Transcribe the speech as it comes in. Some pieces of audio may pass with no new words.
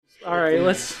All right,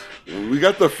 let's. We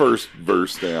got the first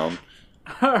verse down.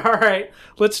 All right,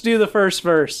 let's do the first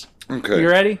verse. Okay. You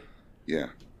ready? Yeah.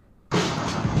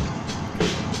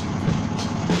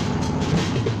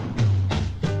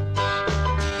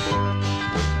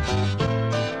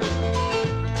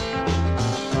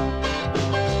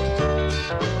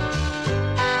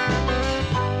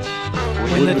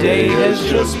 When the day has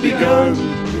just begun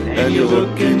and you're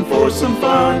looking for some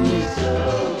fun,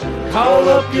 call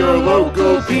up your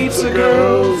local pizza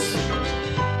girls.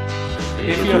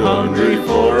 If you're hungry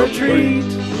for a treat,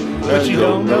 but you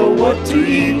don't know what to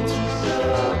eat,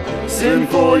 send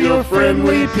for your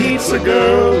friendly pizza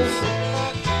girls.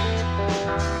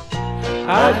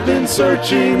 I've been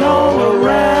searching all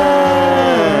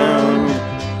around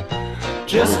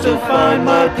just to find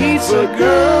my pizza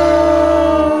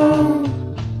girl.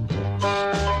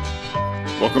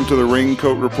 Welcome to the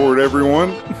Raincoat Report,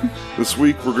 everyone. This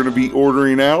week we're going to be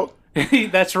ordering out.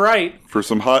 That's right. For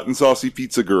some hot and saucy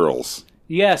pizza girls.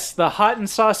 Yes, the hot and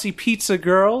saucy pizza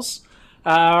girls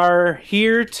are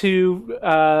here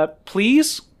to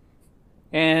please,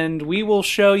 and we will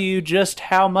show you just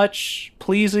how much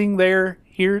pleasing they're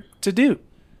here to do.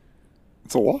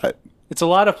 It's a lot. It's a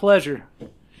lot of pleasure.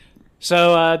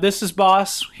 So this is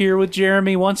Boss here with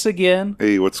Jeremy once again.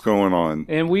 Hey, what's going on?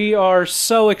 And we are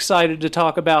so excited to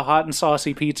talk about hot and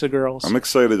saucy pizza girls. I'm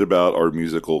excited about our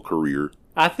musical career.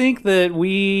 I think that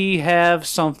we have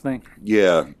something.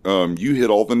 Yeah, you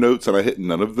hit all the notes and I hit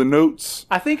none of the notes.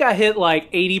 I think I hit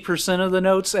like 80% of the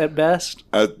notes at best.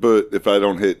 But if I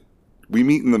don't hit, we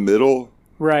meet in the middle.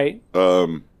 Right.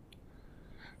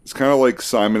 It's kind of like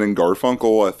Simon and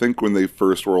Garfunkel. I think when they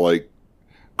first were like,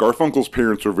 Garfunkel's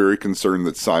parents were very concerned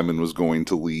that Simon was going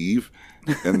to leave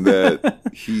and that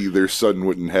their son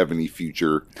wouldn't have any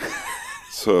future.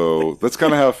 So that's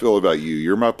kind of how I feel about you.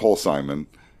 You're my Paul Simon.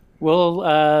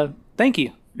 Well, thank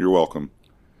you. You're welcome.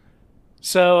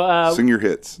 So, sing your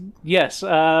hits. Yes.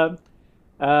 When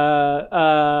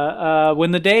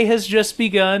the day has just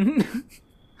begun,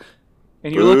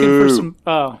 and you're looking for some.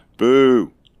 Oh.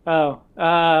 Boo. Oh.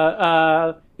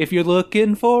 If you're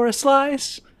looking for a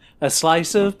slice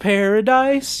of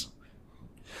paradise,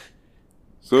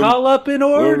 call up and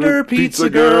order pizza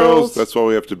girls. That's why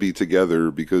we have to be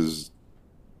together, because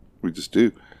we just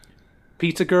do.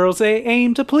 Pizza girls, they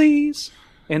aim to please,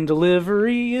 and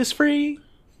delivery is free.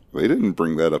 They didn't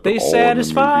bring that up at all. They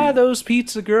satisfy those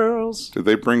pizza girls. Did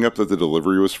they bring up that the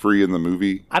delivery was free in the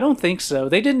movie? I don't think so.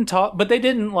 They didn't talk, but they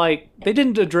didn't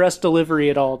address delivery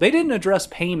at all. They didn't address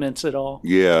payments at all.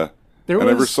 Yeah. I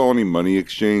never saw any money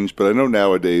exchange, but I know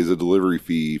nowadays a delivery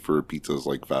fee for a pizza is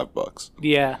like $5.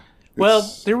 Yeah. Well,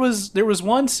 there was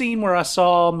one scene where I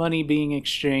saw money being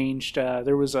exchanged.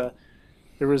 There was a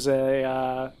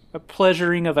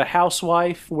pleasuring of a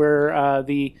housewife where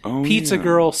the pizza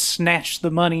girl snatched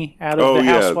the money out of the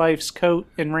housewife's coat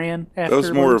and ran after. That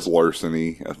was more of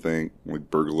larceny, I think, like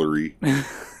burglary.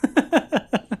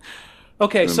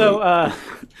 Okay, so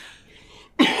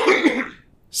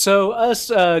so us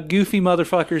goofy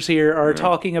motherfuckers here are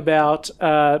talking about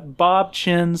Bob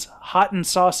Chinn's Hot and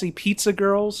Saucy Pizza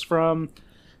Girls from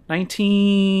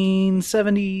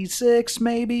 1976,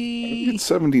 maybe? I think it's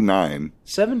 79.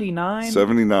 79?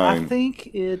 79. I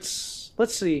think it's...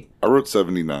 Let's see. I wrote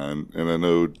 79, and I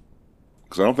know...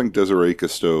 Because I don't think Desiree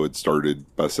Cousteau had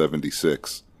started by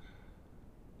 76.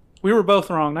 We were both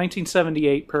wrong.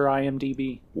 1978 per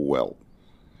IMDb. Well.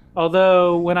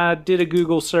 Although, when I did a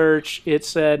Google search, it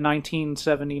said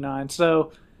 1979.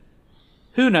 So,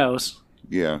 who knows?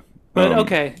 Yeah. But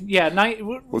okay, yeah.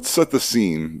 Let's set the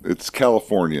scene. It's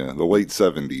California, the late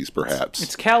 70s, perhaps.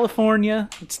 It's California.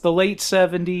 It's the late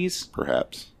 70s.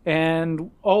 Perhaps.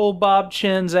 And old Bob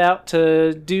Chinn's out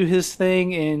to do his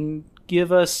thing and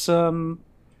give us some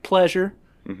pleasure.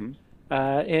 Mm-hmm.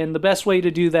 And the best way to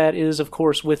do that is, of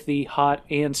course, with the hot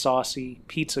and saucy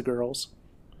pizza girls.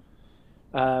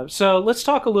 So let's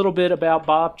talk a little bit about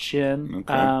Bob Chinn.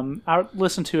 Okay. I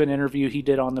listened to an interview he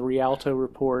did on the Rialto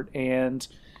Report, and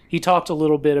he talked a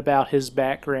little bit about his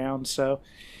background. So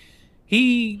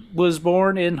he was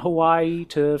born in Hawaii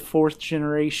to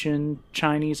fourth-generation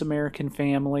Chinese-American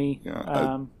family. Yeah,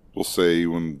 I will say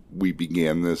when we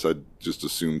began this, I just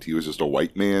assumed he was just a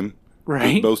white man.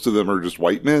 Right. Most of them are just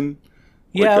white men.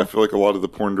 Yeah. I feel like a lot of the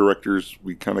porn directors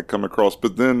we kind of come across.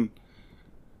 But then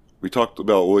we talked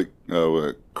about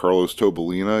Carlos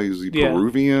Tobalina. Is he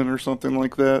Peruvian or something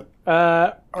like that?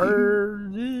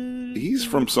 He's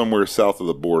from somewhere south of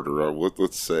the border,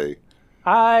 let's say.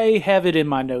 I have it in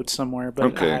my notes somewhere. But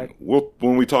okay.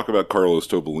 When we talk about Carlos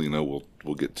Tobalina,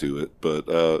 we'll get to it.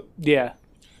 But yeah.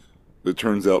 It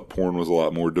turns out porn was a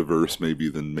lot more diverse maybe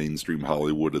than mainstream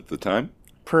Hollywood at the time.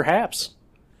 Perhaps.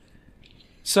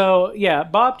 So, yeah,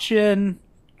 Bob Chinn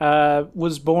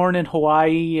was born in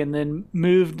Hawaii and then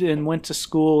moved and went to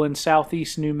school in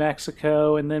southeast New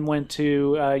Mexico and then went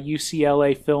to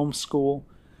UCLA Film School.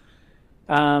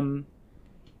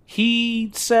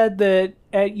 He said that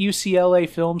at UCLA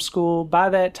Film School, by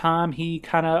that time, he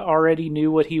kind of already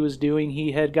knew what he was doing.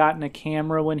 He had gotten a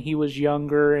camera when he was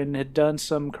younger and had done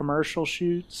some commercial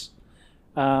shoots.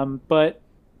 But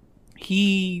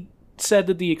he said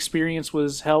that the experience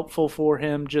was helpful for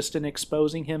him just in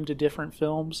exposing him to different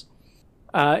films.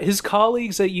 His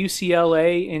colleagues at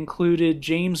UCLA included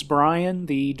James Bryan,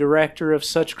 the director of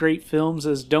such great films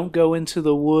as Don't Go Into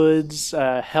the Woods,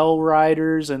 Hell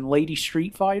Riders, and Lady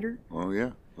Street Fighter. Oh,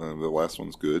 yeah. The last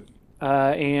one's good.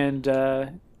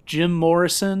 And Jim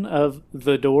Morrison of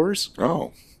The Doors.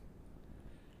 Oh.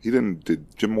 Did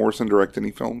Jim Morrison direct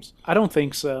any films? I don't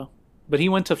think so. But he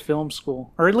went to film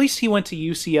school. Or at least he went to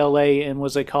UCLA and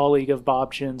was a colleague of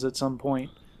Bob Chinn's at some point.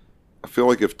 I feel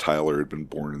like if Tyler had been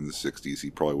born in the 60s, he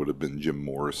probably would have been Jim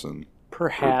Morrison.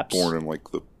 Perhaps. Or born in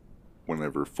like the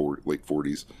late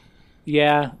 40s.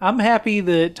 Yeah, I'm happy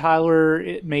that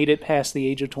Tyler made it past the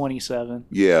age of 27.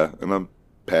 Yeah, and I'm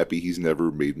happy he's never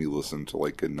made me listen to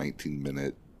like a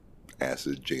 19-minute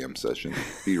acid jam session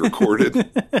he recorded.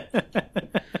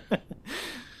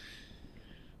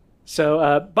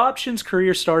 So Bob Chinn's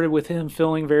career started with him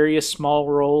filling various small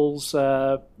roles,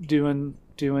 doing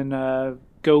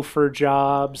gopher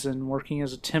jobs and working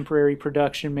as a temporary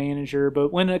production manager.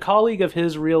 But when a colleague of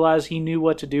his realized he knew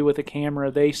what to do with a camera,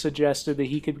 they suggested that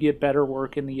he could get better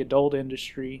work in the adult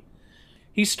industry.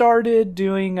 He started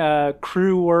doing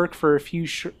crew work for a few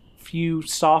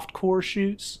softcore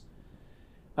shoots.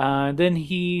 Then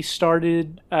he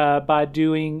started by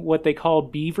doing what they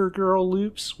called Beaver Girl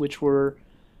loops, which were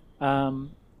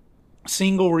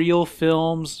single reel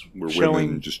films where showing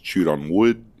women just chewed on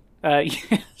wood.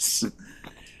 Yes.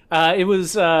 It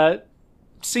was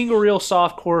single reel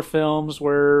softcore films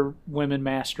where women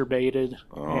masturbated.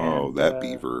 Oh, and, that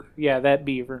beaver. Yeah, that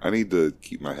beaver. I need to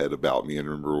keep my head about me and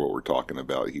remember what we're talking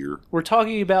about here. We're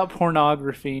talking about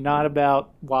pornography, not about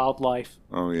wildlife.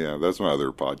 Oh, yeah. That's my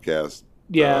other podcast.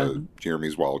 Yeah.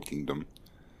 Jeremy's Wild Kingdom.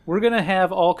 We're going to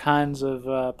have all kinds of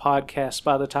podcasts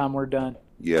by the time we're done.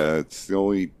 Yeah, it's the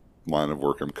only line of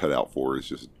work I'm cut out for is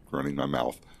just running my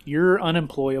mouth. You're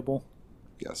unemployable.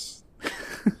 Yes.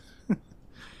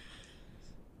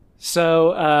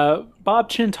 So, Bob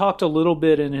Chinn talked a little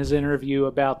bit in his interview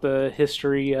about the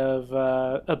history of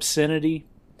obscenity.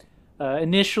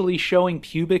 Initially, showing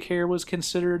pubic hair was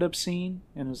considered obscene,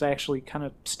 and is actually kind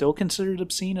of still considered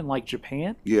obscene in like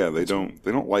Japan. Yeah, they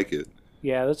don't like it.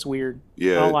 Yeah, that's weird.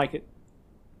 Yeah, I don't like it.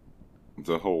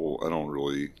 I don't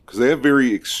really, because they have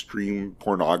very extreme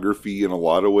pornography in a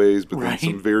lot of ways, but then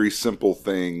some very simple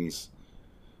things.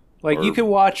 Like you could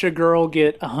watch a girl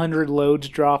get 100 loads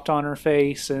dropped on her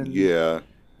face, and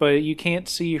but you can't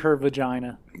see her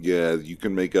vagina. Yeah, you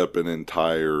can make up an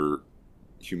entire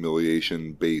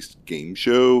humiliation-based game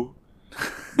show,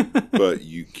 but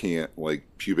you can't. Like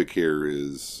pubic hair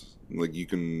is like you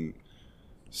can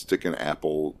stick an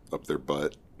apple up their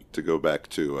butt. To go back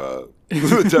to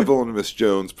The Devil and Miss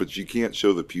Jones, but you can't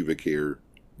show the pubic hair.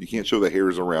 You can't show the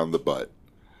hairs around the butt.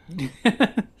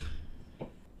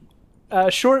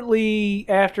 Shortly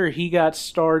after he got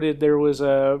started, there was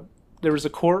a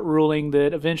court ruling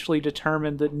that eventually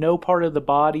determined that no part of the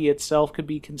body itself could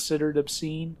be considered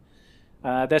obscene.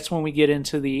 That's when we get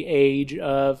into the age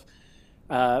of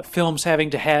films having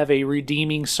to have a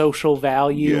redeeming social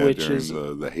value, which during is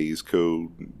the Hays Code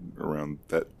around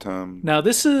that time. Now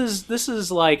this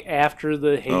is like after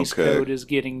the Hays Code is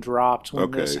getting dropped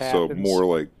when this happens. So more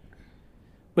like,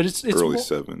 but it's early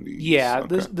 70s. Yeah,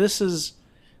 this is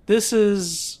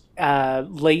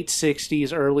late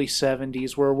 60s, early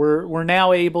 70s, where we're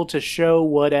now able to show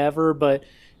whatever, but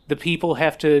the people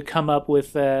have to come up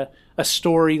with a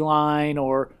storyline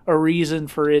or a reason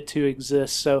for it to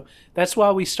exist. So that's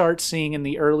why we start seeing in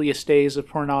the earliest days of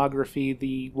pornography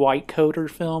the white coater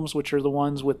films, which are the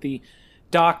ones with the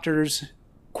doctors,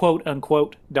 quote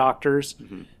unquote doctors,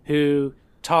 who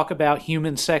talk about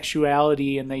human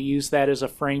sexuality, and they use that as a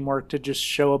framework to just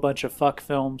show a bunch of fuck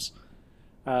films.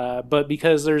 But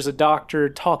because there's a doctor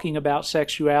talking about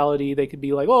sexuality, they could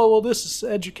be like, oh, well, this is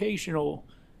educational,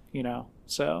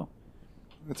 so.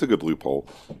 That's a good loophole.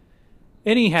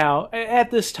 Anyhow,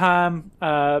 at this time,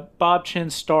 Bob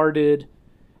Chinn started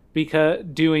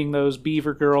doing those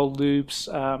Beaver Girl loops.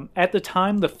 At the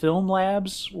time, the film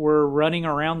labs were running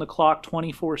around the clock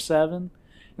 24/7,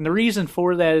 And the reason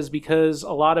for that is because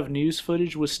a lot of news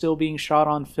footage was still being shot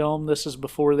on film. This is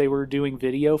before they were doing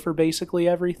video for basically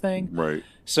everything. Right.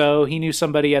 So he knew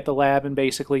somebody at the lab, and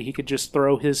basically he could just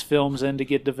throw his films in to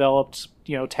get developed,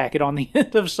 tack it on the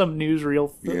end of some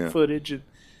newsreel footage and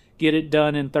get it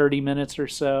done in 30 minutes or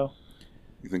so.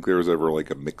 You think there was ever like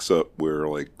a mix-up where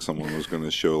like someone was going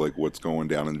to show like what's going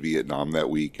down in Vietnam that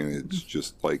week, and it's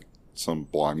just like some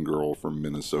blonde girl from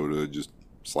Minnesota just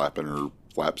slapping her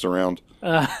flaps around?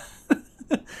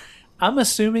 I'm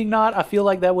assuming not. I feel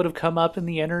like that would have come up in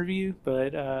the interview,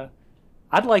 but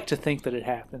I'd like to think that it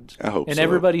happened. I hope so. And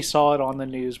everybody saw it on the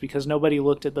news because nobody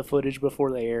looked at the footage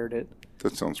before they aired it.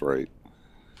 That sounds right.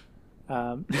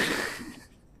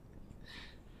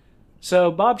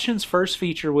 So Bob Chinn's first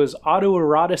feature was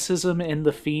Autoeroticism in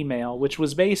the Female, which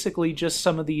was basically just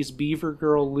some of these Beaver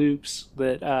Girl loops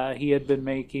that he had been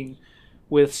making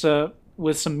with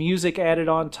some music added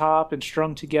on top and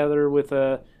strung together with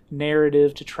a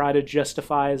narrative to try to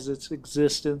justify its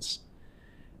existence.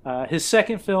 His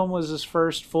second film was his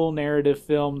first full narrative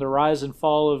film, The Rise and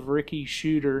Fall of Ricky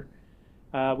Shooter,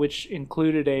 which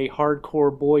included a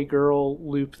hardcore boy-girl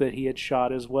loop that he had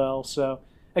shot as well. So,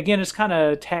 again, it's kind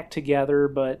of tacked together,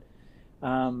 but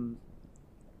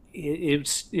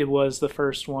it was the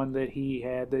first one that he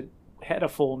had that had a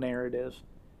full narrative.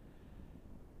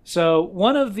 So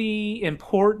one of the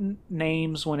important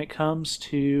names when it comes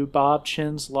to Bob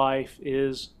Chinn's life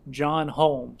is John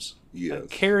Holmes, yes. A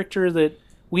character that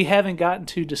we haven't gotten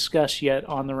to discuss yet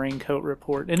on the Raincoat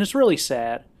Report, and it's really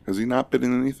sad. Has he not been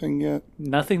in anything yet?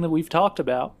 Nothing that we've talked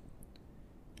about.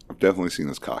 I've definitely seen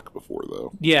his cock before,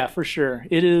 though. Yeah, for sure.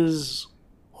 It is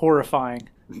horrifying.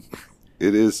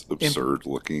 It is absurd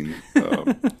looking,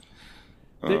 but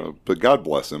God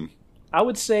bless him. I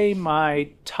would say my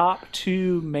top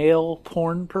two male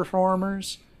porn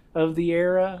performers of the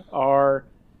era are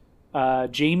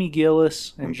Jamie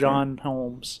Gillis and John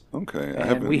Holmes. Okay,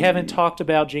 and we haven't talked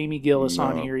about Jamie Gillis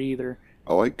on here either.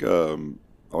 I like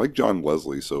John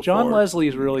Leslie so far. John Leslie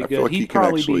is really good. I feel like he can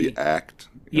probably actually act.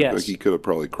 Yes. I feel like he could have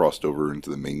probably crossed over into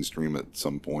the mainstream at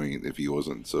some point if he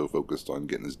wasn't so focused on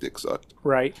getting his dick sucked.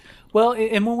 Right. Well,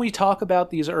 and when we talk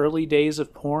about these early days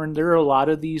of porn, there are a lot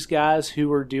of these guys who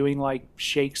were doing like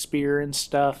Shakespeare and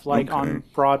stuff, like on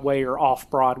Broadway or off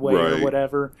Broadway or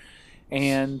whatever.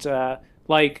 And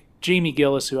like Jamie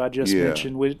Gillis, who I just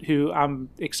mentioned, who I'm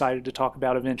excited to talk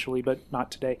about eventually, but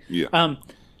not today. Yeah.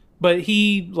 But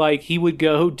he would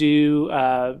go do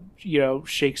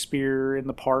Shakespeare in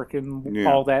the park and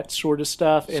all that sort of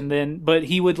stuff, but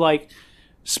he would like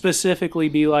specifically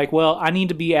be like, well, I need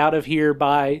to be out of here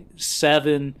by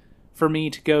 7 for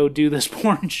me to go do this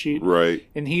porn shoot. Right.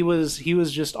 And he was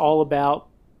just all about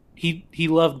he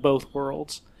loved both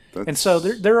worlds. And so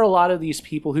there are a lot of these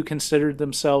people who considered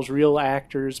themselves real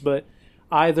actors, but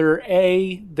either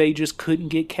A, they just couldn't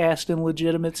get cast in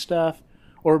legitimate stuff,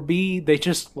 or B, they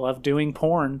just love doing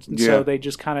porn, and so they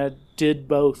just kind of did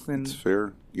both. And it's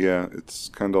fair. Yeah, it's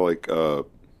kind of like, oh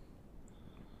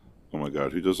my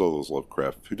God, who does all those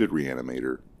Lovecraft? Who did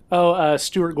Reanimator? Oh,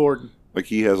 Stuart Gordon. Like,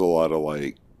 he has a lot of,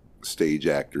 like, stage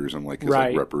actors and, like, his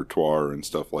like, repertoire and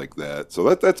stuff like that.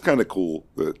 So that's kind of cool.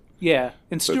 Yeah,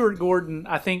 and Stuart Gordon,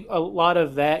 I think a lot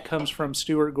of that comes from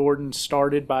Stuart Gordon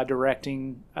started by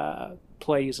directing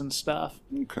plays and stuff.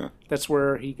 Okay. That's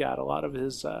where he got a lot of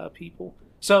his people.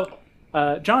 So,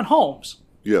 John Holmes.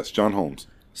 Yes, John Holmes.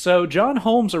 So, John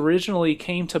Holmes originally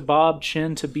came to Bob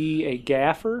Chinn to be a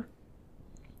gaffer,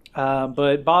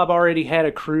 but Bob already had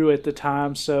a crew at the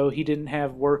time, so he didn't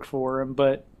have work for him.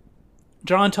 But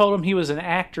John told him he was an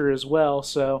actor as well,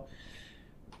 so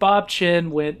Bob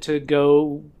Chinn went to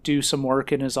go do some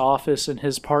work in his office, and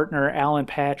his partner, Alan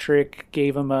Patrick,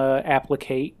 gave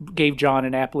John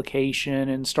an application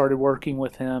and started working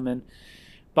with him. And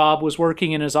Bob was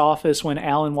working in his office when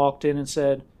Alan walked in and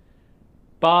said,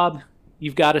 "Bob,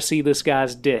 you've got to see this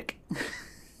guy's dick."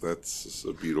 That's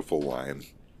a beautiful line.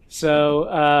 So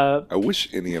I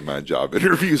wish any of my job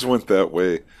interviews went that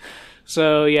way.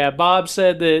 So, yeah, Bob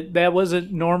said that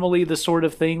wasn't normally the sort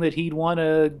of thing that he'd want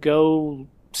to go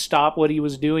stop what he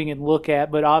was doing and look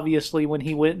at, but obviously when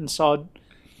he went and saw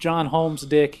John Holmes'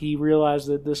 dick, he realized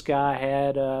that this guy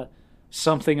had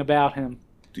something about him.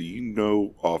 Do you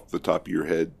know off the top of your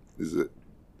head,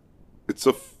 it's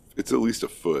at least a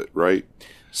foot, right?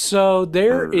 So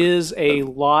there is a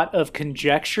lot of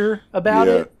conjecture about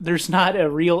it. There's not a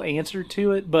real answer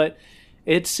to it, but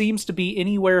it seems to be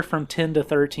anywhere from 10 to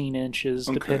 13 inches,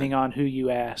 depending on who you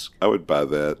ask. I would buy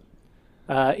that.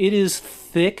 It is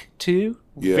thick, too.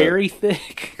 Yeah, very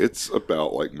thick. It's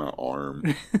about like my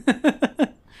arm.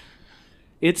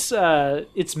 It's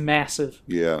massive.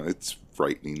 Yeah, it's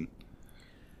frightening.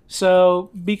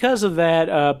 So because of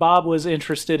that, Bob was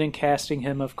interested in casting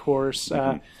him, of course.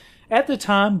 At the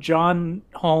time, John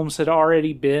Holmes had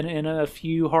already been in a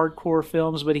few hardcore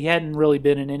films, but he hadn't really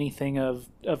been in anything of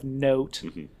note.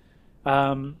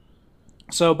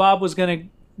 So Bob was going to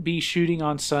be shooting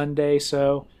on Sunday,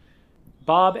 so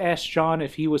Bob asked John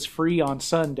if he was free on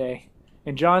Sunday,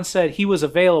 and John said he was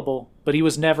available, but he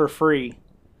was never free.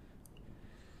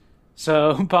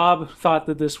 So Bob thought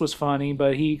that this was funny,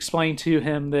 but he explained to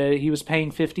him that he was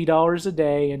paying $50 a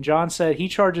day, and John said he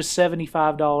charges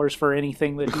 $75 for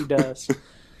anything that he does.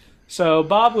 So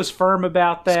Bob was firm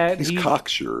about that. He's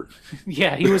cocksure.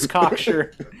 Yeah, he was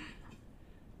cocksure.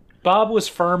 Bob was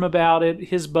firm about it.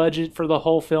 His budget for the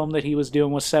whole film that he was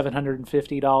doing was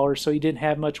 $750, so he didn't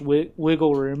have much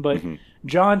wiggle room. But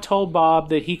John told Bob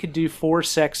that he could do 4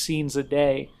 sex scenes a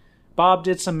day. Bob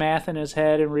did some math in his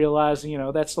head and realized,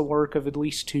 that's the work of at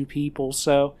least 2 people.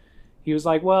 So he was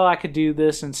like, well, I could do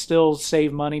this and still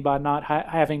save money by not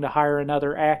having to hire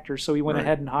another actor. So he went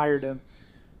ahead and hired him.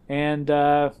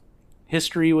 And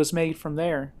history was made from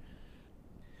there.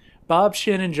 Bob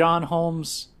Chinn and John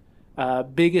Holmes'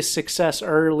 biggest success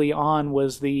early on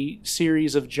was the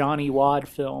series of Johnny Wad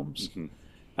films,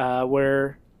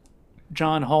 where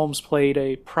John Holmes played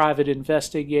a private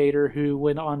investigator who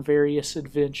went on various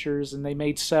adventures, and they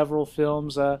made several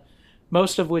films,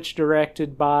 most of which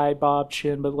directed by Bob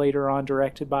Chinn, but later on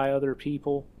directed by other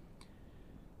people.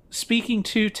 Speaking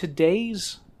to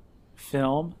today's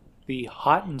film, the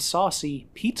Hot and Saucy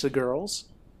Pizza Girls,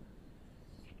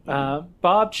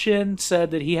 Bob Chinn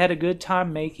said that he had a good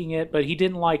time making it, but he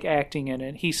didn't like acting in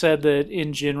it. He said that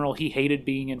in general he hated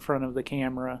being in front of the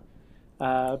camera.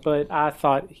 But I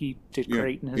thought he did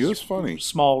great in his he was funny.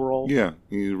 Small role. Yeah,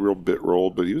 he was a real bit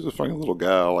role, but he was a funny little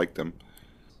guy. I liked him.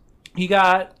 He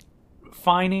got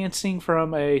financing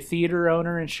from a theater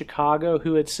owner in Chicago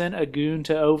who had sent a goon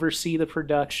to oversee the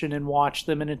production and watch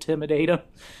them and intimidate him.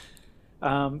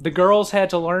 The girls had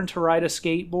to learn to ride a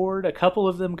skateboard. A couple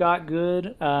of them got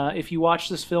good. If you watch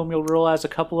this film, you'll realize a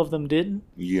couple of them didn't.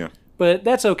 Yeah. But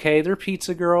that's okay. They're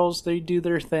pizza girls. They do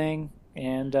their thing,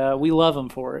 and we love them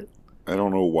for it. I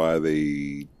don't know why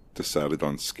they decided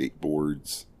on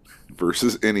skateboards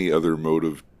versus any other mode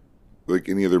of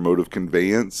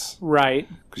conveyance. Right.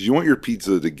 Because you want your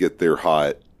pizza to get there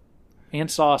hot. And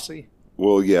saucy.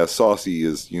 Well, yeah, saucy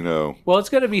is, Well, it's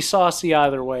going to be saucy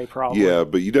either way, probably. Yeah,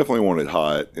 but you definitely want it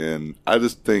hot. And I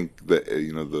just think that,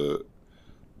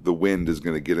 the wind is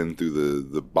going to get in through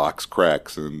the box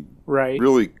cracks and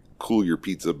really cool your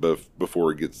pizza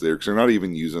before it gets there. Because they're not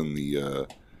even using the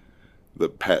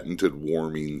patented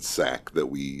warming sack that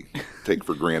we take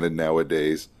for granted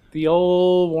nowadays. The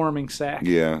old warming sack.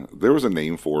 Yeah, there was a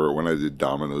name for it when I did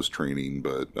Domino's training,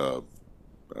 but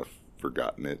I've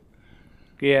forgotten it.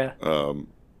 Yeah.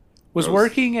 Was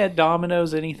working at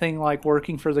Domino's anything like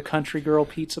working for the Country Girl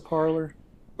Pizza Parlor?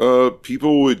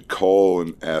 People would call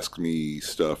and ask me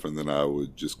stuff, and then I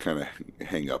would just kind of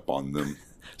hang up on them.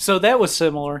 So that was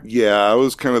similar. Yeah, I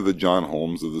was kind of the John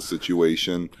Holmes of the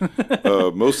situation.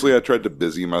 Mostly I tried to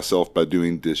busy myself by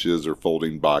doing dishes or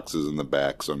folding boxes in the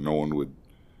back so no one would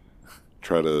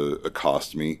try to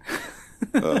accost me.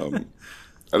 I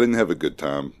didn't have a good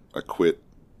time. I quit.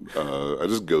 I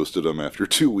just ghosted them after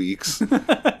 2 weeks.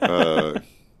 But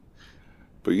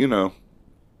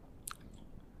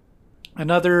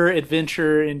Another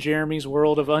adventure in Jeremy's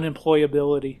world of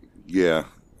unemployability. Yeah.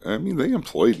 I mean, they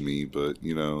employed me, but,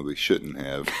 they shouldn't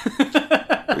have.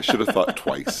 They should have thought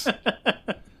twice.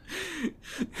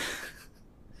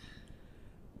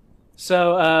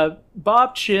 So,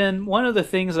 Bob Chinn, one of the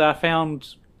things I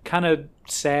found kind of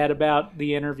sad about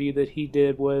the interview that he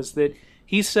did was that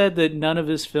he said that none of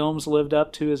his films lived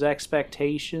up to his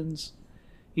expectations.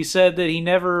 He said that he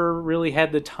never really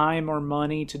had the time or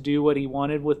money to do what he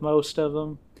wanted with most of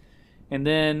them. And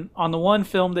then on the one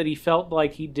film that he felt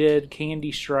like he did,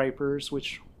 Candy Stripers,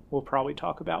 which we'll probably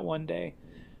talk about one day,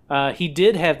 he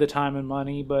did have the time and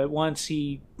money, but once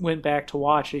he went back to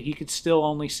watch it, he could still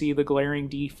only see the glaring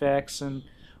defects and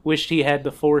wished he had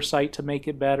the foresight to make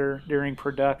it better during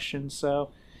production.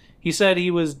 So he said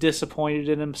he was disappointed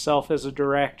in himself as a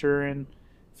director and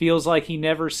feels like he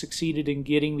never succeeded in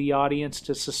getting the audience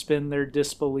to suspend their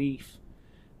disbelief.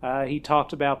 He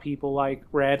talked about people like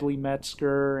Radley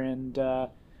Metzger and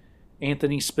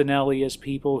Anthony Spinelli as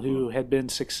people who had been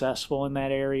successful in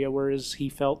that area, whereas he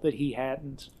felt that he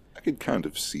hadn't. I could kind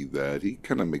of see that. He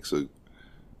kind of makes a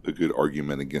good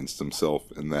argument against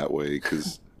himself in that way,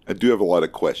 because I do have a lot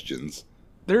of questions.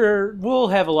 We'll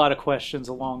have a lot of questions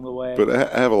along the way. But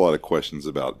I have a lot of questions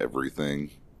about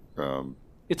everything.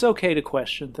 It's okay to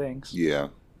question things. Yeah.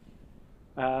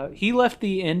 He left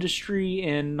the industry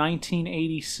in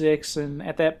 1986, and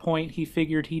at that point he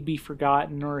figured he'd be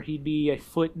forgotten, or he'd be a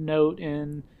footnote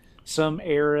in some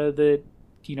era that,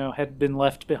 had been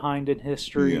left behind in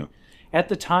history. Yeah. At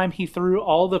the time, he threw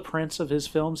all the prints of his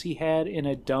films he had in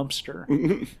a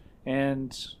dumpster.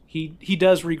 And he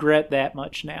does regret that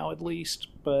much now, at least.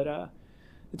 But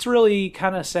it's really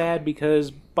kind of sad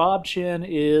because Bob Chinn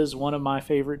is one of my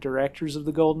favorite directors of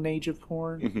the golden age of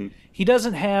porn. Mm-hmm. He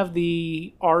doesn't have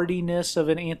the artiness of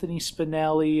an Anthony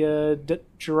Spinelli,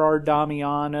 Gerard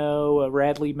Damiano,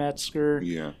 Radley Metzger.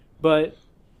 Yeah. But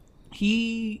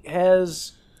he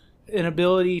has an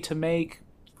ability to make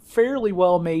fairly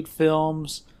well-made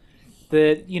films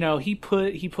that he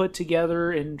put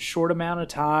together in short amount of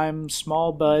time,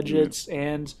 small budgets,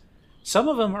 and some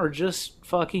of them are just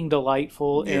fucking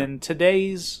delightful. Yeah. And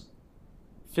today's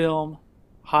film,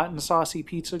 Hot and Saucy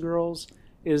Pizza Girls,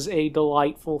 is a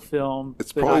delightful film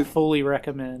I fully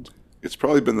recommend. It's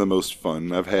probably been the most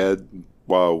fun I've had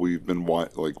while we've been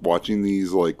watching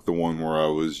these. Like the one where I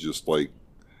was just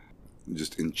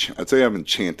I'd say I'm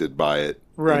enchanted by it,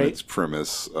 right? And its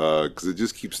premise, because it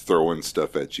just keeps throwing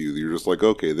stuff at you. You're just like,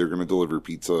 okay, they're going to deliver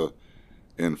pizza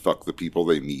and fuck the people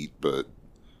they meet, but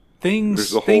things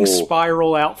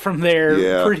spiral out from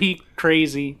there. Pretty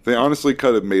crazy. They honestly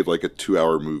could have made like a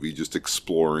 2-hour movie just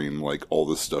exploring like all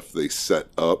the stuff they set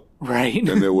up, right?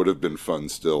 And it would have been fun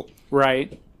still,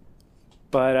 right?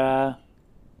 But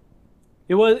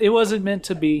it wasn't meant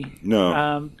to be.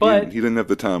 No, but he didn't have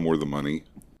the time or the money.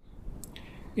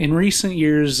 In recent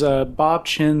years, Bob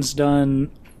Chinn's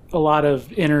done a lot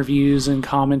of interviews and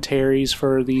commentaries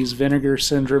for these Vinegar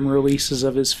Syndrome releases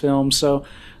of his films, so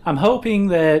I'm hoping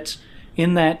that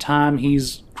in that time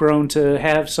he's grown to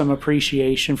have some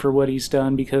appreciation for what he's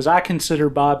done, because I consider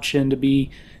Bob Chinn to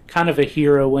be kind of a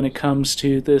hero when it comes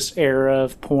to this era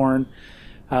of porn.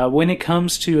 When it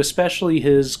comes to especially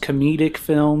his comedic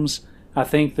films, I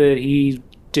think that he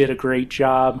did a great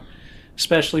job.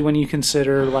 Especially when you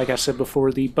consider, like I said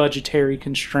before, the budgetary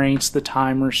constraints, the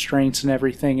time restraints, and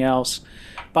everything else.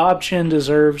 Bob Chinn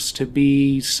deserves to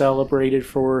be celebrated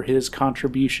for his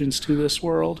contributions to this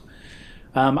world.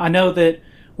 I know that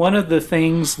one of the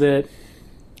things that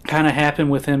kind of happened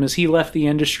with him is he left the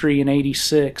industry in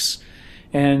 '86,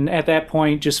 and at that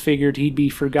point just figured he'd be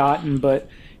forgotten. But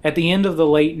at the end of the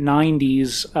late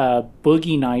 '90s,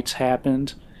 Boogie Nights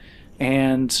happened,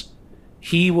 and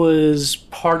he was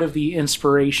part of the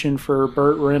inspiration for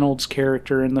Burt Reynolds'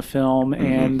 character in the film,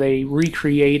 and they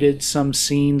recreated some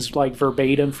scenes like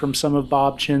verbatim from some of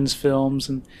Bob Chinn's films,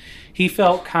 and he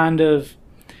felt kind of,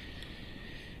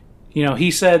 he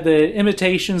said that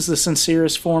imitation's the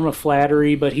sincerest form of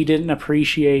flattery, but he didn't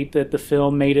appreciate that the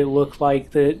film made it look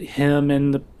like that him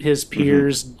and his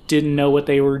peers didn't know what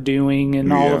they were doing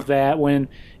and all of that, when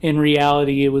in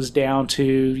reality it was down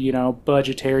to,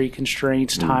 budgetary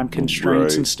constraints, time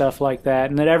constraints, and stuff like that,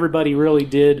 and that everybody really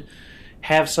did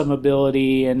have some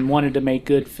ability and wanted to make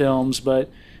good films,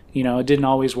 but, it didn't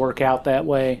always work out that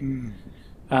way.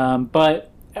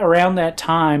 But around that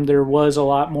time, there was a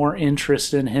lot more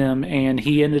interest in him, and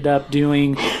he ended up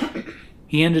doing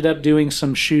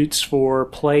some shoots for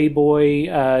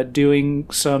Playboy, doing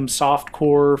some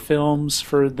softcore films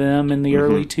for them in the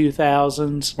early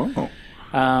 2000s. Wow.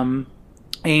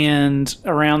 And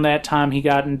around that time, he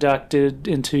got inducted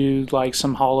into like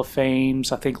some Hall of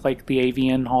Fames, I think like the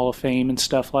AVN Hall of Fame and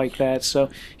stuff like that. So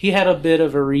he had a bit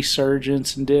of a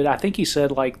resurgence and I think he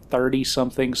said like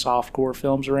 30-something softcore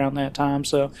films around that time.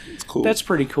 So cool. That's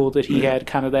pretty cool that he had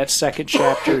kind of that second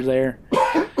chapter there.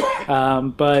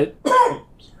 But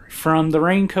from the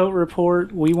Raincoat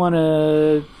Report, we want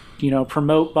to,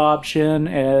 promote Bob Chinn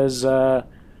as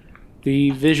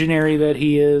the visionary that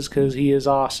he is, because he is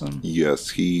awesome. Yes,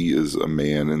 he is a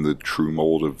man in the true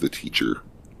mold of the teacher.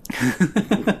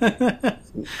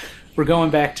 We're going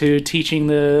back to teaching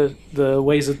the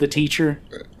ways of the teacher.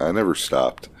 I never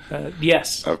stopped.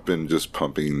 Yes. I've been just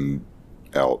pumping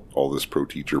out all this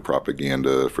pro-teacher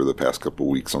propaganda for the past couple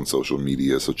weeks on social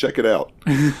media, so check it out.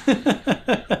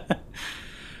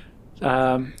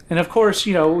 And of course,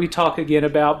 we talk again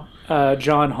about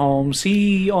John Holmes.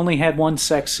 He only had one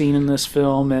sex scene in this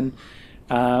film, and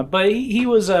but he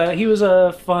was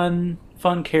a fun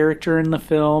character in the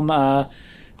film.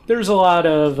 There's a lot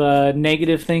of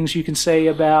negative things you can say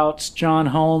about John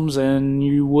Holmes, and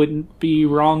you wouldn't be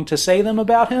wrong to say them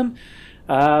about him.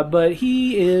 But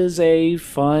he is a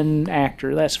fun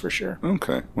actor, that's for sure.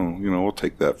 Okay, well, we'll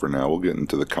take that for now. We'll get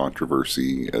into the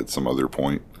controversy at some other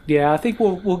point. Yeah, I think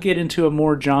we'll get into a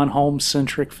more John Holmes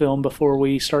centric film before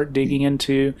we start digging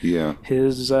into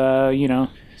his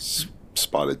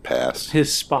spotted past.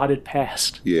 His spotted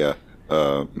past. Yeah.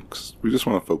 'cause we just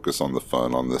want to focus on the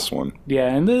fun on this one.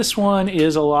 Yeah, and this one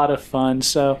is a lot of fun.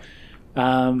 So,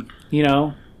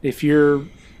 if you're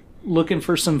looking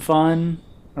for some fun,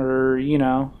 or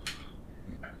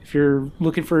if you're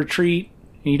looking for a treat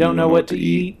and you don't know what to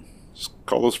eat, just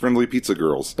call those friendly pizza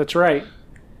girls. That's right.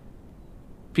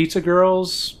 Pizza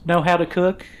girls know how to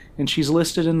cook, and she's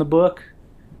listed in the book.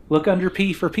 Look under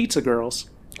P for pizza girls.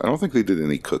 I don't think they did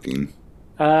any cooking.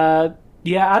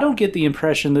 Yeah, I don't get the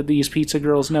impression that these pizza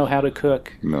girls know how to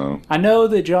cook. No. I know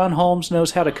that John Holmes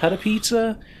knows how to cut a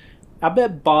pizza. I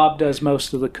bet Bob does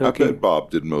most of the cooking. I bet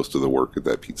Bob did most of the work at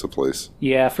that pizza place.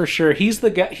 Yeah, for sure. He's the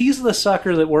guy. He's the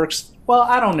sucker that works. Well,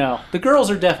 I don't know. The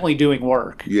girls are definitely doing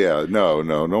work. Yeah, no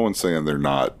one's saying they're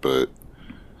not, but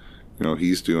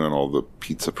he's doing all the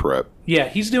pizza prep. Yeah,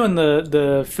 he's doing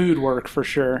the food work for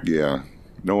sure. Yeah.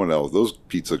 No one else. Those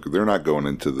pizza, they're not going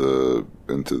into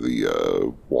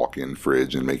the walk-in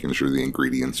fridge and making sure the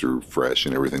ingredients are fresh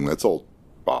and everything. That's all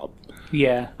Bob.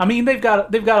 Yeah, I mean they've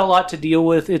got a lot to deal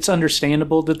with. It's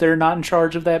understandable that they're not in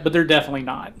charge of that, but they're definitely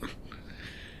not.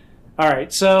 All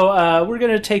right, so we're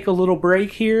going to take a little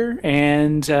break here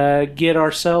and get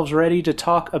ourselves ready to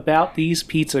talk about these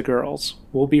pizza girls.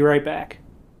 We'll be right back.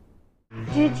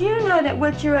 Did you know that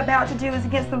what you're about to do is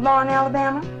against the law in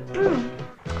Alabama?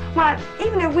 Why,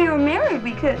 even if we were married,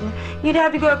 we couldn't. You'd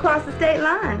have to go across the state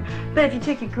line. But if you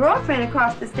took your girlfriend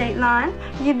across the state line,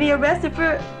 you'd be arrested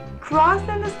for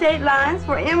crossing the state lines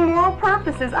for immoral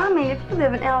purposes. I mean, if you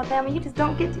live in Alabama, you just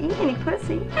don't get to eat any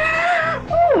pussy. Ooh,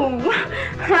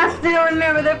 I still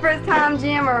remember the first time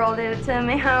Jim Earl did it to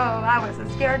me. Oh, I was so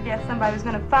scared to death somebody was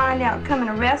going to find out, come and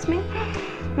arrest me.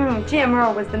 Jim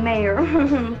Earl was the mayor.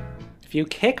 If you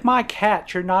kick my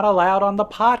cat, you're not allowed on the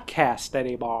podcast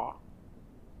anymore.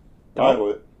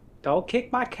 Violet. Don't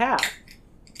kick my cat.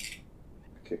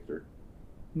 I kicked her.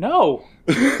 No.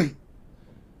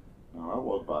 No, I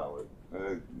love Violet.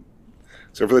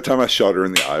 Except for the time I shot her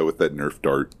in the eye with that Nerf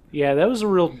dart. Yeah, that was a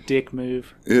real dick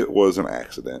move. It was an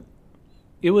accident.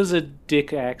 It was a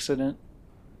dick accident.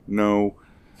 No.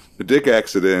 The dick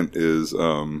accident is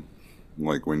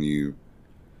like when you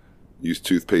use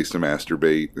toothpaste to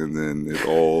masturbate and then it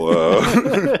all...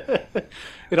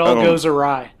 it all goes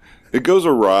awry. It goes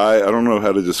awry. I don't know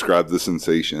how to describe the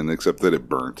sensation except that it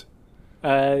burnt.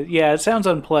 Yeah, it sounds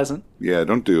unpleasant. Yeah,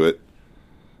 don't do it.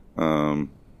 I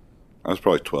was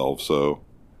probably 12, so...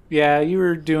 Yeah, you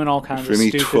were doing all kinds of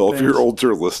stupid things. If any 12-year-olds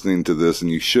are listening to this,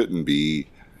 and you shouldn't be,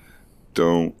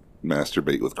 don't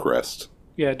masturbate with Crest.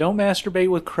 Yeah, don't masturbate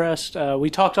with Crest. We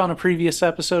talked on a previous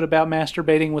episode about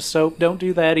masturbating with soap. Don't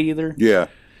do that either. Yeah.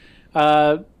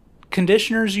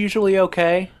 Conditioner's usually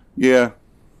okay. Yeah.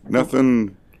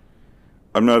 Nothing...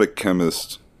 I'm not a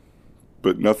chemist,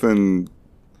 but nothing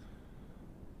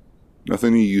you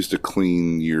use to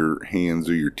clean your hands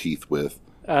or your teeth with.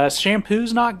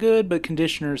 Shampoo's not good, but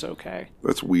conditioner's okay.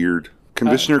 That's weird.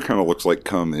 Conditioner kind of looks like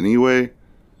cum anyway.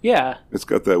 Yeah. It's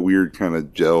got that weird kind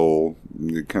of gel,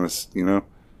 kind of,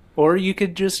 Or you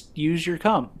could just use your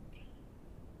cum.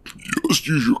 Just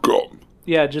use your cum.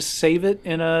 Yeah, just save it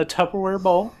in a Tupperware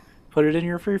bowl, put it in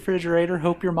your refrigerator,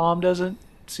 hope your mom doesn't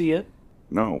see it.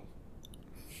 No.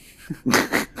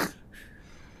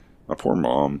 My poor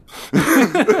mom.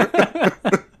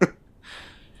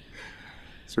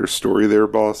 Is there a story there,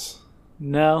 boss?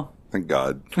 No. Thank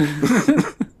God.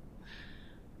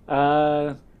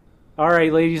 All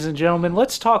right, ladies and gentlemen,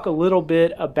 let's talk a little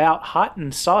bit about hot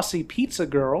and saucy pizza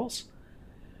girls.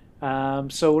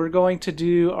 So we're going to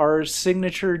do our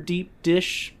signature deep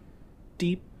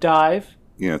dive.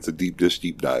 Yeah, it's a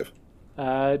deep dive.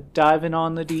 Diving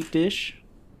on the deep dish.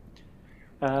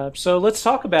 So let's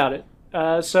talk about it.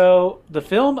 So the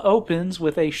film opens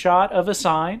with a shot of a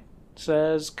sign. It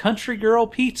says, "Country Girl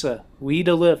Pizza, we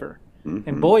deliver." Mm-hmm.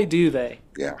 And boy, do they.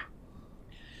 Yeah.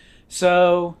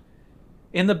 So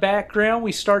in the background,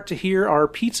 we start to hear our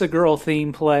Pizza Girl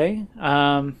theme play.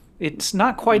 It's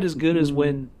not quite as good as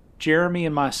when Jeremy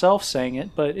and myself sang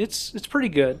it, but it's pretty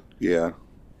good. Yeah.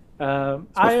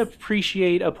 I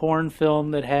appreciate a porn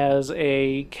film that has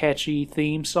a catchy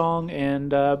theme song,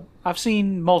 and I've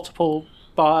seen multiple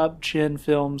Bob Chinn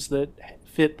films that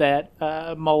fit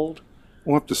that mold.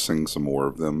 We'll have to sing some more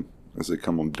of them as they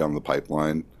come down the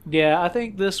pipeline. Yeah, I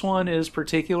think this one is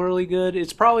particularly good.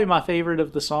 It's probably my favorite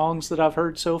of the songs that I've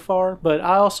heard so far, but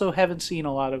I also haven't seen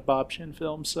a lot of Bob Chinn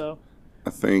films, so... I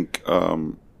think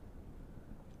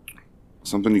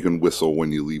something you can whistle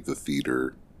when you leave the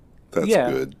theater, that's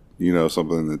good.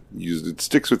 Something that it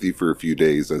sticks with you for a few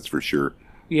days, that's for sure.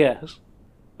 Yes.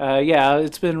 Yeah,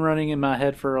 it's been running in my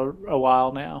head for a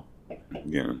while now.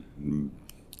 Yeah.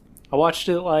 I watched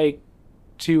it like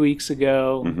 2 weeks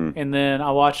ago, and then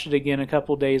I watched it again a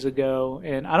couple days ago,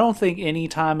 and I don't think any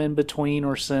time in between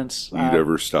or since You'd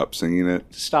ever stop singing it?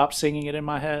 Stopped singing it in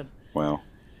my head. Wow.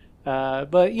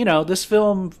 But, this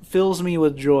film fills me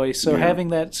with joy, so having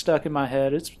that stuck in my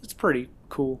head, it's pretty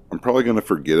cool. I'm probably going to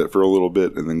forget it for a little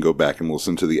bit and then go back and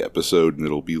listen to the episode, and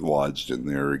it'll be lodged in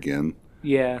there again.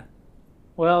 Yeah.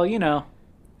 Well,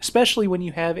 especially when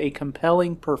you have a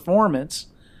compelling performance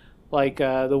like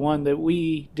the one that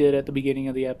we did at the beginning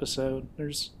of the episode.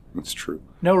 That's true.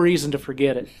 No reason to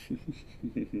forget it.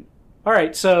 All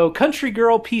right, so Country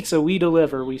Girl Pizza, we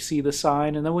deliver. We see the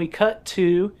sign, and then we cut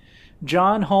to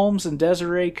John Holmes and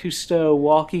Desiree Cousteau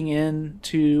walking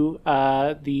into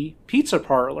the pizza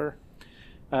parlor.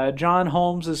 John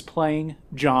Holmes is playing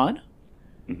John,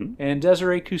 and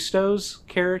Desiree Cousteau's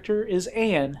character is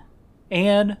Anne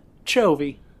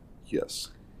Chovy. Yes.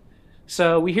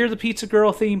 So we hear the Pizza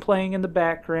Girl theme playing in the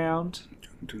background,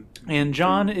 and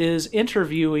John is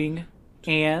interviewing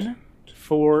Anne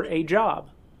for a job.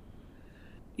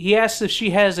 He asks if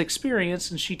she has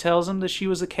experience, and she tells him that she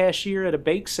was a cashier at a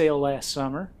bake sale last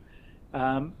summer.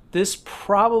 This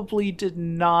probably did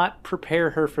not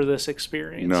prepare her for this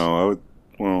experience. No,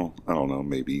 I don't know,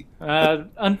 maybe.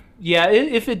 Yeah,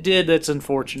 if it did, that's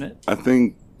unfortunate. I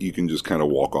think you can just kind of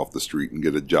walk off the street and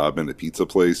get a job in a pizza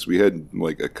place. We had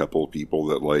a couple of people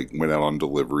that went out on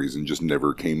deliveries and just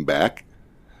never came back.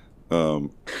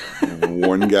 One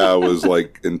guy was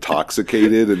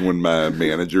intoxicated, and when my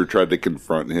manager tried to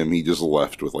confront him, he just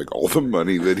left with all the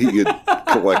money that he had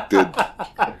collected.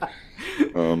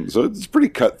 So it's pretty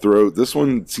cutthroat. This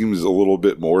one seems a little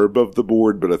bit more above the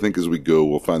board, but I think as we go,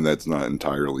 we'll find that's not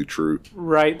entirely true.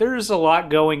 Right. There's a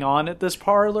lot going on at this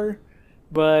parlor,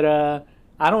 but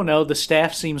I don't know. The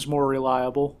staff seems more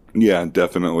reliable. Yeah,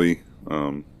 definitely.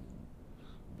 John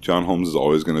Holmes is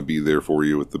always going to be there for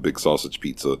you with the big sausage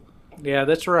pizza. Yeah,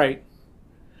 that's right.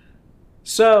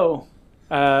 So,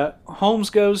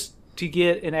 Holmes goes to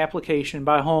get an application.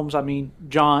 By Holmes, I mean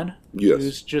John. Yes.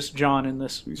 Who's just John in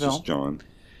this film. He's just John.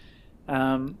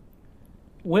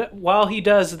 While he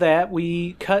does that,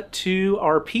 we cut to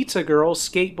our pizza girls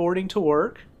skateboarding to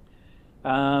work.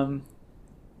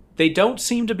 They don't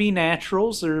seem to be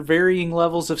naturals. There are varying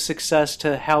levels of success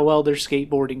to how well they're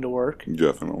skateboarding to work.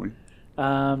 Definitely.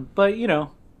 But,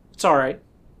 it's all right.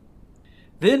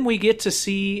 Then we get to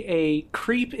see a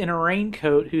creep in a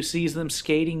raincoat who sees them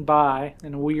skating by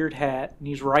in a weird hat, and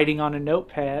he's writing on a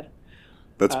notepad.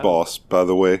 That's Boss, by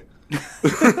the way.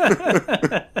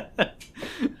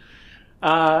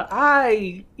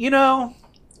 I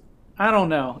don't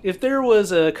know. If there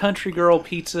was a Country Girl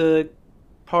Pizza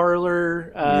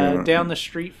parlor down the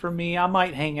street from me, I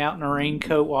might hang out in a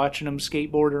raincoat watching them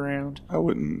skateboard around. I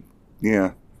wouldn't.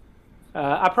 Yeah.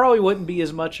 I probably wouldn't be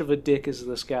as much of a dick as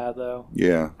this guy, though.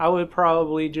 Yeah. I would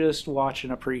probably just watch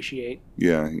and appreciate.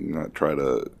 Yeah, not try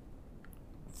to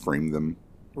frame them.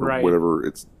 Or right. Whatever.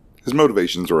 His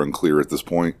motivations are unclear at this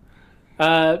point.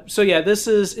 So yeah, this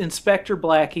is Inspector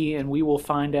Blackie, and we will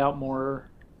find out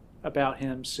more about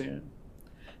him soon.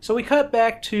 So we cut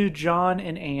back to John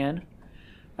and Anne,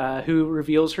 who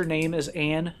reveals her name is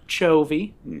Anne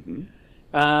Chovy.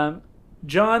 Mm-hmm.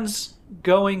 John's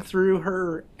going through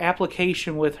her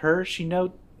application with her.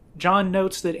 John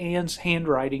notes that Anne's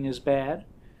handwriting is bad.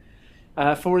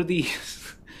 For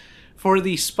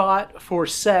the spot for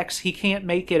sex, he can't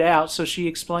make it out, so she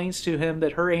explains to him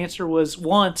that her answer was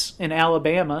once in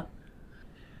Alabama.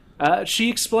 She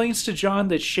explains to John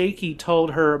that Shaky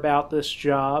told her about this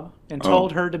job and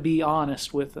told her to be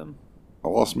honest with him. I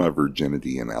lost my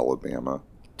virginity in Alabama.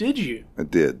 Did you? I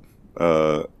did.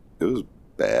 It was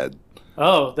bad.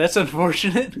 Oh, that's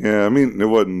unfortunate. Yeah, I mean, it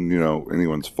wasn't,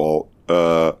 anyone's fault. She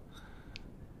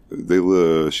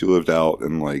lived out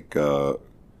in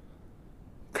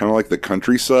kind of the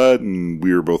countryside, and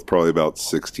we were both probably about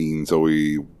 16, so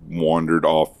we wandered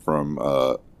off from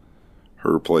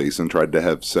her place and tried to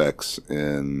have sex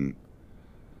in,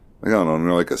 I don't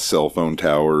know, a cell phone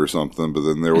tower or something, but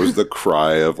then there was the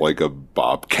cry of a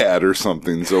bobcat or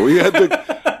something, so we had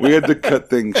to cut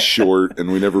things short,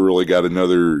 and we never really got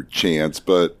another chance,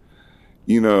 but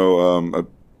I did a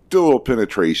little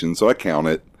penetration, so I count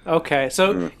it. Okay,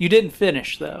 so you didn't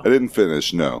finish, though. I didn't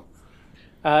finish, no.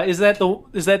 Is that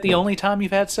the only time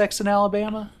you've had sex in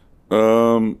Alabama?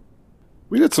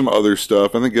 We did some other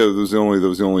stuff. I think that was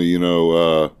the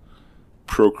only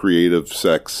procreative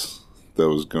sex that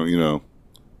was going,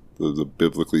 the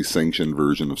biblically sanctioned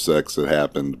version of sex that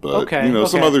happened. But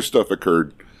some other stuff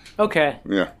occurred. Okay.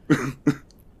 Yeah.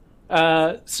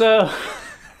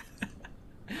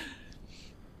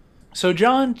 So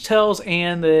John tells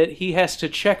Anne that he has to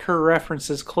check her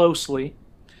references closely.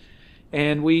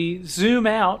 And we zoom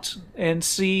out and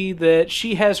see that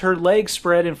she has her legs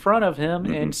spread in front of him,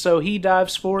 and so he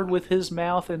dives forward with his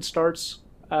mouth and starts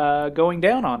going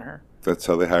down on her. That's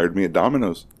how they hired me at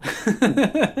Domino's.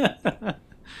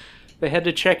 They had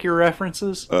to check your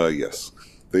references? Yes.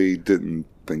 They didn't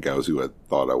think I was who I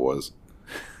thought I was.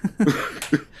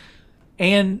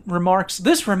 Anne remarks,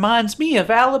 "This reminds me of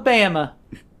Alabama."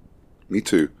 Me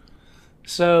too.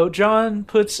 So John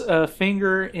puts a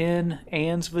finger in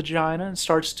Anne's vagina and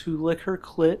starts to lick her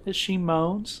clit as she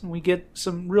moans. And we get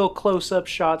some real close-up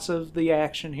shots of the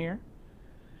action here.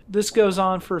 This goes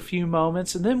on for a few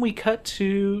moments, and then we cut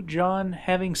to John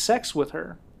having sex with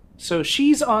her. So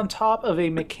she's on top of a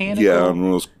mechanical on one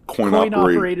of those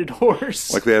coin-operated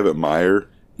horse. Like they have at Meijer.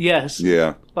 Yes.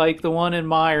 Yeah. Like the one in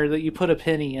Meijer that you put a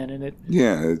penny in and it...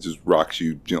 Yeah, it just rocks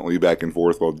you gently back and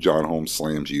forth while John Holmes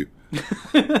slams you.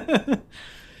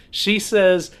 She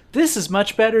says, "This is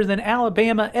much better than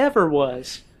Alabama ever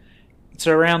was." It's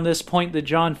around this point that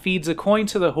John feeds a coin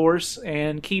to the horse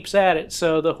and keeps at it.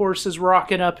 So the horse is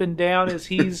rocking up and down as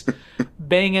he's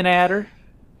banging at her.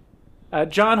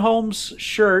 John Holmes'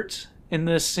 shirt in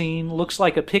this scene looks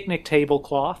like a picnic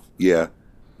tablecloth. Yeah.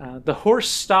 The horse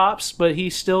stops, but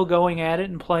he's still going at it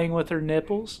and playing with her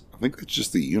nipples. I think that's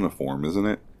just the uniform, isn't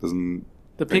it?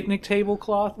 The picnic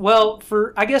tablecloth? Well,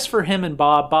 I guess for him and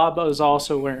Bob was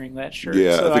also wearing that shirt.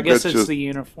 Yeah, so I guess it's the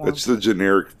uniform. That's the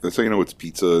generic. That's how you know it's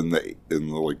pizza in the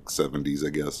like 70s,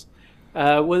 I guess.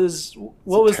 What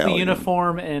was the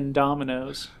uniform in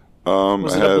Domino's?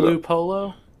 Was it a blue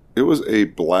polo? It was a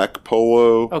black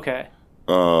polo. Okay.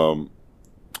 And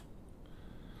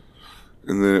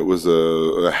then it was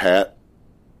a hat,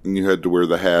 and you had to wear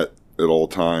the hat at all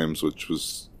times, which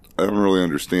was, I don't really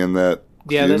understand that.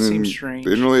 Yeah, that seems strange.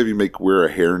 They didn't really have you wear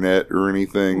a hairnet or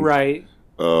anything. Right.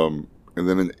 And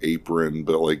then an apron,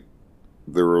 but like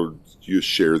you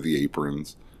share the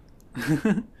aprons.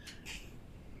 You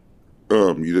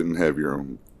didn't have your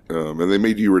own. And they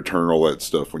made you return all that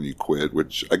stuff when you quit,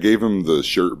 which I gave him the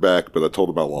shirt back, but I told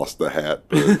him I lost the hat,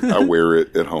 but I wear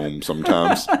it at home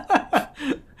sometimes.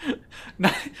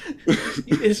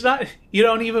 It's not, you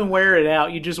don't even wear it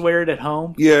out, you just wear it at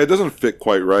home? Yeah, it doesn't fit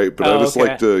quite right, but I just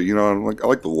like to, I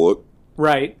like the look.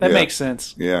 Right, that makes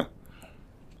sense. Yeah.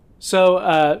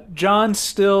 So, John's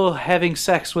still having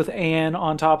sex with Anne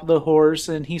on top of the horse,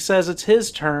 and he says it's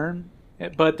his turn,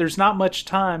 but there's not much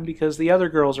time because the other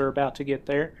girls are about to get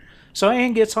there. So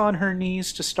Anne gets on her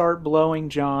knees to start blowing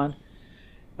John.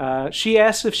 She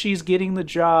asks if she's getting the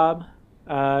job.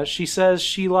 She says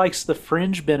she likes the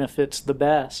fringe benefits the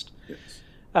best.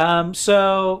 Yes.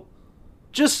 So,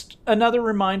 just another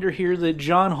reminder here that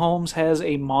John Holmes has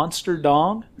a monster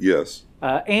dong. Yes.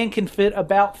 Anne can fit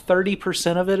about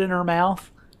 30% of it in her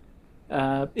mouth.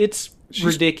 It's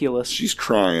ridiculous. She's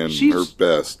trying her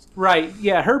best. Right,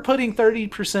 yeah. Her putting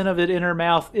 30% of it in her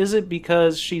mouth isn't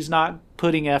because she's not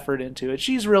putting effort into it.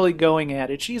 She's really going at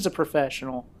it. She's a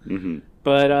professional. Mm-hmm.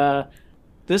 But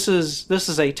this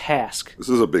is a task. This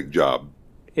is a big job.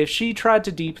 If she tried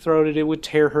to deep throat it, it would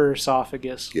tear her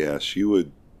esophagus. Yeah, she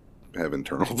would have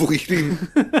internal bleeding.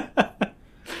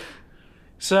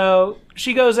 So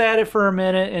she goes at it for a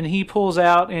minute, and he pulls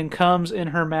out and comes in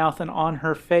her mouth and on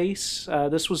her face.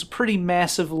 This was a pretty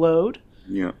massive load.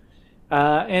 Yeah.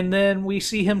 And then we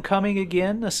see him coming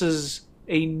again. This is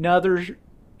another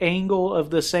angle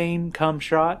of the same cum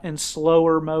shot in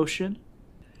slower motion.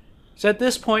 It's at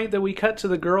this point that we cut to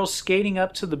the girls skating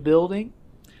up to the building.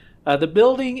 The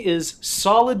building is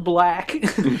solid black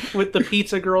with the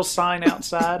Pizza Girl sign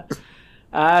outside.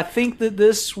 I think that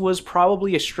this was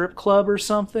probably a strip club or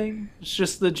something. It's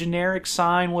just the generic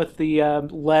sign with the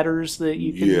letters that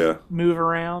you can move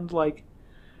around, like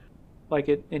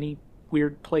at any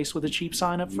weird place with a cheap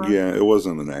sign up front. Yeah, it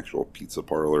wasn't an actual pizza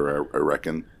parlor, I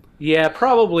reckon. Yeah,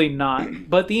 probably not.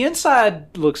 But the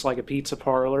inside looks like a pizza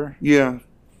parlor. Yeah.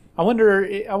 I wonder,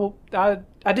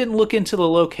 I didn't look into the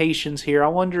locations here. I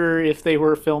wonder if they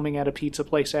were filming at a pizza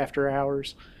place after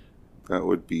hours. That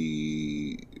would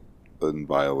be in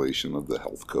violation of the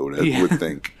health code, I would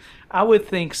think. I would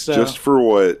think so. Just for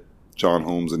what John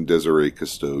Holmes and Desiree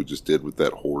Cousteau just did with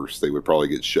that horse, they would probably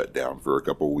get shut down for a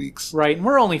couple weeks. Right, and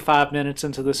we're only 5 minutes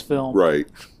into this film. Right.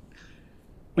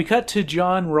 We cut to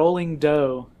John rolling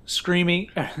dough,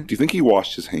 screaming. Do you think he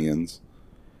washed his hands?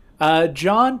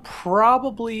 John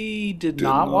probably did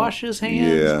not wash his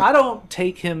hands. Yeah. I don't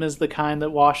take him as the kind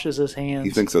that washes his hands.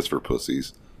 He thinks that's for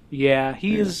pussies. Yeah,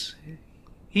 he's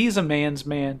a man's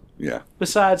man. Yeah.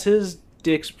 Besides, his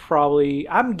Dick's probably...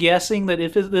 I'm guessing that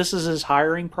if this is his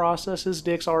hiring process, his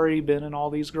Dick's already been in all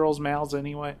these girls' mouths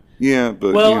anyway. Yeah,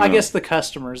 but... Well, I guess the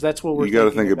customers. That's what we're thinking. You got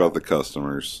to think about the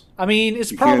customers. I mean,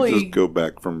 it's probably... You can't just go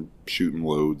back from shooting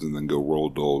loads and then go roll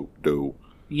dough.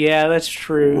 Yeah, that's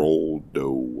true. Roll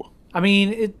dough. I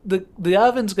mean, the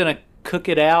oven's going to cook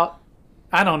it out.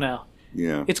 I don't know.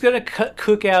 Yeah. It's going to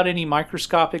cook out any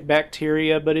microscopic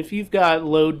bacteria, but if you've got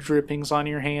load drippings on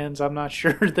your hands, I'm not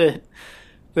sure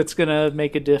that's going to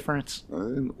make a difference. I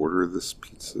didn't order this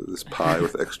this pie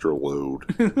with extra load.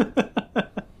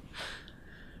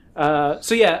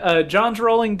 John's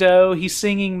rolling dough. He's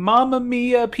singing Mamma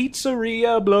Mia,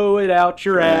 Pizzeria, blow it out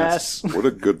your ass. What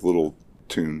a good little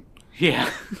tune. Yeah.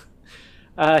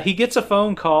 He gets a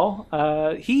phone call.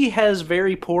 He has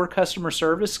very poor customer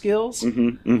service skills.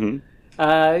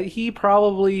 He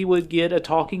probably would get a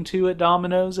talking to at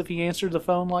Domino's if he answered the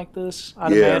phone like this,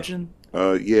 I'd imagine.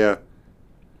 Yeah.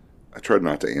 I tried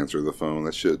not to answer the phone.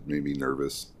 That shit made me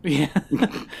nervous. Yeah.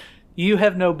 You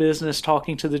have no business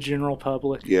talking to the general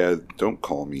public. Yeah, don't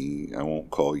call me. I won't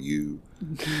call you.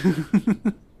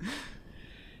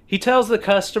 He tells the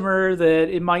customer that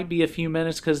it might be a few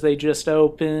minutes because they just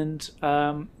opened.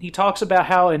 He talks about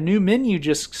how a new menu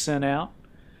just sent out.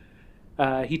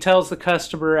 He tells the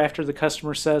customer after the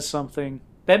customer says something,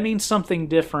 that means something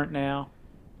different now.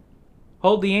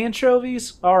 Hold the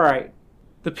anchovies? All right.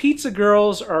 The pizza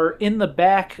girls are in the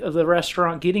back of the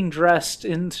restaurant getting dressed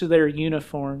into their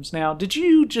uniforms. Now, did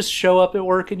you just show up at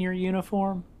work in your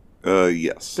uniform?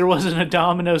 Yes. There wasn't a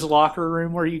Domino's locker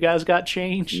room where you guys got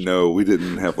changed? No, we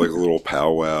didn't have like a little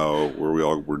powwow where we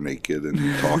all were naked and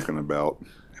talking about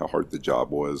how hard the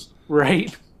job was.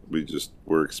 Right. We just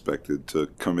were expected to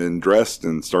come in dressed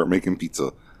and start making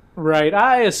pizza. Right,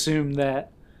 I assumed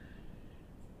that.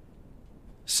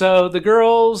 So the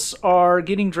girls are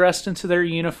getting dressed into their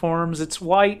uniforms. It's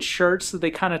white shirts that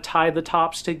they kind of tie the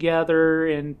tops together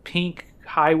and pink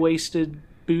high-waisted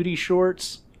booty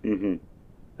shorts. Mm-hmm.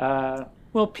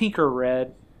 Well, pink or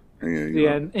red.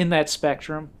 Yeah, in that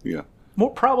spectrum. Yeah.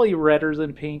 Probably redder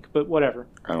than pink, but whatever.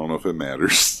 I don't know if it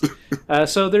matters.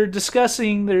 So they're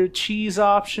discussing their cheese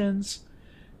options.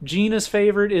 Gina's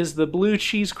favorite is the blue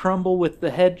cheese crumble with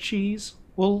the head cheese.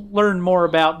 We'll learn more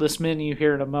about this menu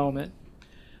here in a moment.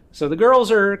 So the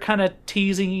girls are kind of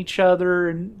teasing each other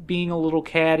and being a little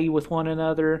catty with one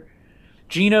another.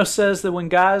 Gino says that when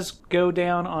guys go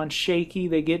down on shaky,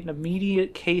 they get an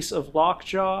immediate case of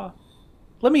lockjaw.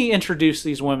 Let me introduce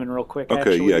these women real quick. Okay,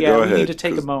 actually. go ahead. We need to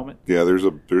take a moment. Yeah,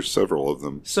 there's several of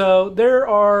them. So there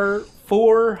are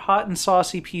 4 hot and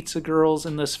saucy pizza girls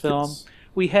in this film. Yes.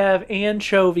 We have Ann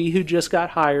Chovy, who just got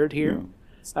hired here.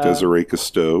 Yeah. Desiree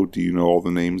Cousteau. Do you know all the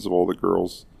names of all the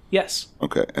girls? Yes.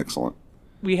 Okay, excellent.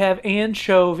 We have Ann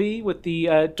Chovy with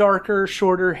the darker,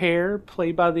 shorter hair,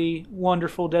 played by the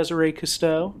wonderful Desiree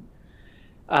Cousteau.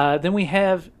 Then we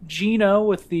have Gino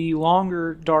with the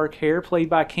longer, dark hair, played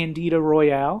by Candida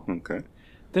Royale. Okay.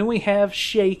 Then we have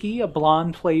Shaky, a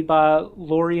blonde, played by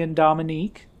Lorian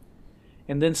Dominique.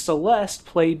 And then Celeste,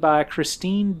 played by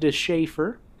Christine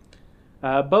DeSchaefer.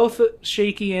 Both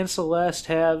Shaky and Celeste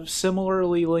have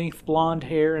similarly length blonde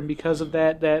hair, and because of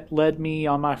that led me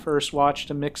on my first watch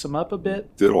to mix them up a bit.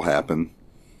 It'll happen.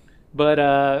 But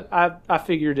I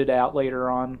figured it out later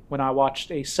on when I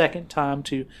watched a second time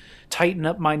to tighten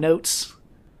up my notes.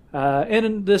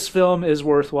 And this film is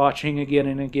worth watching again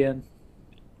and again.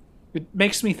 It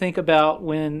makes me think about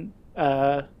when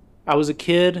I was a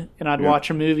kid and I'd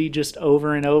watch a movie just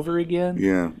over and over again.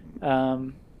 Yeah.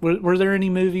 Were there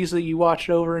any movies that you watched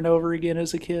over and over again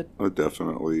as a kid?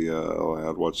 Definitely.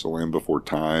 I'd watch The Land Before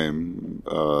Time.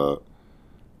 I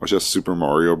watched that Super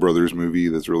Mario Brothers movie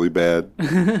that's really bad.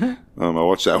 I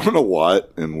watched that one a lot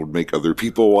and would make other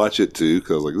people watch it too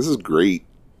because I was like, this is great.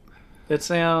 That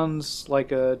sounds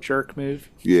like a jerk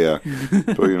move. Yeah.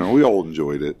 But, we all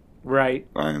enjoyed it. Right.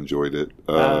 I enjoyed it.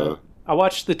 I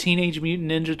watched the Teenage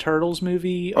Mutant Ninja Turtles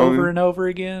movie over and over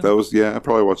again. I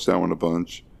probably watched that one a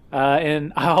bunch.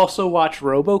 And I also watched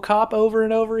RoboCop over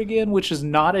and over again, which is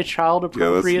not a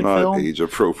child-appropriate film. Yeah, that's not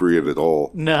age-appropriate at all.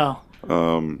 No.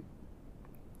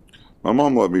 My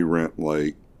mom let me rent,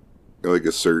 like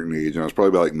a certain age, and I was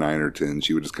probably about, 9 or 10.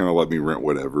 She would just kind of let me rent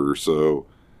whatever, so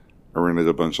I rented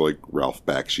a bunch of, Ralph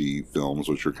Bakshi films,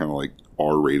 which are kind of,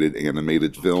 R-rated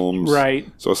animated films.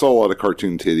 Right. So I saw a lot of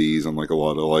cartoon titties and, a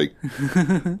lot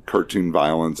of, cartoon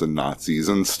violence and Nazis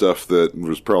and stuff that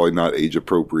was probably not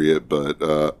age-appropriate,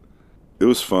 but it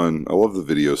was fun. I love the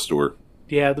video store.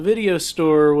 Yeah, the video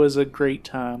store was a great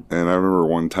time. And I remember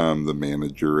one time the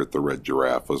manager at the Red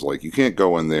Giraffe was like, you can't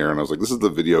go in there. And I was like, this is the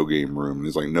video game room. And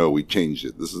he's like, no, we changed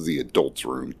it. This is the adults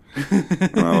room.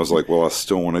 And I was like, well, I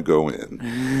still want to go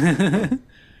in.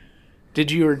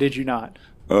 Did you or did you not?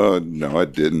 No, I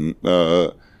didn't.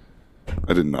 I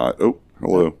did not. Oh,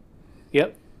 hello.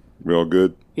 Yep. We all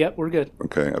good? Yep, we're good.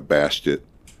 Okay, I bashed it.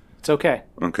 It's okay.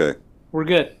 Okay. We're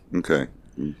good. Okay.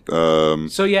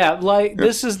 So yeah,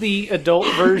 this is the adult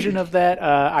version of that.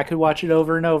 I could watch it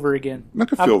over and over again. I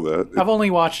can feel that. I've only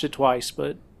watched it twice,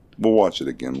 but we'll watch it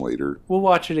again later. We'll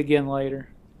watch it again later.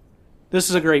 This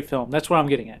is a great film. That's what I'm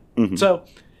getting at. Mm-hmm. So,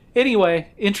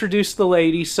 anyway, introduce the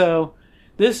lady. So,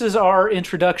 this is our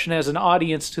introduction as an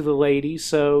audience to the lady.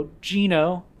 So,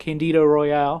 Gino, Candido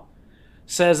Royale,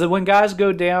 says that when guys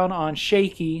go down on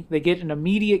Shaky, they get an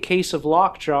immediate case of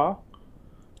lockjaw.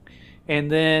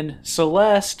 And then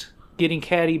Celeste, getting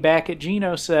catty back at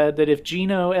Gino, said that if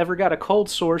Gino ever got a cold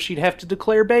sore, she'd have to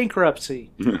declare bankruptcy.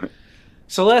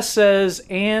 Celeste says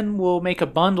Anne will make a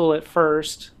bundle at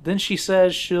first. Then she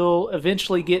says she'll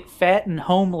eventually get fat and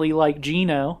homely like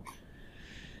Gino.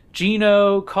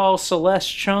 Gino calls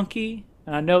Celeste chunky.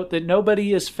 And I note that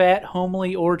nobody is fat,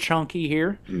 homely, or chunky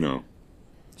here. No.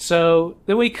 So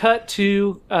then we cut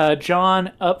to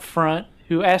John up front,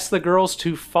 who asks the girls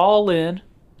to fall in.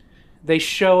 They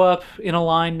show up in a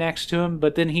line next to him,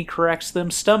 but then he corrects them.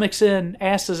 Stomachs in,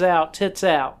 asses out, tits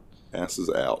out. Asses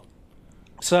out.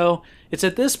 So it's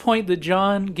at this point that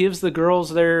John gives the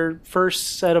girls their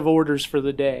first set of orders for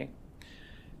the day.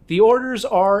 The orders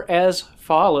are as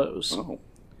follows. Oh.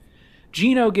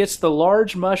 Gino gets the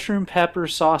large mushroom pepper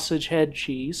sausage head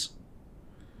cheese.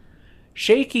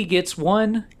 Shaky gets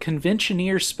one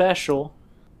conventioneer special.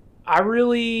 I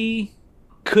really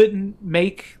couldn't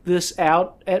make this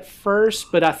out at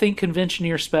first, but I think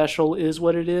conventioneer special is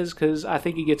what it is, because I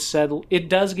think it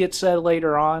does get said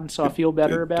later on, so I feel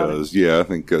better about it. It does, yeah, I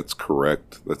think that's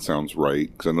correct. That sounds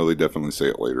right, because I know they definitely say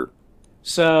it later.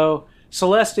 So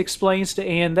Celeste explains to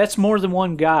Anne, that's more than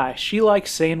one guy. She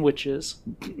likes sandwiches.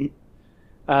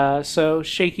 So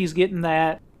Shaky's getting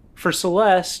that. For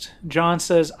Celeste, John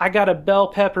says, I got a bell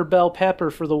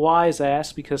pepper for the wise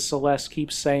ass, because Celeste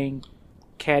keeps saying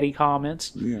catty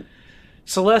comments. Yeah.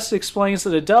 Celeste explains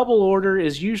that a double order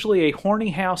is usually a horny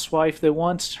housewife that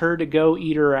wants her to go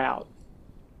eat her out.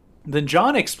 Then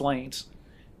John explains,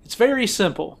 it's very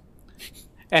simple.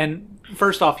 And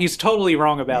first off, he's totally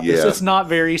wrong about this. It's not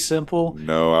very simple.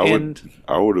 No,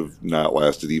 I would have not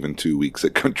lasted even 2 weeks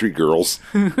at Country Girls.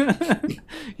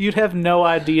 You'd have no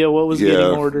idea what was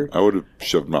getting ordered. I would have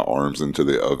shoved my arms into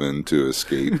the oven to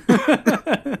escape.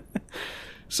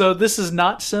 So this is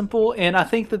not simple, and I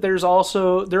think that there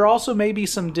also may be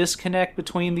some disconnect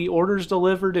between the orders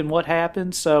delivered and what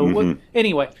happened. So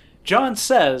anyway, John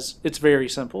says it's very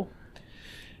simple.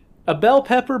 A bell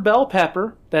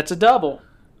pepper, that's a double.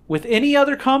 With any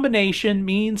other combination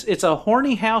means it's a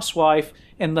horny housewife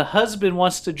and the husband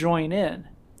wants to join in.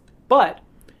 But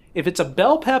if it's a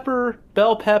bell pepper,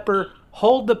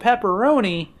 hold the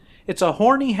pepperoni, it's a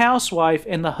horny housewife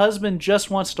and the husband just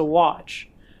wants to watch.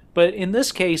 But in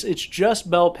this case, it's just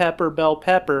bell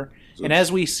pepper, and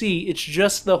as we see, it's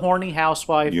just the horny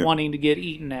housewife wanting to get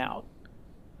eaten out.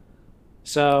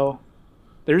 So,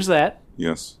 there's that.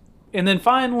 Yes. And then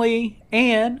finally,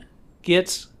 Anne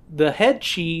gets the head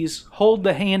cheese, hold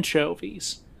the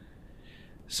anchovies.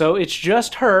 So it's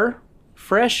just her,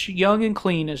 fresh, young, and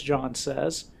clean, as John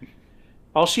says.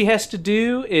 All she has to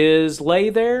do is lay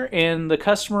there, and the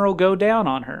customer will go down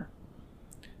on her.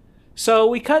 So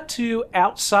we cut to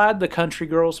outside the Country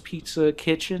Girls Pizza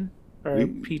kitchen, or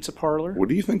pizza parlor. What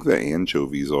do you think the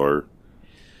anchovies are?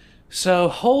 So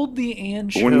hold the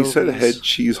anchovies. When you said head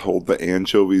cheese, hold the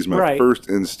anchovies, my first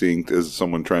instinct is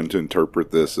someone trying to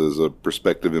interpret this as a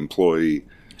prospective employee.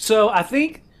 So I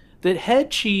think that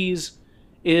head cheese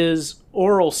is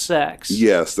oral sex.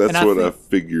 Yes, that's what I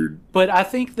figured. But I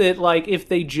think that, like, if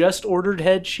they just ordered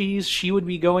head cheese, she would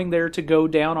be going there to go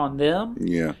down on them.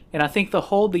 Yeah. And I think the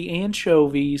hold the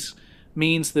anchovies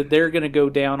means that they're going to go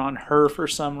down on her for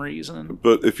some reason.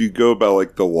 But if you go by,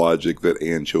 like, the logic that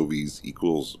anchovies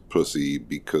equals pussy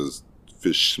because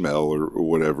fish smell or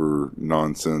whatever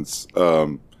nonsense.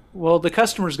 Well, the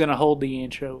customer's going to hold the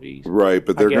anchovies. Right,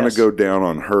 but they're going to go down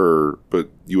on her, but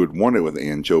you would want it with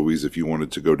anchovies if you wanted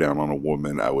to go down on a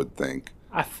woman, I would think.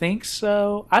 I think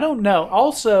so. I don't know.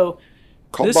 Also,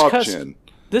 call Bob Chinn.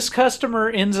 This customer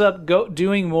ends up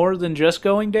doing more than just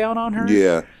going down on her.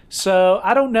 Yeah. So,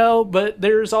 I don't know, but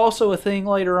there's also a thing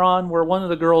later on where one of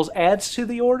the girls adds to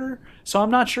the order. So, I'm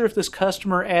not sure if this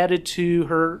customer added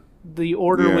to the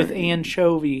order with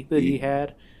anchovy that he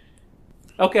had.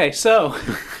 Okay, so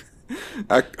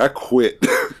I quit.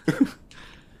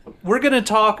 we're going to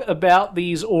talk about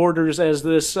these orders as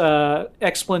this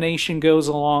explanation goes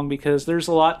along because there's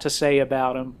a lot to say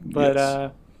about them. But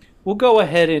Yes. we'll go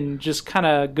ahead and just kind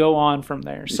of go on from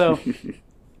there. So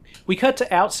we cut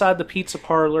to outside the pizza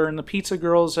parlor, and the pizza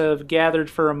girls have gathered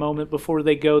for a moment before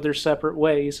they go their separate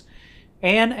ways.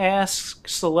 Anne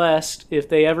asks Celeste if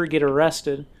they ever get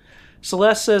arrested.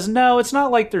 Celeste says, no, it's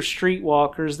not like they're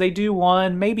streetwalkers. They do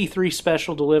 1, maybe 3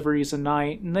 special deliveries a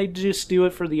night, and they just do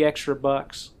it for the extra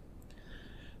bucks.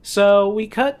 So we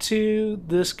cut to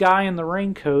this guy in the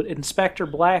raincoat, Inspector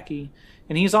Blackie,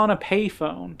 and he's on a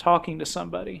payphone talking to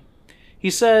somebody.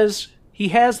 He says he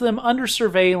has them under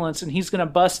surveillance and he's going to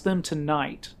bust them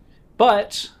tonight.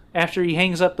 But after he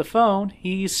hangs up the phone,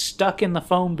 he's stuck in the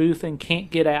phone booth and can't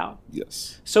get out.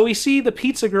 Yes. So we see the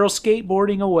pizza girls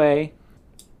skateboarding away.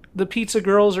 The pizza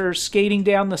girls are skating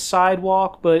down the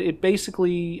sidewalk, but it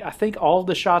basically, I think all of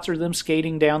the shots are them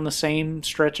skating down the same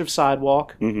stretch of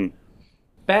sidewalk. Mm-hmm.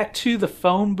 Back to the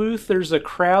phone booth, there's a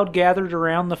crowd gathered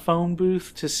around the phone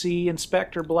booth to see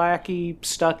Inspector Blackie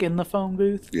stuck in the phone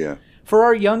booth. Yeah. For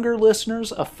our younger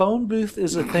listeners, a phone booth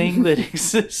is a thing that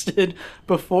existed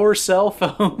before cell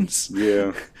phones.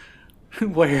 Yeah.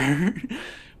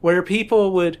 where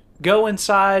people would go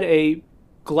inside a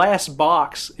glass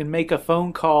box and make a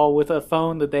phone call with a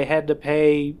phone that they had to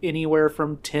pay anywhere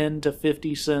from 10 to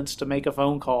 50 cents to make a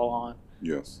phone call on.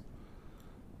 Yes.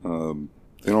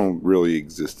 They don't really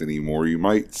exist anymore. You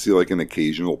might see like an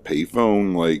occasional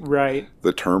payphone, like Right.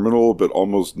 the terminal, but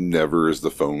almost never is the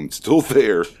phone still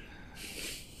there.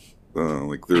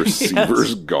 Like the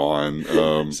receiver's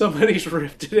gone. Somebody's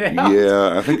ripped it out.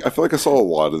 Yeah, I feel like I saw a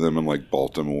lot of them in like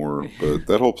Baltimore, but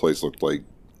that whole place looked like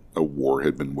a war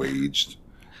had been waged.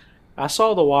 I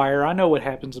saw The Wire. I know what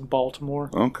happens in Baltimore.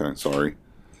 Okay, sorry.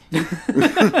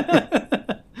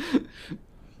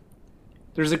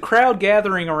 There's a crowd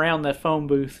gathering around that phone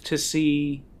booth to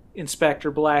see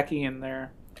Inspector Blackie in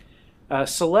there.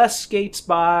 Celeste skates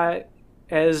by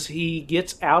as he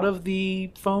gets out of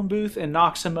the phone booth and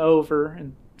knocks him over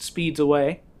and speeds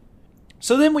away.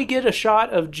 So then we get a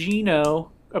shot of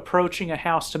Gino approaching a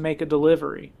house to make a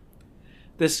delivery.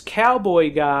 This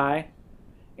cowboy guy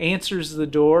answers the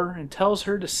door and tells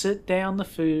her to sit down the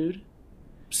food.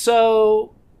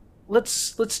 So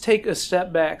let's take a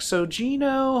step back. So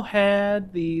Gino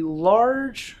had the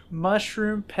large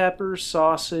mushroom pepper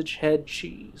sausage head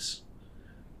cheese.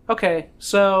 Okay,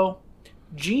 so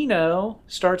Gino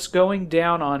starts going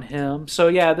down on him. So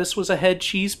yeah, this was a head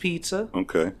cheese pizza.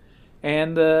 Okay.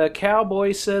 And the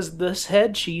cowboy says this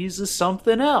head cheese is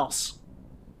something else.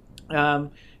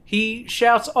 He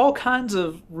shouts all kinds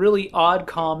of really odd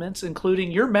comments,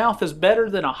 including, your mouth is better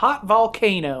than a hot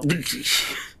volcano.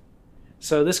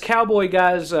 So this cowboy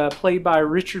guy is played by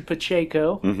Richard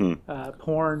Pacheco,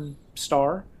 porn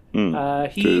star.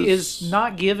 He is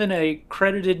not given a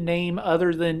credited name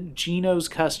other than Gino's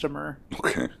customer.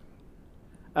 Okay.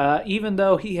 Even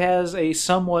though he has a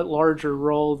somewhat larger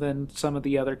role than some of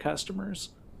the other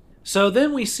customers. So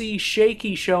then we see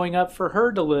Shaky showing up for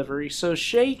her delivery. So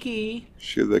Shaky...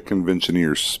 She had that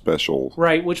conventioneer special.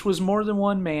 Right, which was more than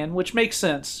one man, which makes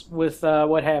sense with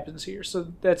what happens here.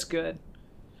 So that's good.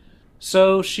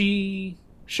 So she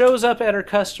shows up at her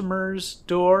customer's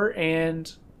door,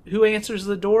 and who answers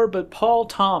the door but Paul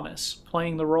Thomas,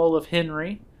 playing the role of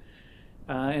Henry.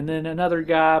 And then another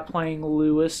guy playing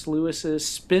Lewis. Lewis is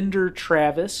Spender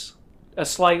Travis, a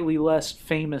slightly less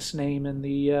famous name in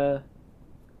the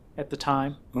at the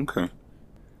time. Okay.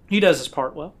 He does his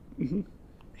part well. Mm-hmm.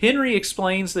 Henry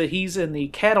explains that he's in the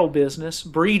cattle business,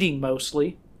 breeding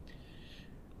mostly.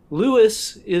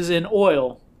 Lewis is in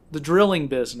oil, the drilling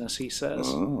business, he says.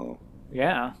 Oh.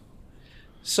 Yeah.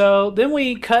 So then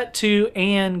we cut to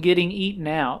Anne getting eaten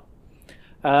out.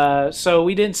 So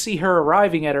we didn't see her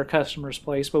arriving at her customer's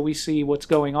place, but we see what's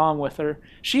going on with her.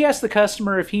 She asks the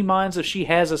customer if he minds if she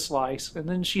has a slice, and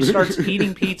then she starts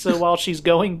eating pizza while he's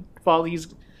going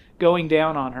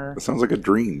down on her. That sounds like a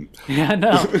dream. Yeah, I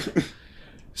know.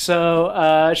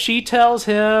 So she tells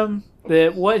him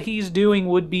that what he's doing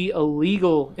would be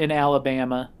illegal in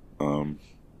Alabama.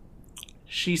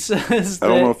 She says that...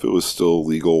 I don't know if it was still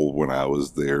legal when I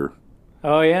was there.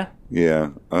 Oh, yeah?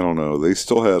 Yeah, I don't know. They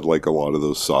still had like a lot of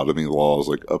those sodomy laws,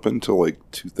 like up until like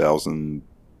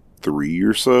 2003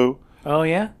 or so. Oh,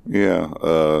 yeah? Yeah,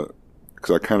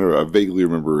 because I vaguely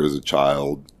remember as a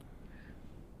child,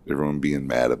 everyone being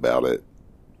mad about it.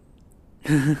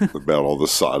 About all the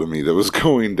sodomy that was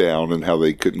going down and how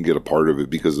they couldn't get a part of it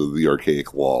because of the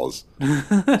archaic laws.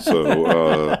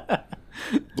 So,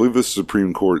 I believe the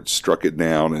Supreme Court struck it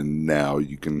down, and now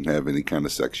you can have any kind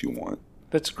of sex you want.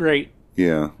 That's great.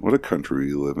 Yeah, what a country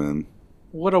we live in.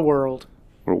 What a world.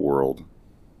 What a world.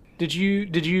 Did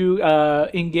you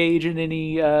engage in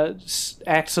any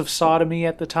acts of sodomy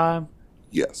at the time?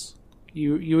 Yes.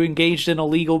 You engaged in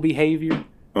illegal behavior?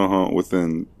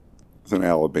 Within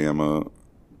Alabama,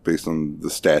 based on the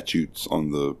statutes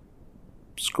on the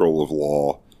scroll of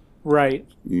law. Right.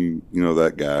 You know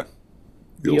that guy.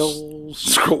 The old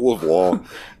scroll of law.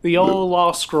 The old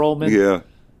law scrollman. Yeah.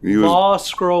 Law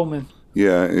scrollman.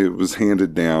 Yeah, it was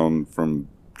handed down from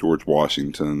George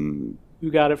Washington. Who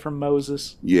got it from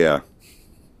Moses. Yeah.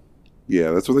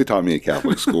 Yeah, that's what they taught me at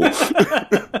Catholic school.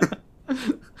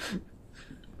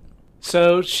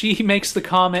 So she makes the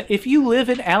comment, if you live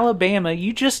in Alabama,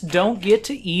 you just don't get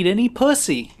to eat any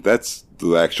pussy. That's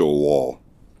the actual law.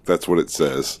 That's what it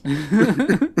says.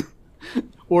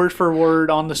 Word for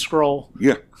word on the scroll.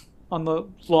 Yeah. On the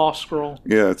law scroll.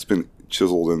 Yeah, it's been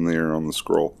chiseled in there on the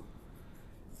scroll.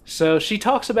 So she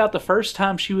talks about the first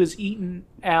time she was eaten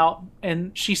out,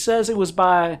 and she says it was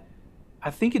by, I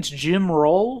think it's Jim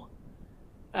Roll.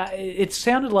 It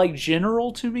sounded like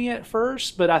General to me at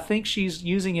first, but I think she's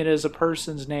using it as a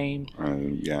person's name.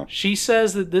 Yeah. She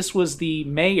says that this was the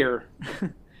mayor.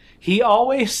 He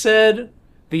always said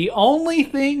the only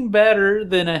thing better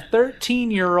than a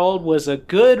 13-year-old was a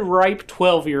good, ripe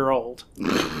 12-year-old.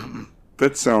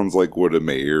 That sounds like what a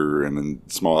mayor in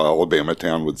a small Alabama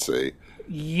town would say.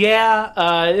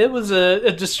 Yeah, it was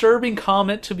a disturbing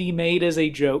comment to be made as a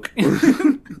joke.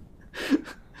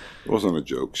 It wasn't a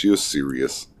joke. She was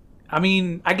serious. I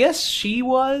mean, I guess she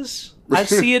was. I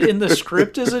see it in the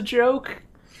script as a joke.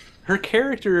 Her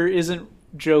character isn't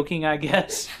joking, I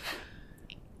guess.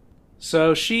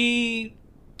 So she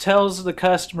tells the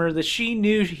customer that she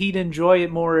knew he'd enjoy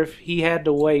it more if he had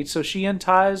to wait. So she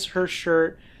unties her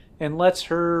shirt and lets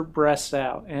her breasts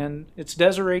out. And it's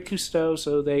Desiree Cousteau,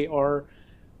 so they are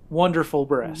wonderful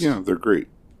breasts. Yeah, they're great.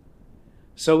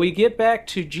 So we get back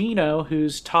to Gino,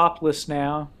 who's topless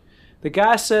now. The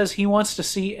guy says he wants to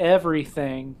see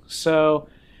everything. So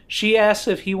she asks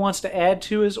if he wants to add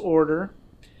to his order.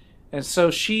 And so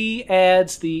she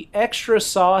adds the extra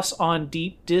sauce on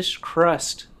deep dish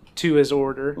crust to his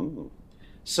order. Ooh.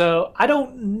 So I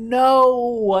don't know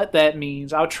what that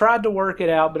means. I tried to work it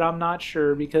out, but I'm not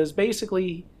sure because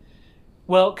basically,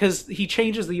 well, because he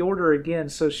changes the order again.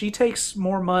 So she takes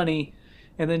more money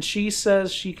and then she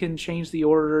says she can change the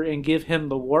order and give him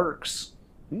the works.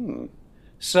 Hmm.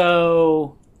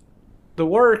 So the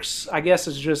works, I guess,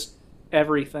 is just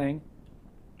everything.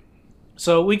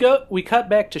 So we cut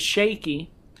back to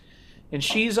Shaky, and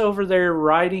she's over there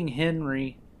riding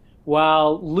Henry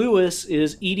while Lewis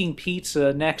is eating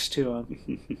pizza next to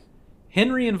him.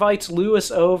 Henry invites Lewis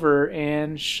over,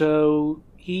 and so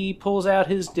he pulls out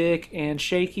his dick, and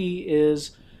Shaky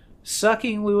is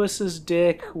sucking Lewis's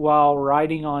dick while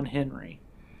riding on Henry.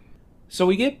 So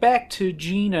we get back to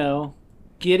Gino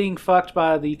getting fucked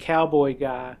by the cowboy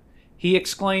guy. He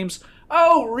exclaims,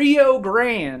 "Oh, Rio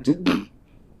Grande!"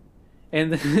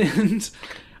 And then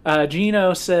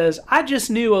Gino says, "I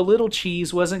just knew a little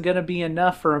cheese wasn't going to be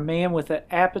enough for a man with an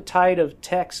appetite of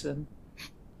Texan."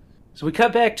 So we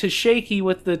cut back to Shaky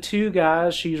with the two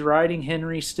guys. She's riding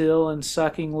Henry still and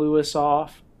sucking Lewis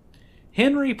off.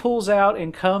 Henry pulls out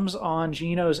and comes on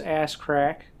Gino's ass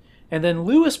crack. And then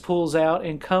Lewis pulls out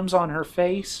and comes on her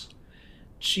face.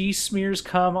 She smears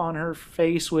cum on her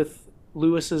face with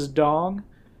Lewis's dong.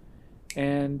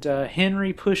 And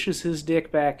Henry pushes his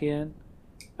dick back in.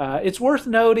 It's worth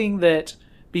noting that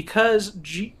because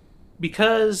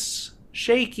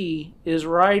Shaky is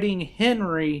riding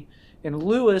Henry and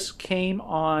Lewis came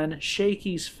on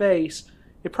Shaky's face,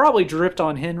 it probably dripped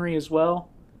on Henry as well.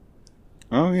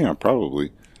 Oh yeah,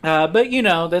 probably. But you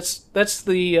know, that's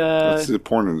the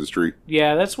porn industry.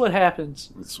 Yeah, that's what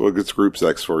happens. That's what gets group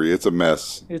sex for you. It's a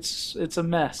mess. It's a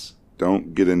mess.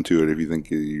 Don't get into it if you think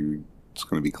it's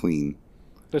going to be clean.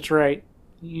 That's right.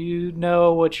 You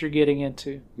know what you're getting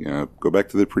into. Yeah, go back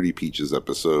to the Pretty Peaches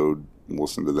episode and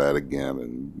listen to that again,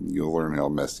 and you'll learn how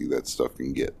messy that stuff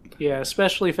can get. Yeah,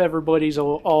 especially if everybody's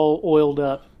all oiled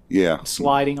up. Yeah.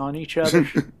 Sliding on each other.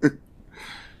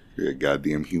 Yeah,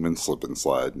 goddamn human slip and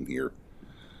slide in here.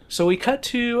 So we cut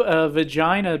to a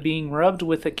vagina being rubbed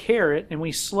with a carrot, and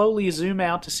we slowly zoom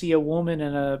out to see a woman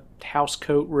in a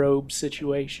housecoat robe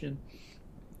situation.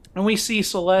 And we see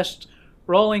Celeste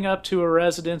rolling up to a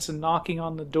residence and knocking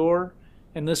on the door,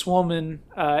 and this woman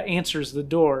answers the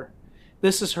door.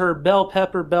 This is her bell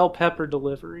pepper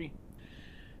delivery.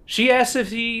 She asks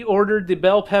if he ordered the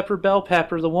bell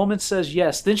pepper. The woman says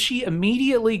yes. Then she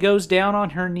immediately goes down on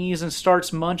her knees and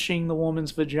starts munching the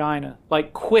woman's vagina,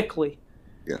 like quickly.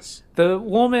 Yes. The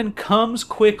woman comes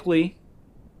quickly,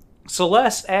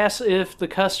 Celeste asks if the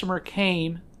customer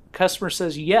came. Customer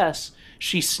says yes.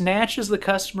 She snatches the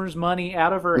customer's money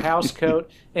out of her housecoat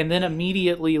and then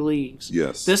immediately leaves.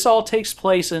 Yes. This all takes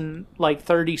place in like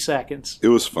 30 seconds. It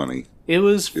was funny. It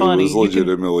was funny. It was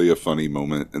legitimately a funny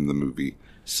moment in the movie.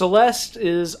 Celeste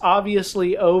is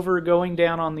obviously over going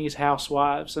down on these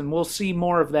housewives, and we'll see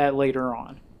more of that later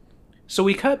on. So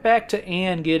we cut back to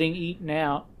Anne getting eaten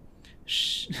out.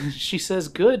 She says,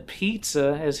 "Good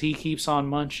pizza," as he keeps on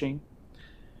munching.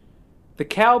 The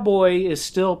cowboy is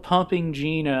still pumping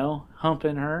Gino,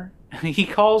 humping her. He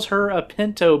calls her a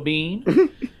pinto bean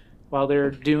while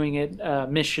they're doing it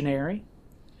missionary.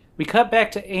 We cut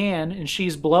back to Anne, and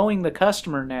she's blowing the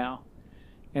customer now.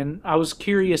 And I was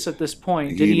curious at this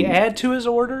point. Did he add to his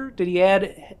order? Did he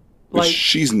add, like...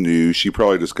 She's new. She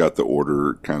probably just got the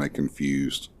order kind of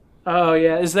confused. Oh,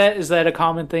 yeah. Is that a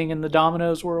common thing in the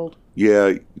Domino's world? Yeah,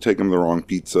 you take them the wrong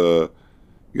pizza.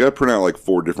 You got to print out like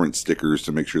 4 different stickers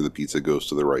to make sure the pizza goes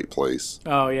to the right place.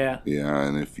 Oh, yeah. Yeah,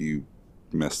 and if you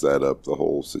mess that up, the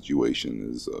whole situation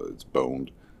is it's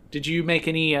boned. Did you make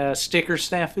any sticker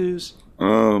snafus?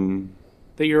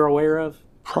 That you're aware of?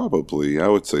 Probably, I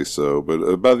would say so.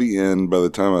 But by the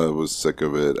time I was sick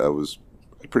of it,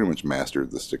 I pretty much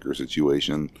mastered the sticker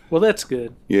situation. Well, that's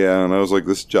good. Yeah, and I was like,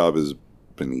 this job is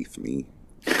beneath me.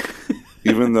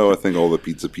 Even though I think all the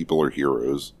pizza people are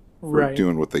heroes for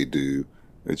doing what they do.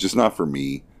 It's just not for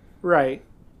me. Right.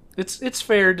 It's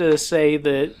fair to say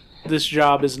that this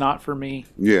job is not for me.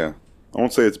 Yeah. I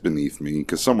won't say it's beneath me,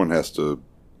 because someone has to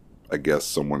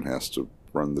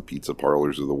run the pizza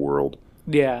parlors of the world.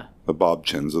 Yeah. The Bob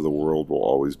Chinns of the world will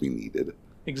always be needed.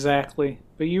 Exactly.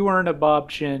 But you weren't a Bob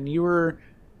Chinn. You were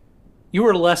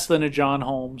less than a John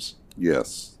Holmes.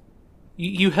 Yes.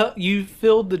 You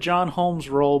filled the John Holmes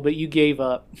role, but you gave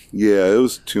up. Yeah, it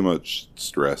was too much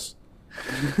stress.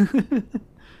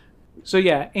 So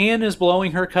yeah, Anne is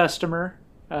blowing her customer,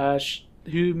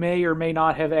 who may or may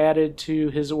not have added to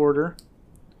his order.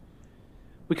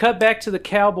 We cut back to the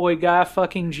cowboy guy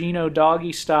fucking Gino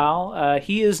doggy style.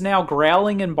 He is now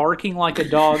growling and barking like a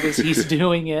dog as he's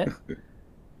doing it.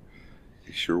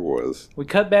 He sure was. We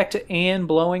cut back to Anne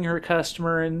blowing her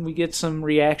customer, and we get some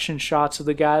reaction shots of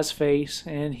the guy's face,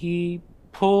 and he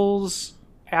pulls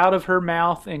out of her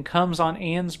mouth and comes on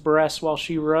Anne's breast while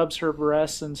she rubs her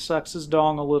breasts and sucks his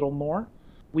dong a little more.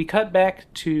 We cut back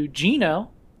to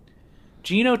Gino.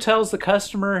 Gino tells the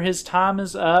customer his time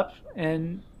is up,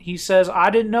 and he says, "I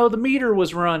didn't know the meter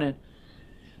was running."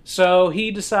 So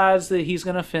he decides that he's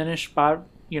going to finish by,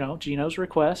 Gino's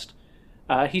request.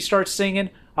 He starts singing,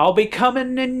 "I'll be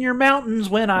coming in your mountains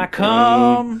when I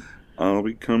come. I'll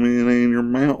be coming in your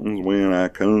mountains when I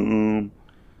come."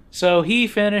 So he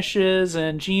finishes,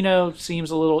 and Gino seems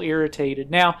a little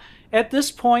irritated. Now, at this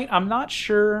point, I'm not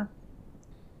sure.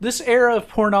 This era of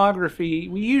pornography,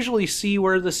 we usually see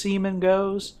where the semen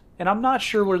goes, and I'm not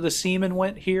sure where the semen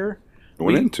went here. It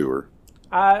went into her.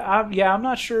 I'm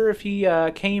not sure if he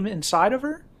came inside of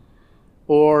her,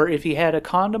 or if he had a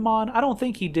condom on. I don't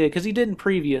think he did, because he didn't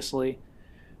previously.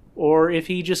 Or if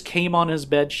he just came on his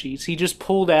bed sheets. He just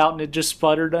pulled out and it just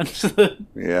sputtered under the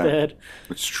bed.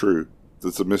 It's true.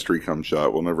 It's a mystery cum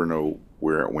shot. We'll never know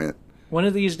where it went. One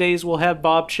of these days we'll have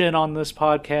Bob Chinn on this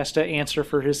podcast to answer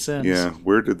for his sins. Yeah,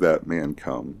 where did that man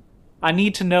come? I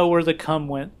need to know where the cum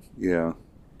went. Yeah.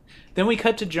 Then we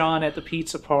cut to John at the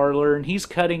pizza parlor, and he's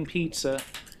cutting pizza.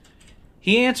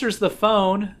 He answers the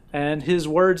phone, and his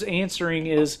words answering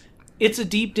is, "It's a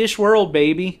deep dish world,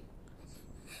 baby."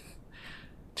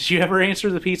 Did you ever answer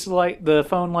the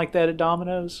phone like that at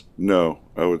Domino's? No,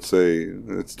 I would say,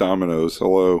 "It's Domino's.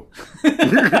 Hello."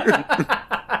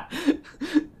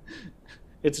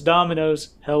 It's Domino's.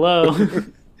 Hello.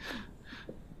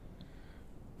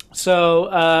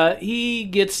 So he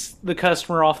gets the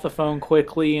customer off the phone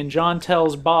quickly, and John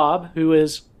tells Bob, who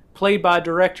is played by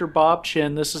director Bob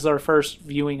Chinn. This is our first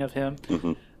viewing of him.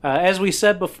 Mm-hmm. As we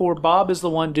said before, Bob is the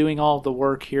one doing all the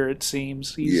work here, it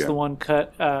seems. He's the one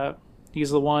cooking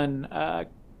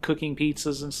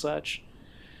pizzas and such.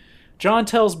 John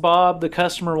tells Bob the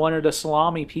customer wanted a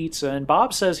salami pizza, and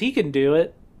Bob says he can do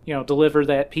it, deliver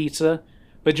that pizza.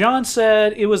 But John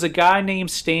said it was a guy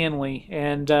named Stanley,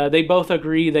 and they both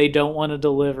agree they don't want to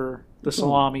deliver the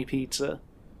salami pizza.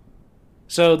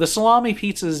 So the salami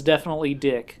pizza is definitely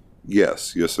Dick.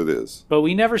 Yes, it is. But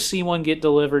we never see one get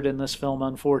delivered in this film,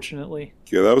 unfortunately.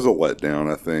 Yeah, that was a letdown,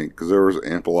 I think, because there was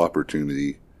ample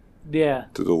opportunity to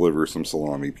deliver some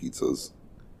salami pizzas.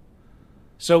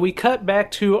 So we cut back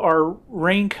to our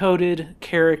rain-coated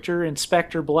character,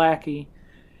 Inspector Blackie.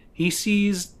 He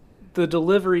sees the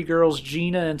delivery girls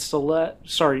Gino and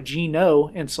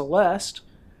Celeste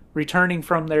returning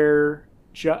from their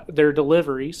their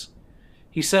deliveries.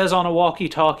 He says on a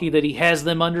walkie-talkie that he has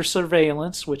them under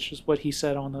surveillance, which is what he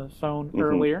said on the phone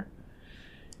earlier.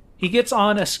 He gets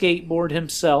on a skateboard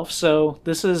himself, so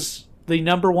this is the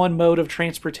number one mode of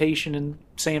transportation in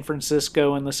San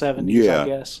Francisco in the 70s, I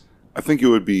guess. I think it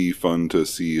would be fun to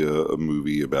see a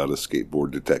movie about a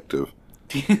skateboard detective.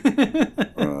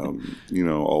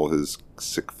 All his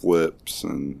sick flips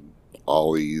and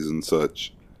ollies and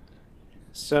such.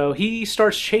 So he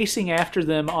starts chasing after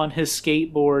them on his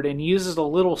skateboard and uses a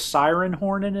little siren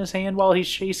horn in his hand while he's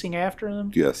chasing after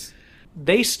them. Yes.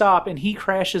 They stop and he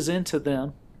crashes into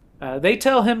them. They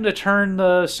tell him to turn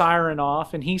the siren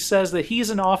off, and he says that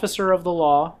he's an officer of the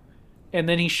law. And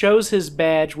then he shows his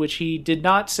badge, which he did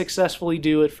not successfully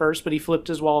do at first, but he flipped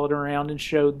his wallet around and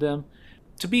showed them.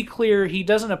 To be clear, he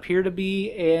doesn't appear to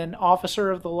be an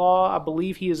officer of the law. I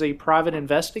believe he is a private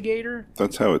investigator.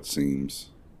 That's how it seems.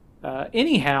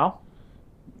 Anyhow,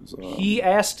 he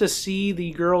asked to see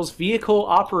the girls' vehicle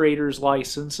operators'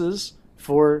 licenses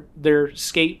for their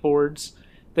skateboards.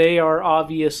 They are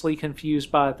obviously confused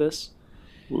by this.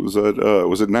 What was that?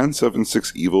 Was it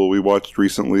 976 Evil we watched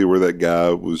recently, where that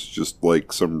guy was just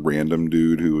like some random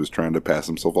dude who was trying to pass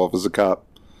himself off as a cop?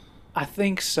 I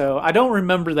think so. I don't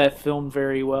remember that film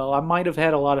very well. I might have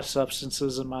had a lot of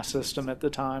substances in my system at the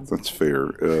time. That's fair.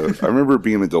 I remember it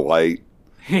being a delight.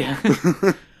 Yeah.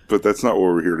 But that's not what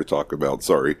we're here to talk about.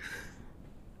 Sorry.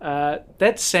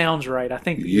 That sounds right. I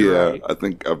think you're right. I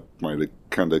think I might have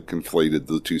kind of conflated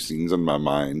the two scenes in my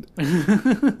mind.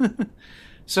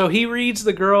 So he reads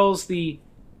the girls the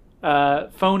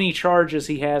phony charges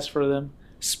he has for them.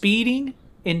 Speeding,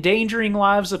 endangering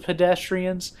lives of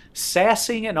pedestrians,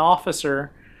 sassing an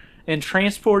officer, and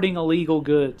transporting illegal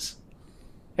goods.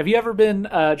 Have you ever been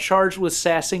charged with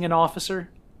sassing an officer?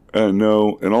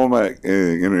 No. In all my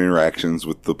interactions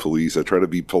with the police, I try to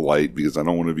be polite because I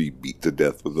don't want to be beat to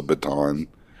death with a baton.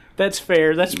 That's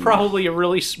fair. That's probably a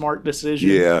really smart decision.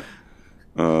 Yeah.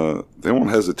 They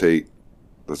won't hesitate.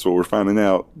 That's what we're finding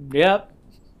out. Yep.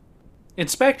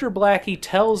 Inspector Blackie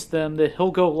tells them that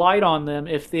he'll go light on them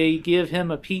if they give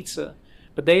him a pizza.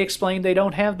 But they explain they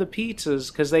don't have the pizzas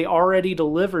because they already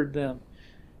delivered them.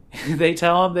 They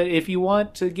tell him that if you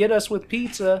want to get us with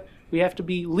pizza, we have to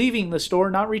be leaving the store,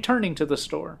 not returning to the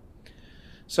store.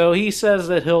 So he says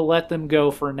that he'll let them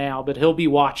go for now, but he'll be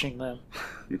watching them.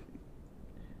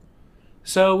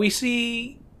 So we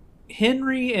see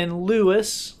Henry and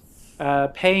Lewis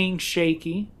paying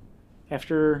Shaky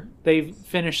after they've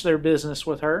finished their business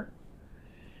with her.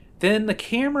 Then the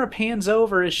camera pans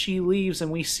over as she leaves,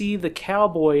 and we see the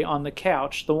cowboy on the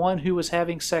couch, the one who was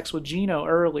having sex with Gino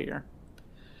earlier.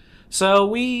 So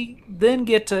we then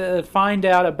get to find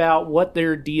out about what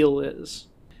their deal is.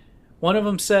 One of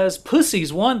them says,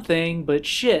 pussy's one thing, but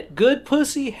shit, good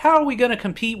pussy? How are we going to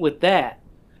compete with that?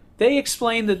 They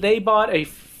explain that they bought a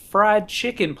fried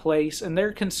chicken place, and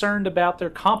they're concerned about their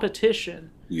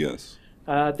competition. Yes.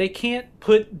 They can't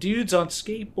put dudes on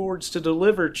skateboards to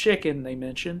deliver chicken, they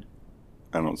mentioned.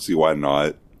 I don't see why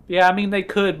not. Yeah, I mean, they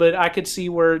could, but I could see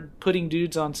where putting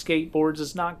dudes on skateboards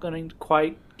is not going to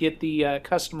quite get the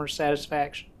customer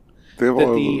satisfaction that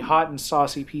the hot and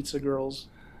saucy pizza girls.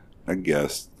 I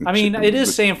guess. It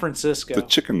is San Francisco. The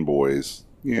chicken boys.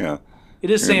 Yeah. It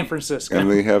is San Francisco.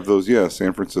 And they have those,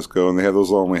 San Francisco, and they have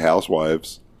those lonely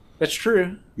housewives. That's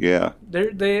true. Yeah.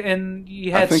 And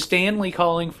you had Stanley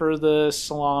calling for the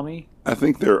salami. I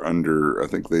think I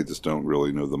think they just don't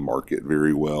really know the market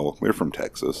very well. They're from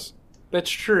Texas. That's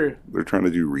true. They're trying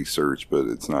to do research, but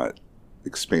it's not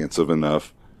expansive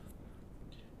enough.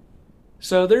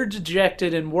 So they're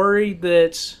dejected and worried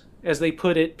that, as they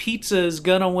put it, pizza is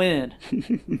gonna win.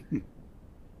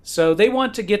 So they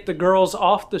want to get the girls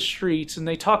off the streets, and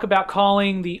they talk about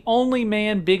calling the only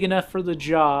man big enough for the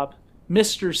job,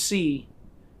 Mr. C,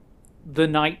 the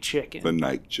night chicken. The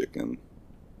night chicken.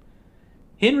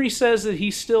 Henry says that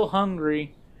he's still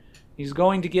hungry. He's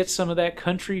going to get some of that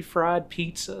country fried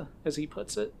pizza, as he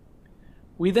puts it.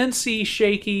 We then see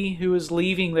Shaky, who is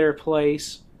leaving their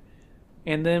place.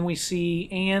 And then we see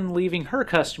Anne leaving her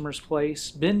customer's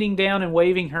place, bending down and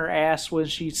waving her ass when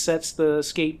she sets the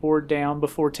skateboard down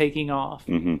before taking off.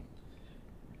 Mm-hmm.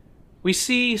 We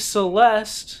see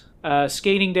Celeste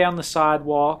skating down the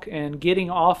sidewalk and getting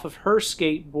off of her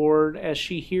skateboard as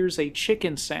she hears a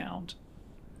chicken sound.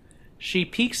 She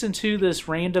peeks into this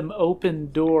random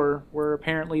open door where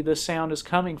apparently this sound is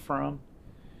coming from.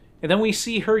 And then we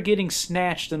see her getting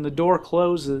snatched and the door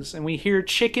closes, and we hear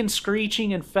chicken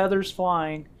screeching and feathers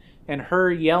flying and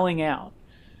her yelling out.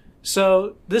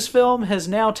 So this film has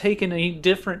now taken a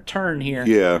different turn here.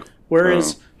 Yeah.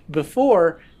 Whereas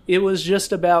before, It was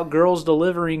just about girls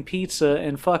delivering pizza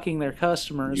and fucking their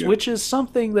customers, which is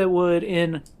something that would,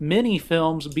 in many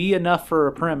films, be enough for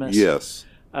a premise. Yes.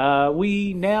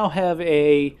 We now have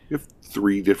We have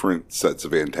 3 different sets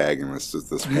of antagonists at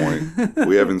this point.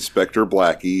 We have Inspector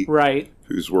Blackie, right,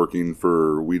 who's working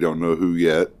for we don't know who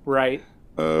yet. Right.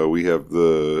 We have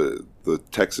the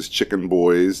Texas Chicken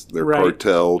Boys, their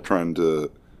cartel trying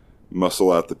to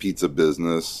muscle out the pizza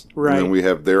business. Right. And then we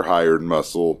have their hired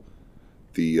muscle,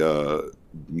 the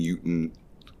mutant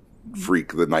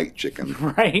freak, the night chicken.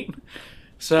 Right.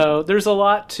 So there's a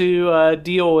lot to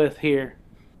deal with here.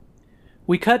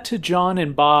 We cut to John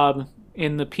and Bob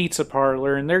in the pizza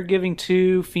parlor, and they're giving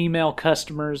 2 female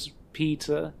customers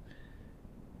pizza.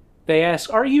 They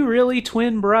ask, "Are you really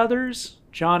twin brothers?"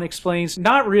 John explains,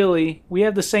 "Not really. We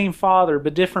have the same father,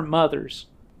 but different mothers."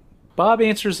 Bob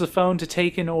answers the phone to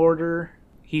take an order.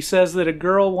 He says that a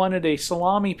girl wanted a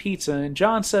salami pizza, and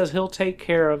John says he'll take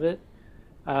care of it,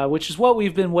 which is what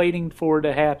we've been waiting for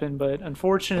to happen, but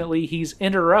unfortunately he's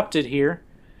interrupted here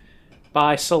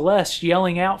by Celeste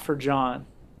yelling out for John.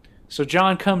 So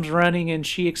John comes running, and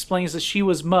she explains that she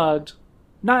was mugged.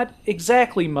 Not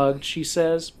exactly mugged, she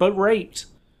says, but raped.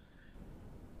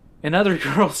 Another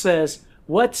girl says,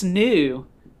 "What's new?"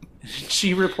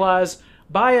 She replies,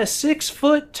 "By a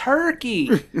 6-foot turkey."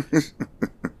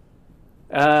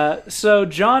 So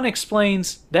John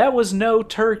explains, "That was no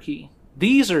turkey.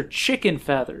 These are chicken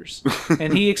feathers."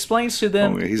 And he explains to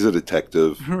them... Oh, yeah, he's a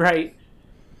detective. Right.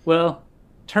 Well,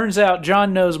 turns out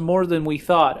John knows more than we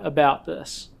thought about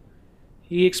this.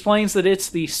 He explains that it's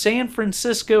the San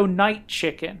Francisco night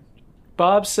chicken.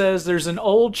 Bob says there's an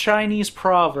old Chinese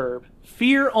proverb,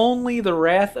 "Fear only the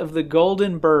wrath of the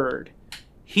golden bird.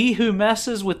 He who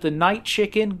messes with the night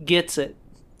chicken gets it."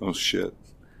 Oh, shit.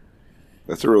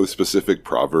 That's a really specific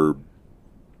proverb.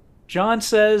 John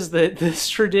says that this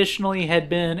traditionally had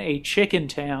been a chicken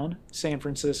town, San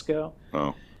Francisco.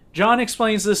 Oh. John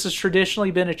explains this has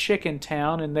traditionally been a chicken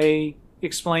town, and they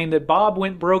explain that Bob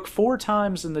went broke 4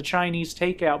 times in the Chinese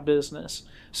takeout business.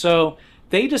 So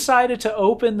they decided to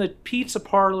open the pizza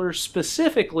parlor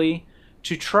specifically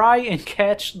to try and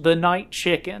catch the night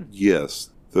chicken. Yes.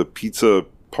 The pizza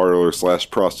parlor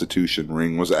 / prostitution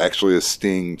ring was actually a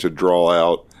sting to draw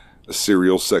out a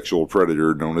serial sexual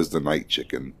predator known as the night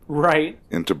chicken. Right.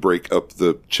 And to break up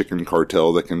the chicken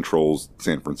cartel that controls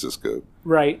San Francisco.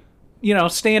 Right. You know,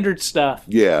 standard stuff.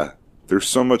 Yeah. There's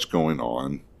so much going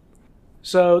on.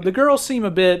 So the girls seem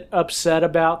a bit upset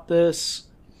about this.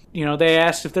 You know, they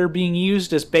asked if they're being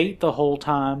used as bait the whole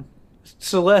time.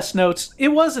 Celeste notes, "It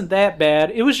wasn't that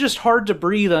bad. It was just hard to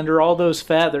breathe under all those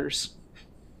feathers."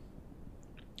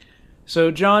 So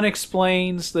John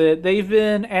explains that they've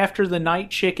been after the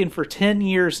night chicken for 10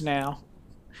 years now.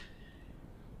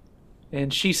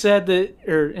 And she said that,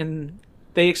 and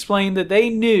they explained that they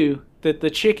knew that the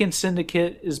chicken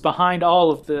syndicate is behind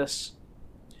all of this.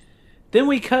 Then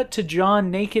we cut to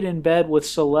John naked in bed with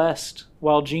Celeste,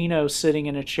 while Gino's sitting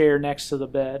in a chair next to the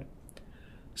bed.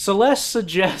 Celeste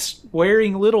suggests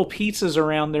wearing little pizzas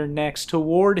around their necks to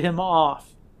ward him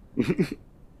off.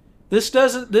 This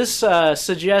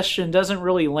suggestion doesn't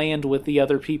really land with the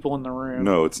other people in the room.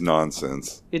 No, it's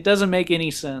nonsense. It doesn't make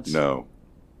any sense. No.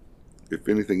 If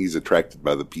anything, he's attracted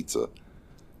by the pizza.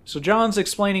 So John's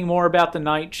explaining more about the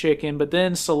night chicken, but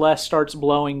then Celeste starts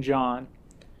blowing John.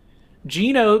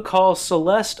 Gino calls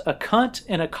Celeste a cunt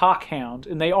and a cockhound,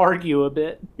 and they argue a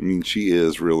bit. I mean, she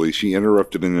is, really. She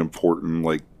interrupted an important,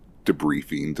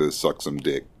 debriefing to suck some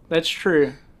dick. That's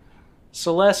true.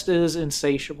 Celeste is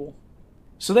insatiable.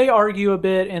 So they argue a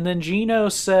bit, and then Gino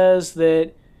says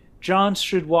that John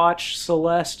should watch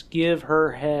Celeste give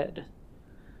her head.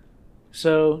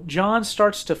 So John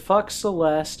starts to fuck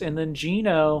Celeste, and then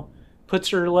Gino puts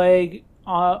her leg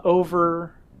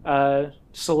over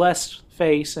Celeste's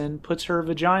face and puts her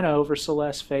vagina over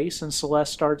Celeste's face, and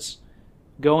Celeste starts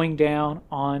going down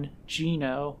on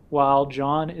Gino while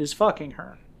John is fucking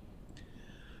her.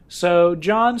 So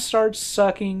John starts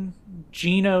sucking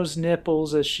Gino's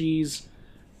nipples as she's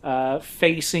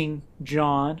facing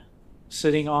John,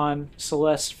 sitting on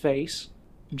Celeste's face.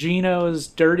 Gino is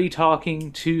dirty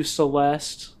talking to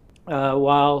Celeste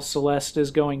while Celeste is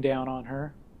going down on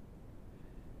her.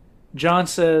 John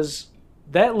says,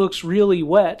 "That looks really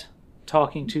wet,"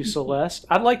 talking to Celeste.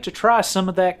 "I'd like to try some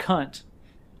of that cunt."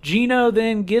 Gino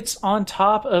then gets on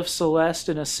top of Celeste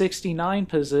in a 69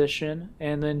 position,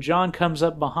 and then John comes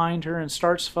up behind her and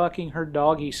starts fucking her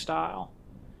doggy style.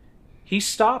 He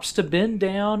stops to bend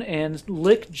down and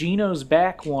lick Gino's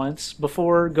back once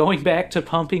before going back to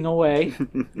pumping away.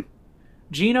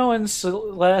 Gino and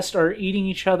Celeste are eating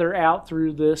each other out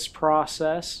through this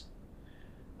process.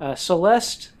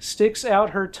 Celeste sticks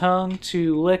out her tongue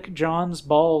to lick John's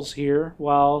balls here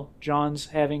while John's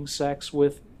having sex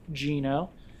with Gino.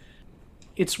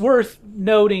 It's worth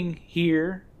noting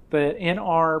here that in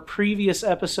our previous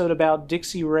episode about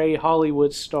Dixie Ray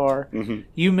Hollywood Star,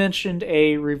 you mentioned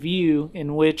a review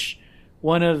in which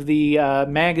one of the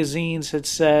magazines had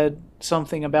said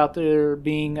something about there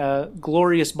being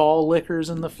glorious ball lickers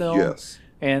in the film. Yes.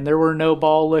 And there were no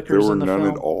ball lickers in the film.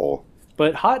 There were none at all.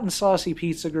 But Hot and Saucy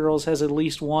Pizza Girls has at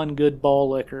least one good ball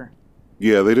licker.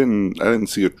 Yeah, I didn't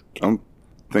see it. I'm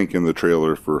thinking the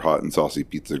trailer for Hot and Saucy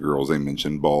Pizza Girls, they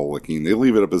mentioned ball licking. They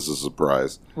leave it up as a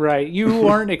surprise. Right. You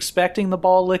weren't expecting the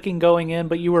ball licking going in,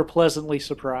 but you were pleasantly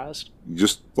surprised.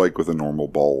 Just like with a normal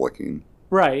ball licking.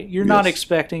 Right. You're not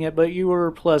expecting it, but you were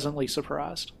pleasantly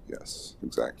surprised. Yes,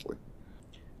 exactly.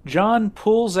 John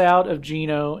pulls out of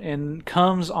Gino and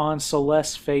comes on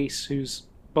Celeste's face, who's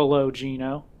below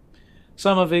Gino.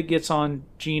 Some of it gets on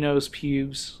Gino's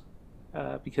pubes,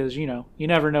 because, you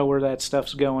never know where that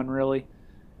stuff's going, really.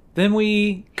 Then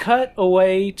we cut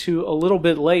away to a little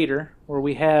bit later, where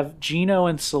we have Gino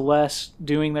and Celeste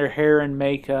doing their hair and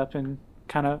makeup and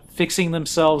kind of fixing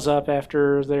themselves up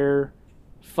after their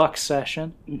fuck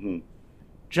session. Mm-hmm.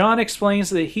 John explains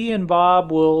that he and Bob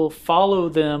will follow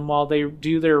them while they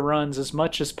do their runs as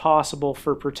much as possible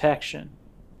for protection.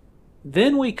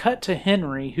 Then we cut to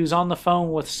Henry, who's on the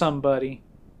phone with somebody,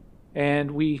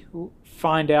 and we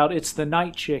find out it's the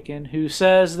Night Chicken, who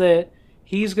says that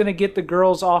he's going to get the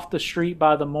girls off the street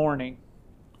by the morning.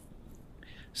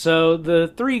 So the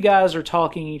three guys are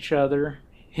talking each other,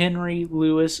 Henry,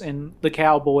 Lewis, and the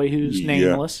cowboy, who's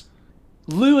nameless.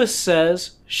 Lewis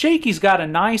says, "Shaky's got a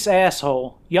nice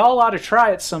asshole. Y'all ought to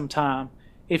try it sometime.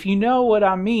 If you know what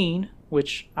I mean,"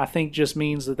 which I think just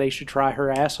means that they should try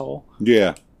her asshole.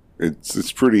 Yeah,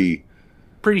 it's pretty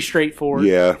straightforward.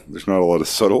 Yeah, there's not a lot of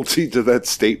subtlety to that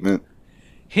statement.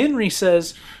 Henry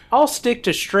says, "I'll stick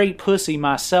to straight pussy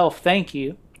myself, thank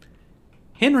you."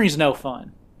 Henry's no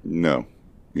fun. No,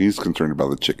 he's concerned about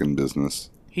the chicken business.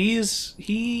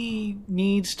 He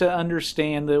needs to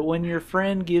understand that when your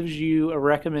friend gives you a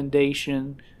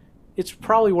recommendation, it's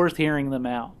probably worth hearing them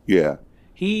out. Yeah.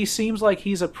 He seems like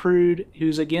he's a prude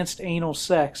who's against anal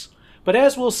sex, but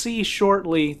as we'll see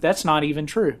shortly, that's not even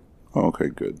true. Oh, okay,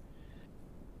 good.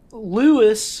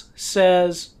 Lewis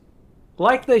says,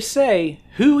 "Like they say,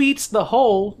 who eats the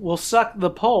whole will suck the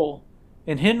pole."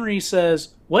 And Henry says,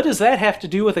 "What does that have to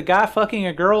do with a guy fucking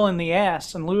a girl in the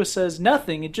ass?" And Lewis says,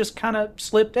 "Nothing, it just kind of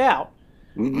slipped out."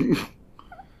 It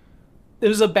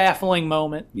was a baffling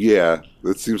moment. Yeah,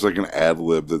 that seems like an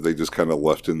ad-lib that they just kind of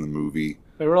left in the movie.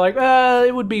 They were like,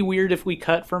 it would be weird if we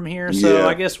cut from here, so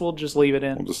I guess we'll just leave it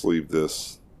in. We'll just leave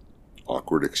this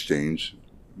awkward exchange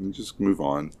and just move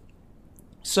on.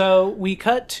 So we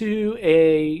cut to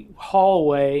a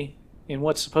hallway in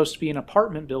what's supposed to be an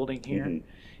apartment building here. Mm-hmm.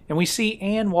 And we see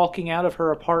Anne walking out of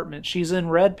her apartment. She's in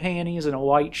red panties and a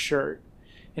white shirt.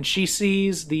 And she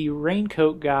sees the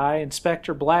raincoat guy,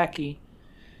 Inspector Blackie,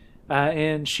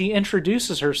 and she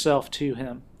introduces herself to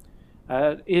him.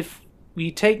 If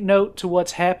we take note to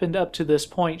what's happened up to this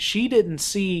point, she didn't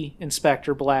see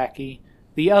Inspector Blackie.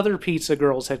 The other pizza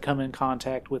girls had come in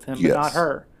contact with him, but not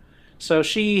her. So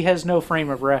she has no frame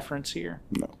of reference here.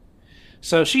 No.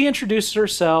 So she introduces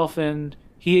herself, and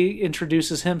he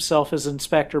introduces himself as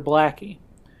Inspector Blackie.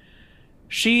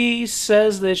 She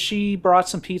says that she brought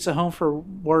some pizza home for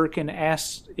work and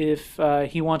asks if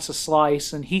he wants a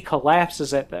slice, and he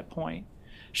collapses at that point.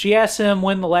 She asks him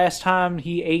when the last time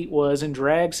he ate was and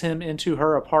drags him into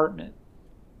her apartment.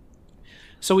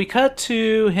 So we cut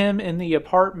to him in the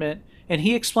apartment, and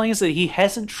he explains that he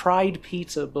hasn't tried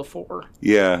pizza before.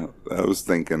 Yeah, I was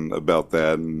thinking about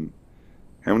that, and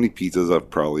how many pizzas I've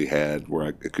probably had where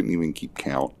I couldn't even keep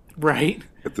count. Right.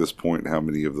 At this point, how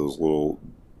many of those little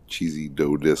cheesy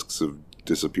dough discs have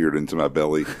disappeared into my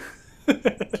belly?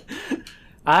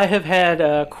 I have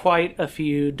had quite a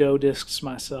few dough discs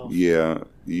myself. Yeah.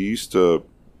 You used to,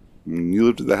 when you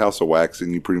lived at the House of Wax,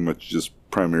 and you pretty much just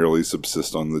primarily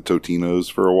subsist on the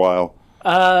Totinos for a while?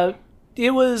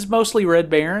 It was mostly Red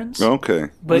Barons. Okay.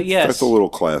 But yes. That's a little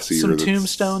classier. Some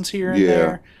Tombstones here and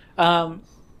there.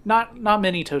 Not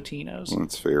many Totinos. Well,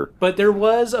 that's fair. But there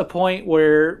was a point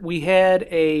where we had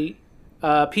a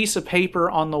piece of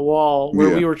paper on the wall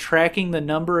where we were tracking the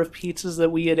number of pizzas that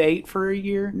we had ate for a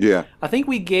year. Yeah. I think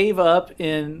we gave up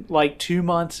in like 2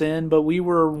 months in, but we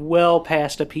were well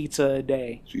past a pizza a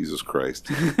day. Jesus Christ.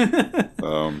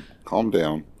 Calm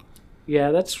down.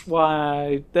 Yeah, that's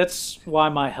why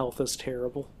my health is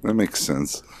terrible. That makes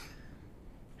sense.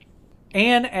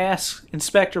 Anne asks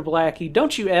Inspector Blackie,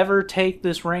 "Don't you ever take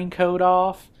this raincoat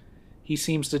off?" He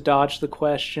seems to dodge the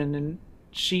question, and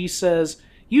she says,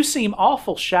 "You seem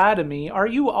awful shy to me. Are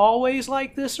you always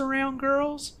like this around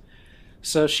girls?"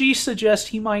 So she suggests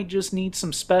he might just need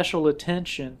some special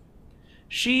attention.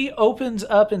 She opens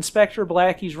up Inspector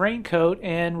Blackie's raincoat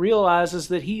and realizes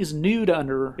that he's nude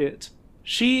under it.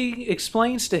 She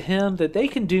explains to him that they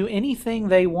can do anything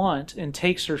they want and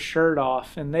takes her shirt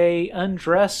off, and they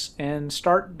undress and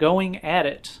start going at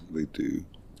it. They do.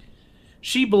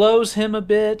 She blows him a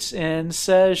bit and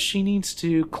says she needs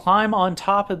to climb on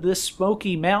top of this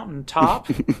smoky mountain top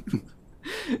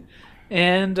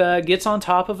and gets on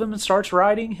top of him and starts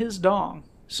riding his dong.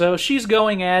 So she's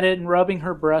going at it and rubbing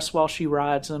her breasts while she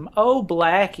rides him. Oh,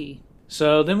 Blackie.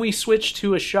 So then we switch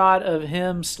to a shot of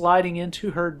him sliding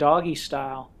into her doggy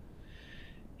style.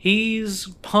 He's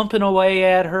pumping away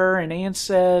at her, and Anne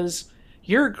says,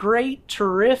 "You're great,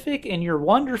 terrific, and you're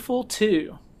wonderful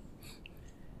too."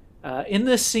 In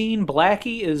this scene,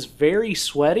 Blackie is very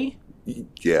sweaty.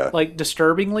 Yeah. Like,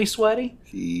 disturbingly sweaty.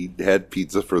 He had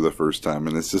pizza for the first time,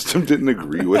 and the system didn't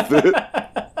agree with it.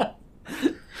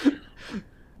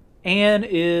 Anne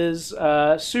is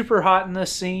super hot in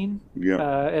this scene,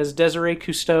 as Desiree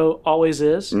Cousteau always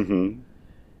is.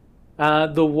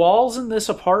 Mm-hmm. The walls in this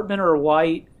apartment are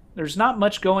white. There's not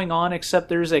much going on except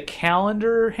there's a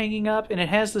calendar hanging up, and it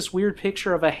has this weird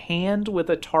picture of a hand with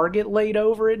a target laid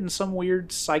over it in some weird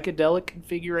psychedelic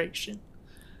configuration.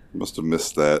 Must have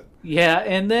missed that. Yeah,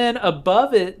 and then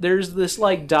above it, there's this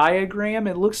like diagram.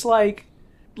 It looks like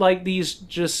these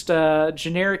just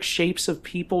generic shapes of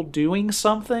people doing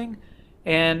something,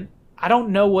 and I don't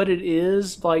know what it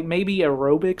is, like maybe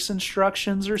aerobics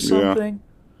instructions or something.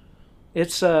 Yeah.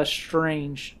 It's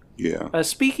strange. Yeah.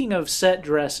 Speaking of set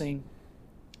dressing,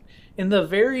 in the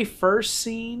very first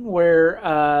scene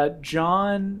where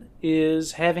John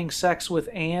is having sex with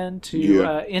Anne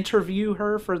to interview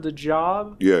her for the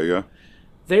job,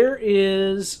 there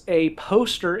is a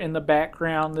poster in the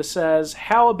background that says,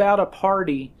 "How about a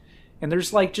party?" And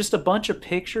there's like just a bunch of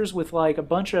pictures with like a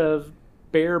bunch of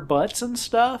bare butts and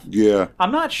stuff. Yeah.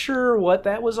 I'm not sure what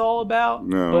that was all about,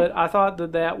 no. But I thought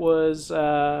that was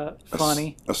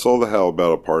funny. I saw the "How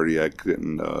about a party." I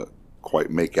couldn't quite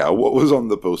make out what was on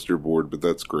the poster board, but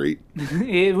that's great.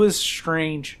 It was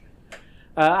strange.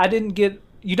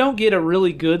 You don't get a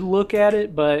really good look at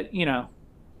it, but, you know.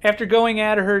 After going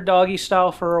at her doggy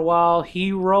style for a while,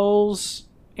 he rolls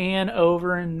Anne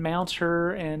over and mounts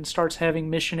her and starts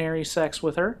having missionary sex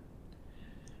with her.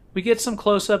 We get some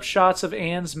close-up shots of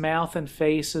Anne's mouth and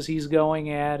face as he's going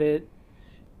at it.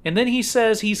 And then he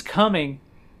says he's coming.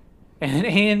 And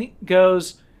Anne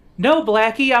goes, "No,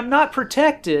 Blackie, I'm not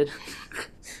protected."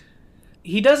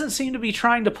 He doesn't seem to be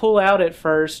trying to pull out at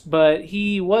first, but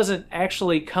he wasn't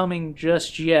actually coming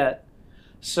just yet.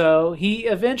 So he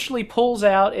eventually pulls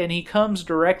out and he comes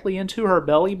directly into her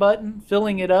belly button,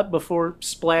 filling it up before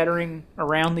splattering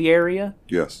around the area.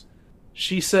 Yes.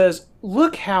 She says,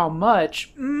 "Look how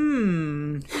much."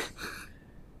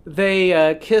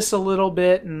 They kiss a little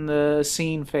bit and the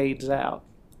scene fades out.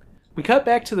 We cut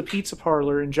back to the pizza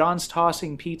parlor and John's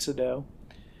tossing pizza dough.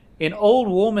 An old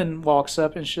woman walks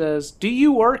up and says, "Do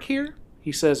you work here?"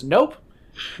 He says, "Nope."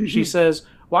 She says,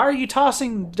 "Why are you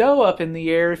tossing dough up in the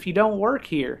air if you don't work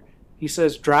here?" He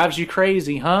says, "Drives you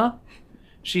crazy, huh?"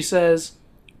 She says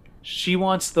she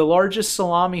wants the largest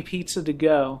salami pizza to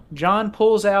go. John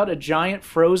pulls out a giant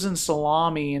frozen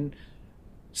salami and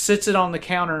sits it on the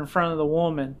counter in front of the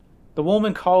woman. The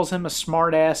woman calls him a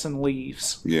smartass and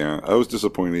leaves. Yeah, I was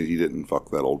disappointed he didn't fuck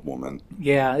that old woman.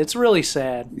 Yeah, it's really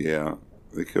sad. Yeah,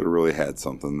 they could have really had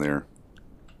something there.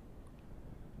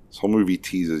 This whole movie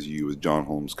teases you with John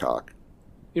Holmes' cock.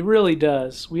 It really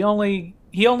does. He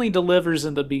only delivers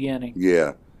in the beginning.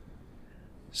 Yeah.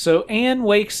 So Anne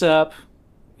wakes up,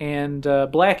 and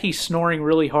Blackie's snoring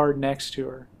really hard next to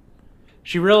her.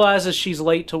 She realizes she's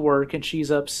late to work, and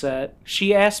she's upset.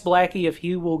 She asks Blackie if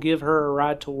he will give her a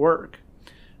ride to work.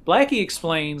 Blackie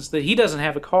explains that he doesn't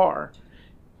have a car.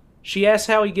 She asks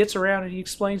how he gets around, and he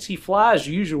explains he flies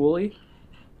usually.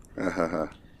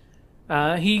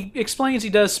 He explains he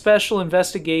does special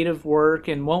investigative work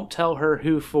and won't tell her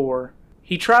who for.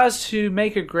 He tries to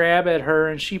make a grab at her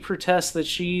and she protests that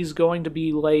she's going to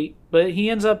be late, but he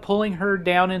ends up pulling her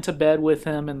down into bed with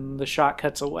him and the shot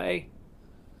cuts away.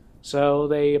 So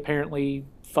they apparently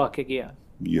fuck again.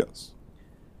 Yes.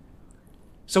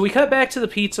 So we cut back to the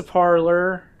pizza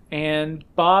parlor and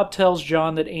Bob tells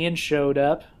John that Anne showed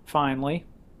up, finally.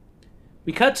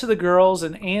 We cut to the girls,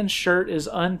 and Anne's shirt is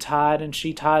untied, and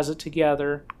she ties it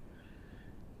together.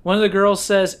 One of the girls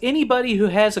says, "Anybody who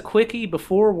has a quickie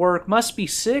before work must be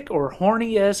sick or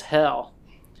horny as hell."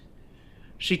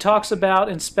 She talks about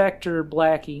Inspector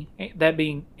Blackie, that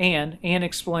being Anne. Anne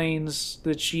explains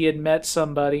that she had met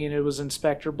somebody and it was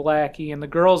Inspector Blackie, and the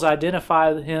girls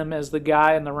identify him as the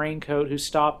guy in the raincoat who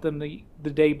stopped them the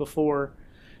day before.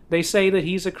 They say that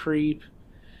he's a creep,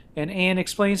 and Anne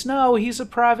explains, no, he's a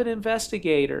private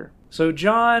investigator. So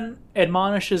John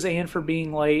admonishes Anne for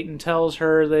being late and tells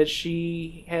her that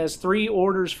she has 3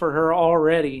 orders for her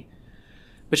already.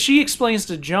 But she explains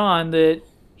to John that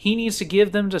he needs to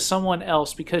give them to someone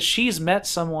else because she's met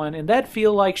someone and that'd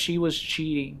feel like she was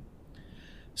cheating.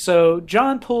 So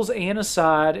John pulls Anne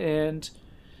aside and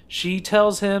she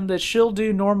tells him that she'll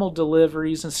do normal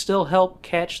deliveries and still help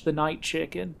catch the night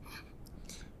chicken.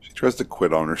 She tries to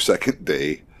quit on her second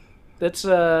day. That's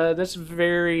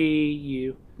very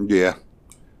you. Yeah.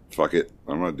 Fuck it.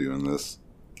 I'm not doing this.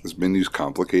 This menu's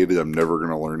complicated. I'm never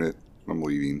going to learn it. I'm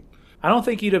leaving. I don't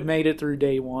think you'd have made it through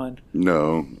day 1.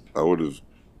 No. I would have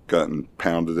gotten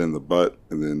pounded in the butt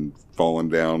and then fallen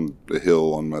down the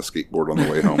hill on my skateboard on the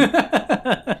way home.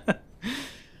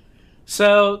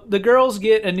 So the girls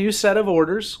get a new set of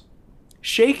orders.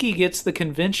 Shaky gets the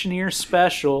Conventioneer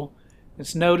Special.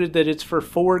 It's noted that it's for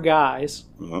 4 guys.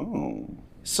 Oh.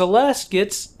 Celeste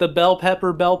gets the bell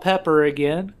pepper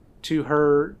again, to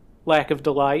her lack of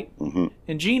delight. Mm-hmm.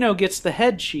 And Gino gets the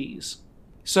head cheese.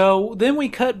 So then we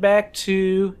cut back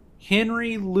to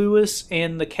Henry, Lewis,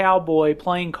 and the cowboy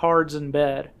playing cards in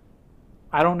bed.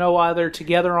 I don't know why they're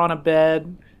together on a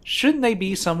bed. Shouldn't they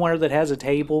be somewhere that has a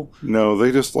table? No,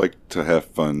 they just like to have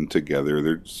fun together.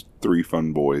 They're just 3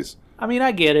 fun boys. I mean,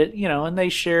 I get it, and they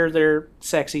share their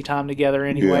sexy time together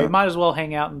anyway. Yeah. Might as well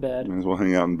hang out in bed. Might as well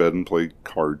hang out in bed and play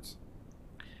cards.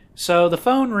 So the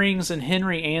phone rings and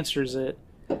Henry answers it.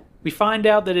 We find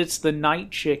out that it's the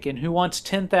night chicken who wants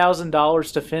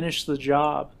 $10,000 to finish the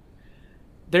job.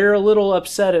 They're a little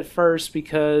upset at first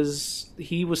because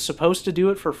he was supposed to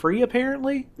do it for free,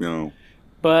 apparently. No.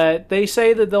 But they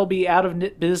say that they'll be out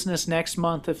of business next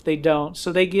month if they don't,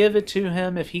 so they give it to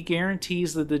him if he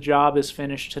guarantees that the job is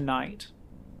finished tonight.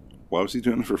 Why was he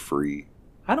doing it for free?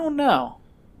 I don't know.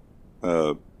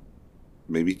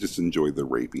 Maybe just enjoy the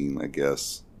raping, I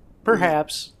guess.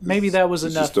 Perhaps. Maybe that was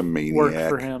enough just a maniac. work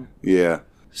for him. Yeah.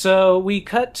 So we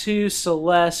cut to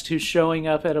Celeste, who's showing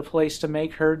up at a place to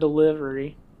make her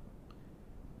delivery.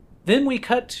 Then we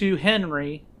cut to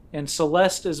Henry, and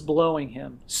Celeste is blowing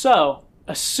him. So,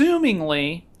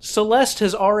 assumingly, Celeste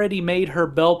has already made her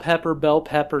bell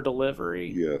pepper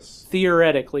delivery. Yes.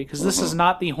 Theoretically, because this is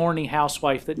not the horny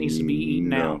housewife that needs to be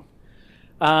eaten out.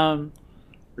 Are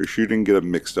you sure you didn't get them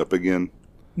mixed up again?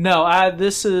 No,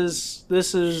 this is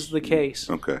the case.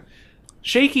 Okay.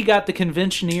 Shaky got the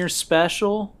Conventioneer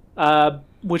Special,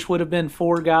 which would have been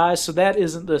 4 guys, so that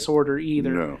isn't this order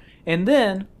either. No. And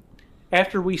then,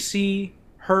 after we see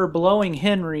her blowing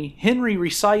Henry, Henry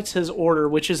recites his order,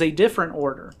 which is a different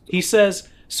order. He says,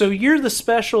 so you're the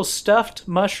special stuffed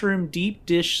mushroom deep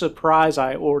dish surprise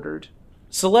I ordered.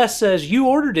 Celeste says, you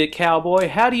ordered it, cowboy.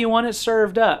 How do you want it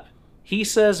served up? He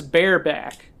says,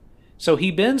 bareback. So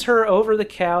he bends her over the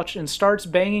couch and starts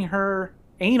banging her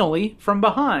anally from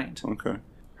behind. Okay.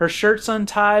 Her shirt's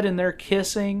untied and they're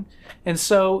kissing. And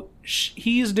so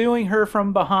he's doing her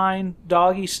from behind,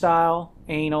 doggy style,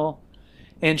 anal.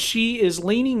 And she is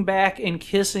leaning back and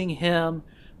kissing him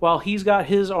while he's got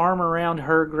his arm around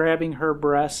her, grabbing her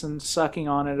breasts and sucking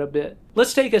on it a bit.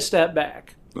 Let's take a step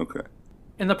back. Okay.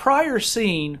 In the prior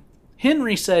scene,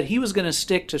 Henry said he was going to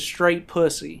stick to straight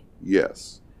pussy.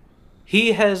 Yes.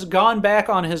 He has gone back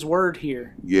on his word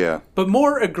here. Yeah. But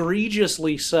more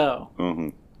egregiously so. Mm-hmm.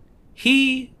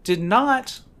 He did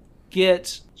not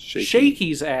get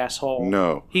Shaky's asshole.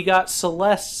 No. He got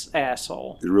Celeste's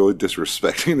asshole. You're really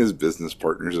disrespecting his business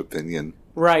partner's opinion.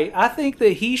 Right. I think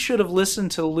that he should have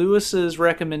listened to Lewis's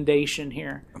recommendation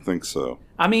here. I think so.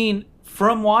 I mean,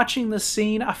 from watching this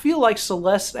scene, I feel like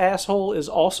Celeste's asshole is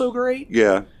also great.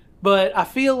 Yeah. But I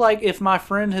feel like if my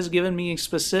friend has given me a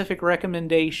specific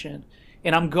recommendation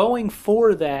and I'm going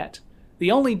for that,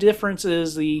 the only difference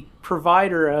is the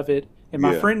provider of it. And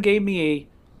my friend gave me a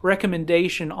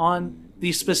recommendation on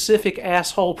the specific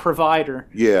asshole provider.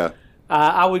 Yeah.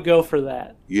 I would go for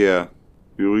that. Yeah.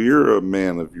 Well, you're a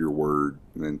man of your word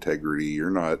and integrity. You're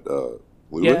not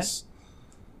Lewis.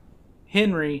 Yeah.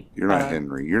 Henry. You're not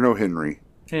Henry. You're no Henry.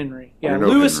 Henry. Yeah. No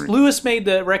Lewis Henry. Lewis made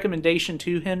the recommendation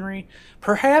to Henry.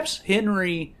 Perhaps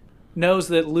Henry knows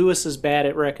that Lewis is bad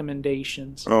at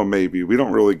recommendations. Oh, maybe. We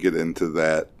don't really get into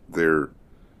that there.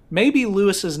 Maybe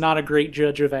Lewis is not a great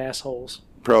judge of assholes.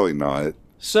 Probably not.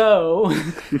 So,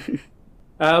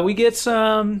 we get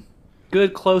some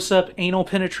good close-up anal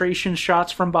penetration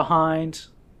shots from behind.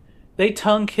 They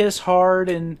tongue kiss hard,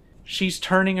 and she's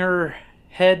turning her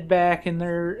head back in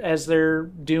there as they're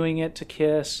doing it to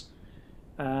kiss.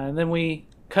 And then we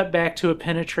cut back to a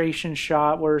penetration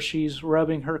shot where she's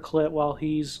rubbing her clit while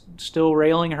he's still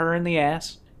railing her in the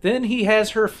ass. Then he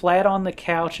has her flat on the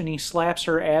couch and he slaps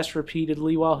her ass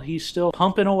repeatedly while he's still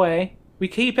pumping away. We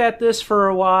keep at this for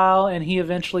a while and he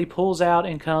eventually pulls out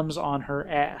and comes on her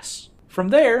ass. From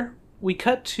there, we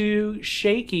cut to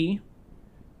Shaky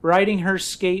riding her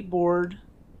skateboard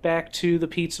back to the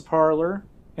pizza parlor,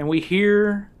 and we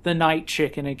hear the night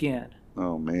chicken again.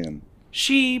 Oh, man.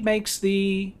 She makes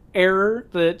the error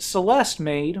that Celeste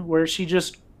made, where she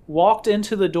just walked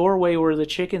into the doorway where the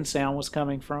chicken sound was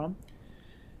coming from.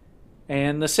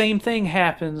 And the same thing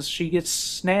happens. She gets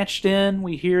snatched in.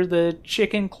 We hear the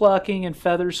chicken clucking and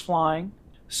feathers flying.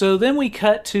 So then we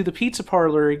cut to the pizza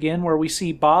parlor again, where we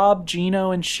see Bob,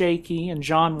 Gino, and Shaky, and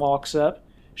John walks up.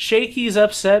 Shaky's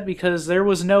upset because there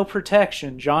was no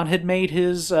protection. John had made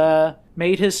his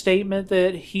statement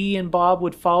that he and Bob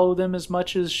would follow them as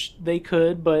much as they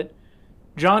could, but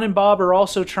John and Bob are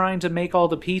also trying to make all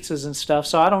the pizzas and stuff,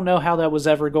 so I don't know how that was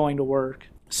ever going to work.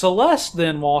 Celeste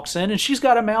then walks in, and she's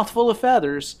got a mouthful of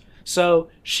feathers, so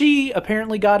she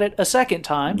apparently got it a second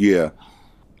time. Yeah.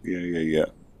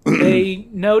 They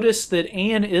notice that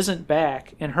Anne isn't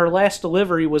back, and her last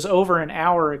delivery was over an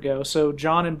hour ago, so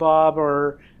John and Bob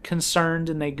are concerned,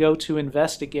 and they go to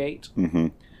investigate. Mm-hmm.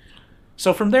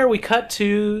 So from there, we cut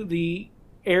to the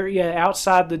area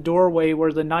outside the doorway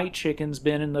where the night chicken's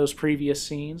been in those previous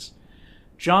scenes.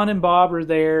 John and Bob are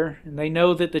there, and they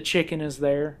know that the chicken is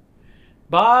there.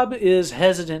 Bob is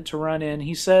hesitant to run in.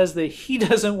 He says that he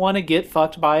doesn't want to get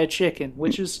fucked by a chicken,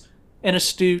 which is an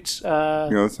astute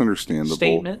that's understandable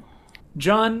statement.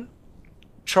 John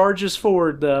charges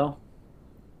forward, though,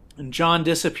 and John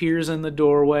disappears in the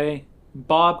doorway.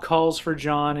 Bob calls for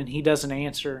John, and he doesn't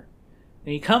answer.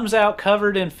 And he comes out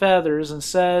covered in feathers and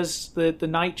says that the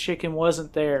night chicken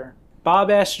wasn't there. Bob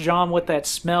asks John what that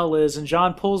smell is, and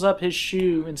John pulls up his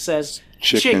shoe and says,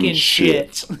 Chicken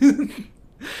shit.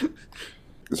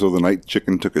 So the night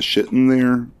chicken took a shit in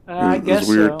there? I guess it's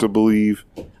weird so. to believe.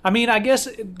 I mean, I guess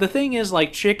the thing is,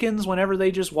 like, chickens, whenever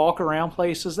they just walk around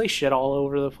places, they shit all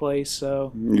over the place,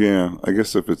 so... Yeah, I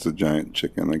guess if it's a giant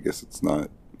chicken, I guess it's not...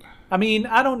 I mean,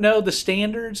 I don't know the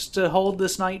standards to hold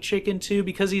this night chicken to,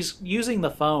 because he's using the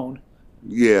phone.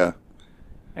 Yeah.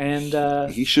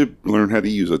 And, he should learn how to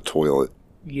use a toilet.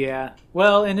 Yeah.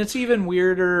 Well, and it's even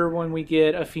weirder when we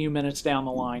get a few minutes down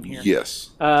the line here.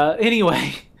 Yes.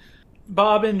 Anyway...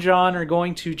 Bob and John are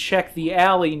going to check the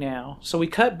alley now. So we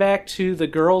cut back to the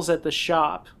girls at the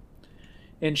shop.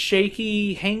 And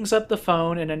Shaky hangs up the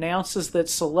phone and announces that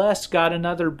Celeste got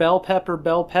another bell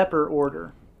pepper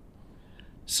order.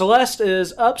 Celeste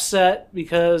is upset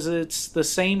because it's the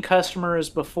same customer as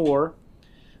before.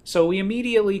 So we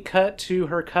immediately cut to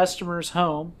her customer's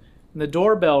home. And the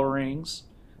doorbell rings.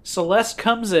 Celeste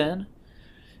comes in.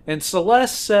 And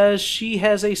Celeste says she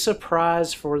has a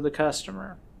surprise for the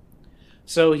customer.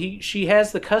 So she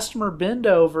has the customer bend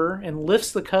over and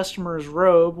lifts the customer's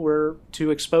robe to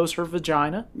expose her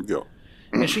vagina. Go.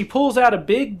 And she pulls out a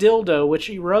big dildo, which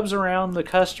she rubs around the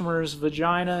customer's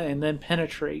vagina and then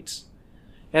penetrates.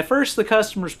 At first, the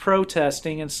customer's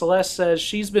protesting, and Celeste says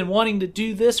she's been wanting to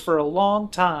do this for a long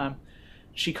time.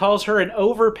 She calls her an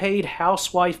overpaid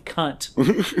housewife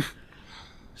cunt.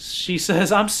 She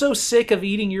says, I'm so sick of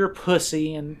eating your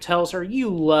pussy, and tells her, you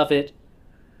love it.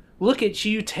 Look at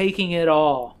you taking it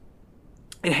all.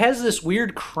 It has this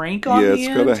weird crank on the end. Yeah,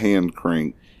 it's got a hand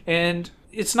crank. And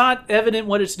it's not evident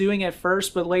what it's doing at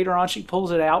first, but later on she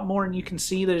pulls it out more and you can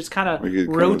see that it's kind of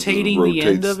rotating the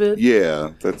end of it.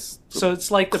 Yeah, that's... So it's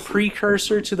like the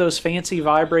precursor to those fancy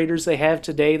vibrators they have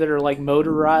today that are like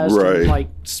motorized and like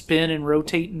spin and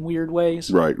rotate in weird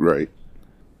ways. Right.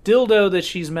 Dildo that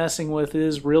she's messing with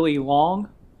is really long.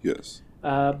 Yes.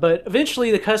 But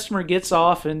eventually the customer gets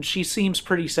off and she seems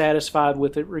pretty satisfied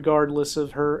with it regardless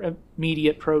of her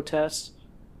immediate protests.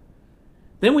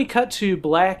 Then we cut to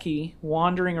Blackie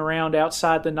wandering around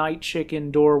outside the night chicken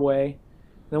doorway.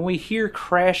 Then we hear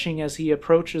crashing as he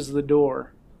approaches the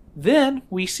door. Then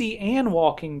we see Anne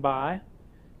walking by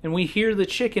and we hear the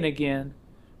chicken again.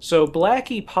 So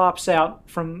Blackie pops out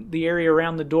from the area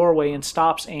around the doorway and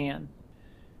stops Anne.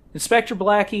 Inspector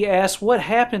Blackie asks what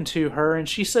happened to her, and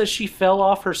she says she fell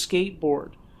off her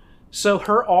skateboard. So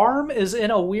her arm is in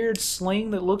a weird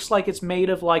sling that looks like it's made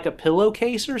of like a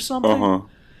pillowcase or something.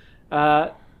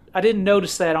 I didn't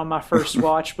notice that on my first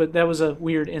watch, but that was a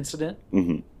weird incident.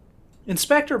 Mm-hmm.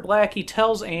 Inspector Blackie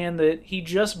tells Anne that he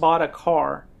just bought a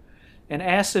car and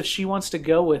asks if she wants to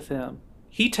go with him.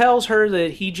 He tells her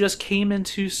that he just came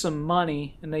into some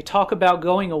money, and they talk about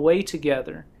going away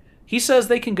together. He says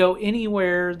they can go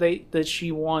anywhere that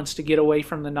she wants to get away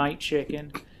from the night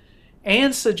chicken.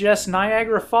 And suggests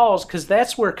Niagara Falls because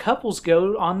that's where couples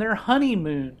go on their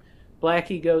honeymoon.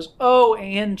 Blackie goes, oh,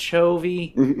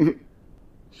 anchovy.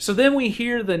 So then we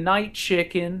hear the night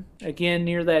chicken, again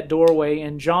near that doorway,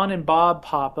 and John and Bob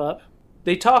pop up.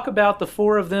 They talk about the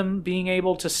four of them being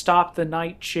able to stop the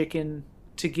night chicken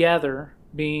together,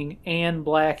 being Ann,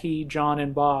 Blackie, John,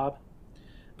 and Bob.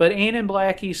 But Ann and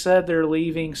Blackie said they're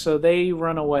leaving, so they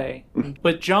run away.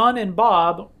 But John and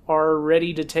Bob are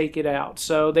ready to take it out,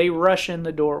 so they rush in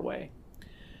the doorway.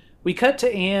 We cut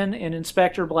to Ann and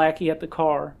Inspector Blackie at the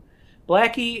car.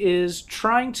 Blackie is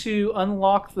trying to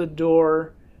unlock the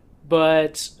door,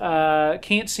 but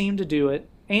can't seem to do it.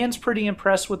 Ann's pretty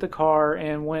impressed with the car,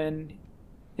 and when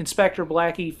Inspector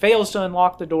Blackie fails to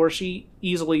unlock the door, she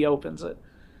easily opens it.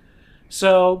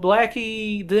 So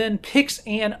Blackie then picks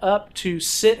Ann up to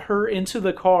sit her into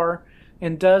the car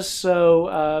and does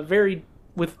so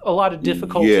with a lot of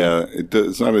difficulty. Yeah,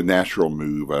 it's not a natural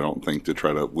move, I don't think, to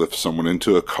try to lift someone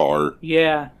into a car.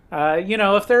 Yeah.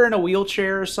 If they're in a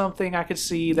wheelchair or something, I could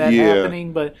see that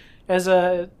happening. But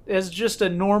as just a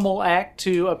normal act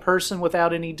to a person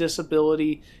without any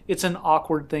disability, it's an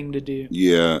awkward thing to do.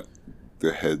 Yeah.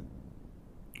 The head.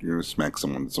 You're going to smack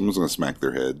someone. Someone's going to smack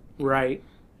their head. Right.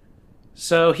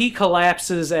 So he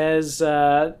collapses as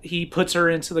he puts her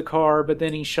into the car, but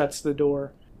then he shuts the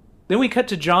door. Then we cut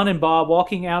to John and Bob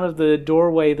walking out of the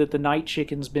doorway that the night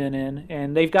chicken's been in,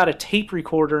 and they've got a tape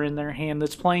recorder in their hand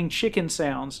that's playing chicken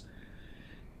sounds.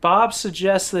 Bob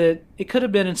suggests that it could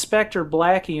have been Inspector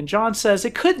Blackie, and John says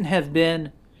it couldn't have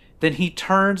been. Then he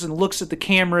turns and looks at the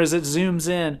camera as it zooms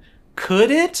in.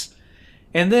 Could it?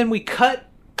 And then we cut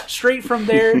straight from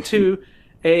there to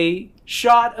a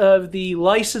shot of the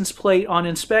license plate on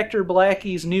Inspector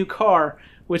Blackie's new car,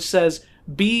 which says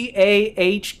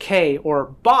BAHK, or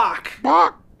Bach,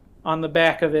 on the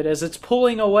back of it. As it's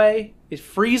pulling away, it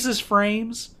freezes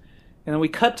frames, and then we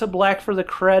cut to black for the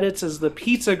credits as the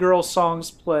Pizza Girl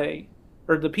songs play,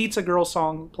 or the Pizza Girl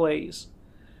song plays.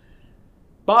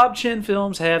 Bob Chinn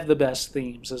films have the best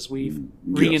themes, as we've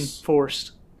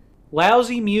reinforced.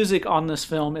 Lousy music on this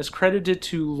film is credited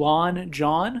to Lon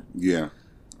John. Yeah.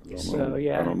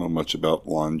 I don't know much about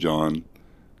Lon John,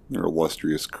 their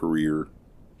illustrious career.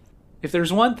 If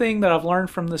there's one thing that I've learned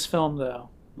from this film, though,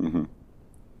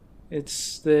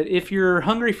 it's that if you're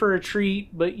hungry for a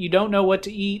treat, but you don't know what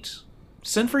to eat,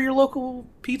 send for your local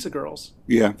pizza girls.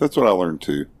 Yeah, that's what I learned,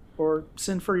 too. Or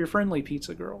send for your friendly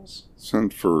pizza girls.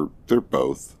 They're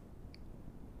both.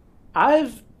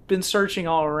 I've been searching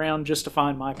all around just to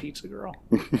find my pizza girl.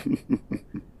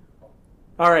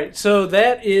 All right, so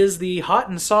that is the Hot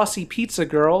and Saucy Pizza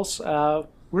Girls.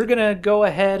 We're going to go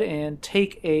ahead and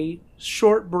take a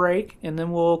short break, and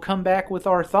then we'll come back with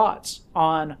our thoughts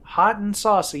on Hot and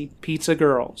Saucy Pizza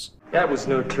Girls. That was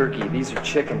no turkey. These are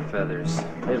chicken feathers.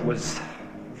 It was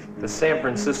the San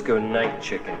Francisco night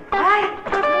chicken.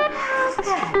 How's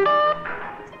that?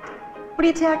 What do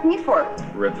you attack me for?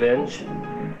 Revenge?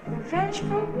 Revenge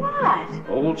for what?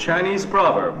 Old Chinese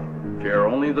proverb. Fear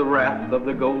only the wrath of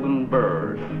the golden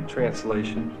bird.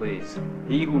 Translation, please.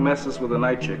 He who messes with a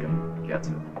night chicken gets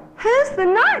it. Who's the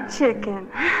night chicken?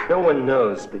 No one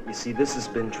knows, but you see, this has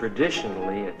been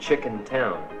traditionally a chicken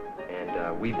town,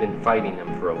 and we've been fighting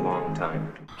them for a long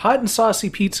time. Hot and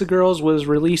Saucy Pizza Girls was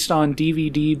released on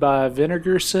DVD by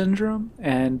Vinegar Syndrome,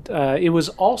 and it was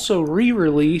also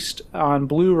re-released on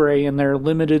Blu-ray in their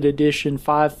limited edition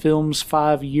 5 Films,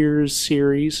 5 Years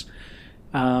series,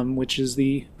 which is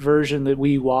the version that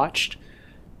we watched.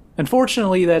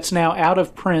 Unfortunately, that's now out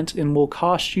of print and will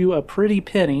cost you a pretty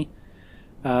penny.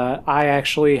 I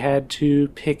actually had to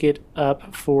pick it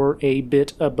up for a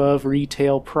bit above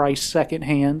retail price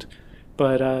secondhand,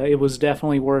 but it was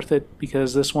definitely worth it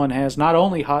because this one has not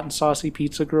only Hot and Saucy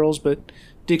Pizza Girls, but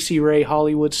Dixie Ray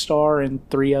Hollywood Star and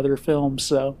 3 other films,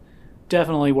 so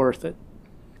definitely worth it.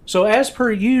 So as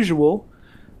per usual,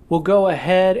 we'll go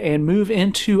ahead and move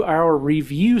into our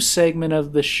review segment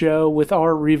of the show with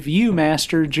our review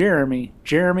master, Jeremy.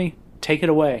 Jeremy, take it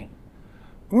away.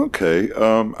 Okay,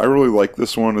 I really like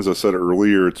this one. As I said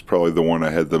earlier, it's probably the one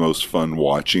I had the most fun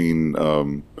watching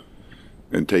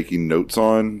and taking notes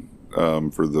on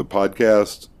for the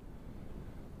podcast.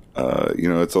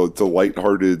 It's a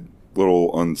lighthearted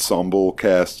little ensemble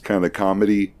cast kind of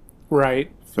comedy.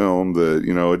 Right. Film that,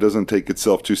 it doesn't take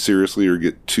itself too seriously or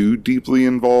get too deeply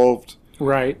involved.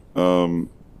 Right. In,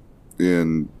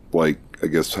 I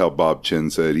guess how Bob Chinn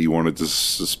said, he wanted to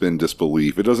suspend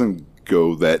disbelief. It doesn't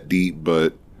go that deep,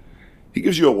 but he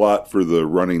gives you a lot for the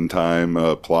running time,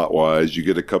 plot-wise. You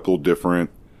get a couple different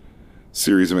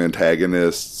series of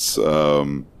antagonists.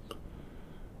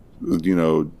 you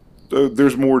know,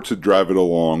 there's more to drive it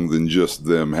along than just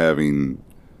them having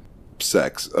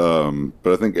sex.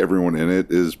 But I think everyone in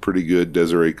it is pretty good.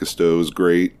 Desiree Cousteau is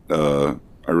great. I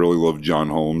really love John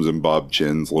Holmes and Bob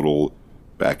Chinn's little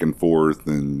back and forth,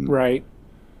 and right.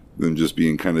 Them just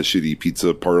being kind of shitty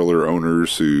pizza parlor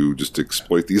owners who just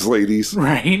exploit these ladies.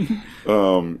 Right. I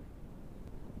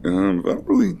don't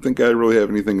really think I really have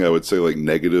anything I would say like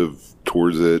negative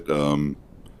towards it.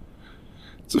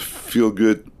 It's a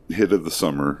feel-good hit of the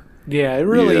summer. Yeah, it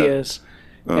really is.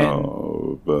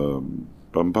 Bum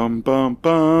bum bum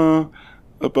bum,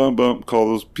 a bum bum. Call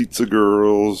those pizza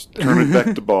girls. Turn it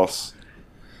back to boss.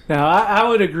 Now, I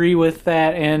would agree with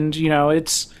that, and you know,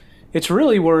 it's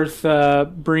really worth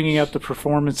bringing up the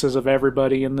performances of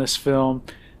everybody in this film.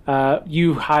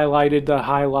 You highlighted the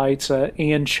highlights.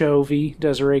 Anchovy,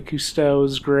 Desiree Cousteau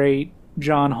is great.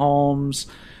 John Holmes,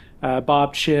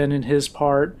 Bob Chinn in his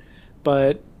part.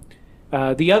 But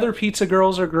the other pizza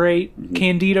girls are great. Mm-hmm.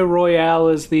 Candida Royale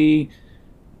is the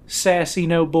sassy,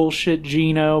 no bullshit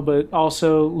Gino, but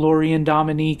also Lorian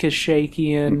Dominique is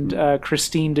Shaky, and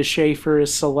Christine DeSchaefer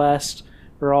is Celeste.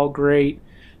 They're all great.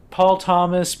 Paul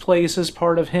Thomas plays his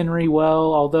part of Henry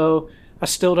well, although I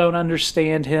still don't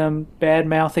understand him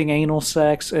bad-mouthing anal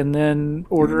sex and then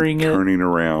ordering it. Turning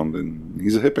around, and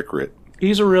he's a hypocrite.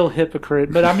 He's a real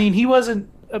hypocrite. But, I mean, he wasn't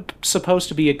supposed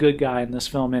to be a good guy in this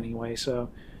film anyway, so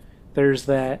there's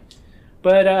that.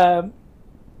 But,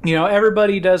 you know,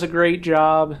 everybody does a great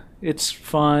job. It's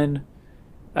fun.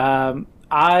 I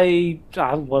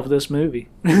love this movie.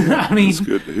 I mean, it's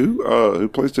good. Who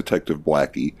plays Detective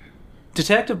Blackie?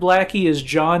 Detective Blackie is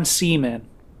John Seaman.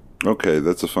 Okay,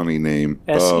 that's a funny name.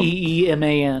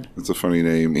 Seeman. That's a funny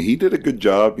name. He did a good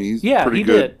job. He's pretty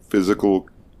good physical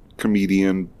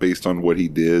comedian based on what he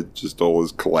did. Just all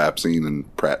his collapsing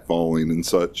and pratfalling and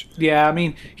such. Yeah, I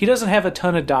mean, he doesn't have a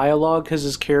ton of dialogue because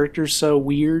his character's so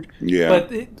weird. Yeah.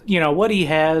 But, you know, what he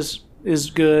has is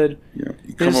good. Yeah,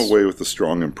 you come away with a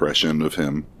strong impression of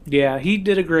him. Yeah, he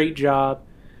did a great job.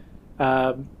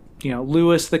 You know,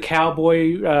 Louis the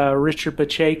Cowboy, Richard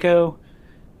Pacheco,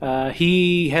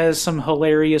 he has some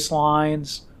hilarious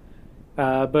lines.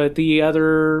 But the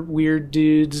other weird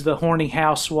dudes, the horny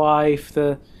housewife,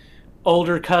 the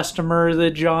older customer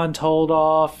that John told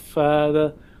off,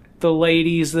 the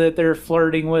ladies that they're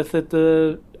flirting with at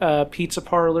the pizza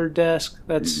parlor desk,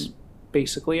 that's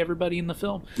basically everybody in the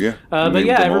film. Yeah. But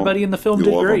yeah, everybody in the film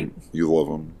did great. You love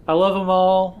them. I love them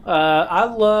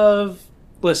all.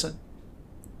 Listen.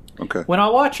 Okay. When I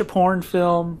watch a porn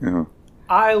film,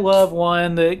 I love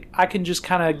one that I can just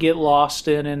kind of get lost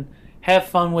in and have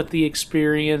fun with the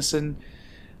experience. And,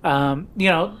 you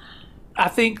know, I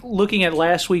think looking at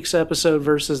last week's episode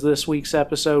versus this week's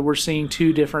episode, we're seeing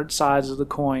two different sides of the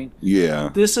coin. Yeah.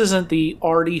 This isn't the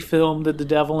arty film that The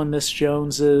Devil and Miss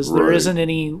Jones is. Right. There isn't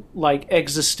any, like,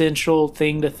 existential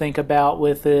thing to think about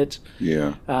with it.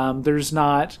 Yeah. There's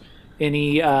not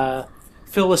any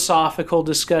philosophical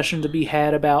discussion to be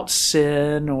had about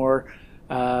sin or,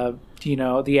 you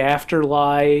know, the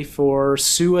afterlife or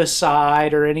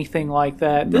suicide or anything like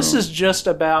that. No. This is just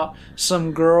about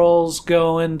some girls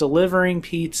delivering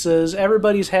pizzas.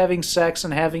 Everybody's having sex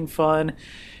and having fun.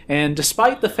 And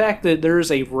despite the fact that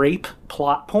there's a rape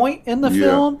plot point in the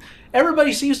film,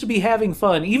 everybody seems to be having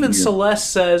fun. Even Celeste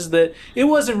says that it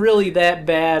wasn't really that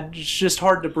bad. It's just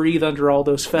hard to breathe under all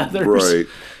those feathers. Right.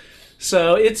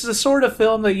 So it's the sort of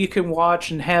film that you can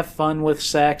watch and have fun with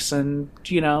sex and,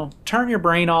 you know, turn your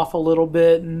brain off a little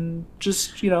bit and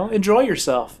just, you know, enjoy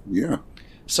yourself. Yeah.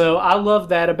 So I love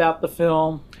that about the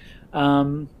film.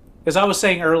 As I was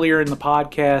saying earlier in the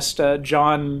podcast,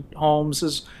 John Holmes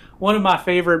is one of my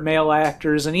favorite male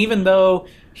actors. And even though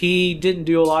he didn't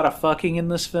do a lot of fucking in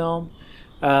this film,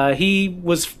 he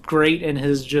was great in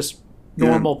his just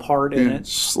normal part in it.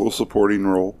 Just a little supporting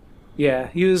role. Yeah,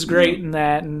 he was great in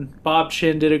that, and Bob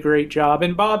Chinn did a great job.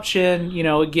 And Bob Chinn, you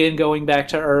know, again, going back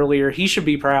to earlier, he should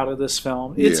be proud of this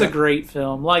film. It's a great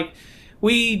film. Like,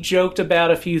 we joked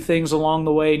about a few things along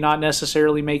the way, not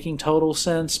necessarily making total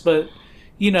sense, but,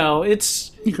 you know,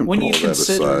 it's... You can when you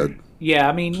consider, aside. Yeah,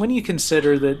 I mean, when you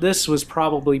consider that this was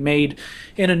probably made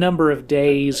in a number of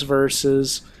days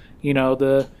versus, you know,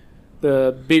 the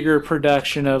bigger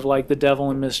production of like The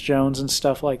Devil and Miss Jones and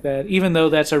stuff like that. Even though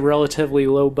that's a relatively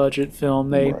low budget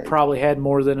film, they probably had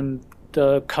more than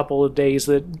the couple of days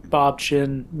that Bob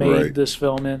Chinn made this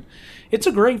film in. It's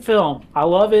a great film. I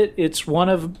love it. It's one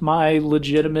of my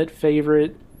legitimate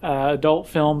favorite adult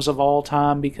films of all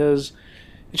time because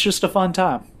it's just a fun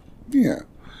time. Yeah.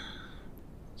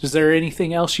 Is there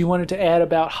anything else you wanted to add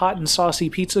about Hot and Saucy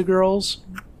Pizza Girls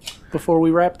before we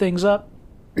wrap things up?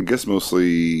 I guess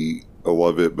mostly I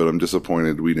love it, but I'm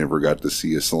disappointed we never got to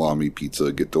see a salami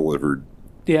pizza get delivered.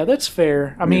 Yeah, that's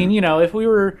fair. I mean, if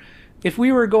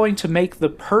we were going to make the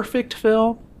perfect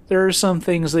film, there are some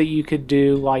things that you could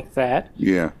do like that.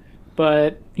 Yeah.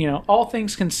 But, all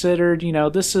things considered,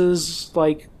 this is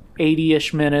like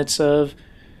 80-ish minutes of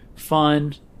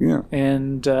fun. Yeah.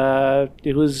 And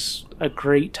it was a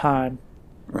great time.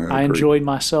 I agree. enjoyed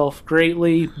myself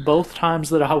greatly both times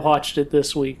that I watched it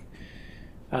this week.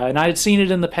 And I had seen it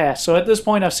in the past. So at this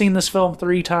point, I've seen this film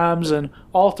 3 times, and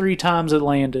all 3 times it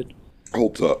landed.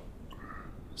 Holds up.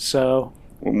 So,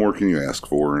 what more can you ask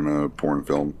for in a porn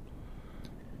film?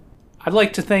 I'd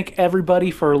like to thank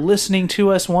everybody for listening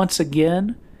to us once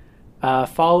again.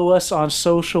 Follow us on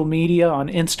social media, on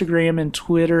Instagram and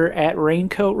Twitter at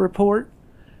Raincoat Report.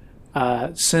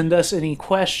 Send us any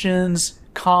questions,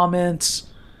 comments,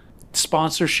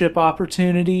 sponsorship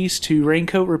opportunities to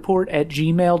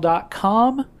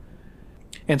raincoatreport@gmail.com.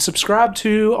 And subscribe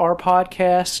to our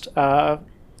podcast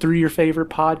through your favorite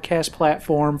podcast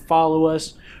platform. Follow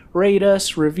us, rate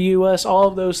us, review us. All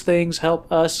of those things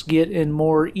help us get in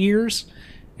more ears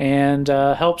and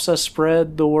helps us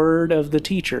spread the word of the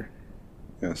teacher.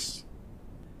 Yes.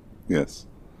 Yes.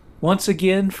 Once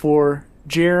again, for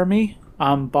Jeremy,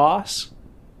 I'm Boss.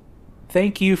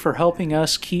 Thank you for helping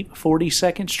us keep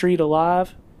 42nd Street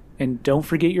alive, and don't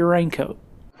forget your raincoat.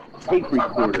 Tape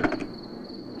recorder.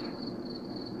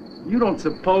 You don't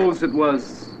suppose it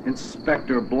was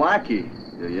Inspector Blackie,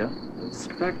 do you?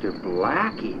 Inspector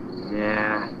Blackie?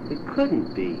 Nah, it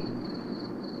couldn't be.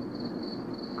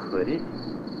 Could it?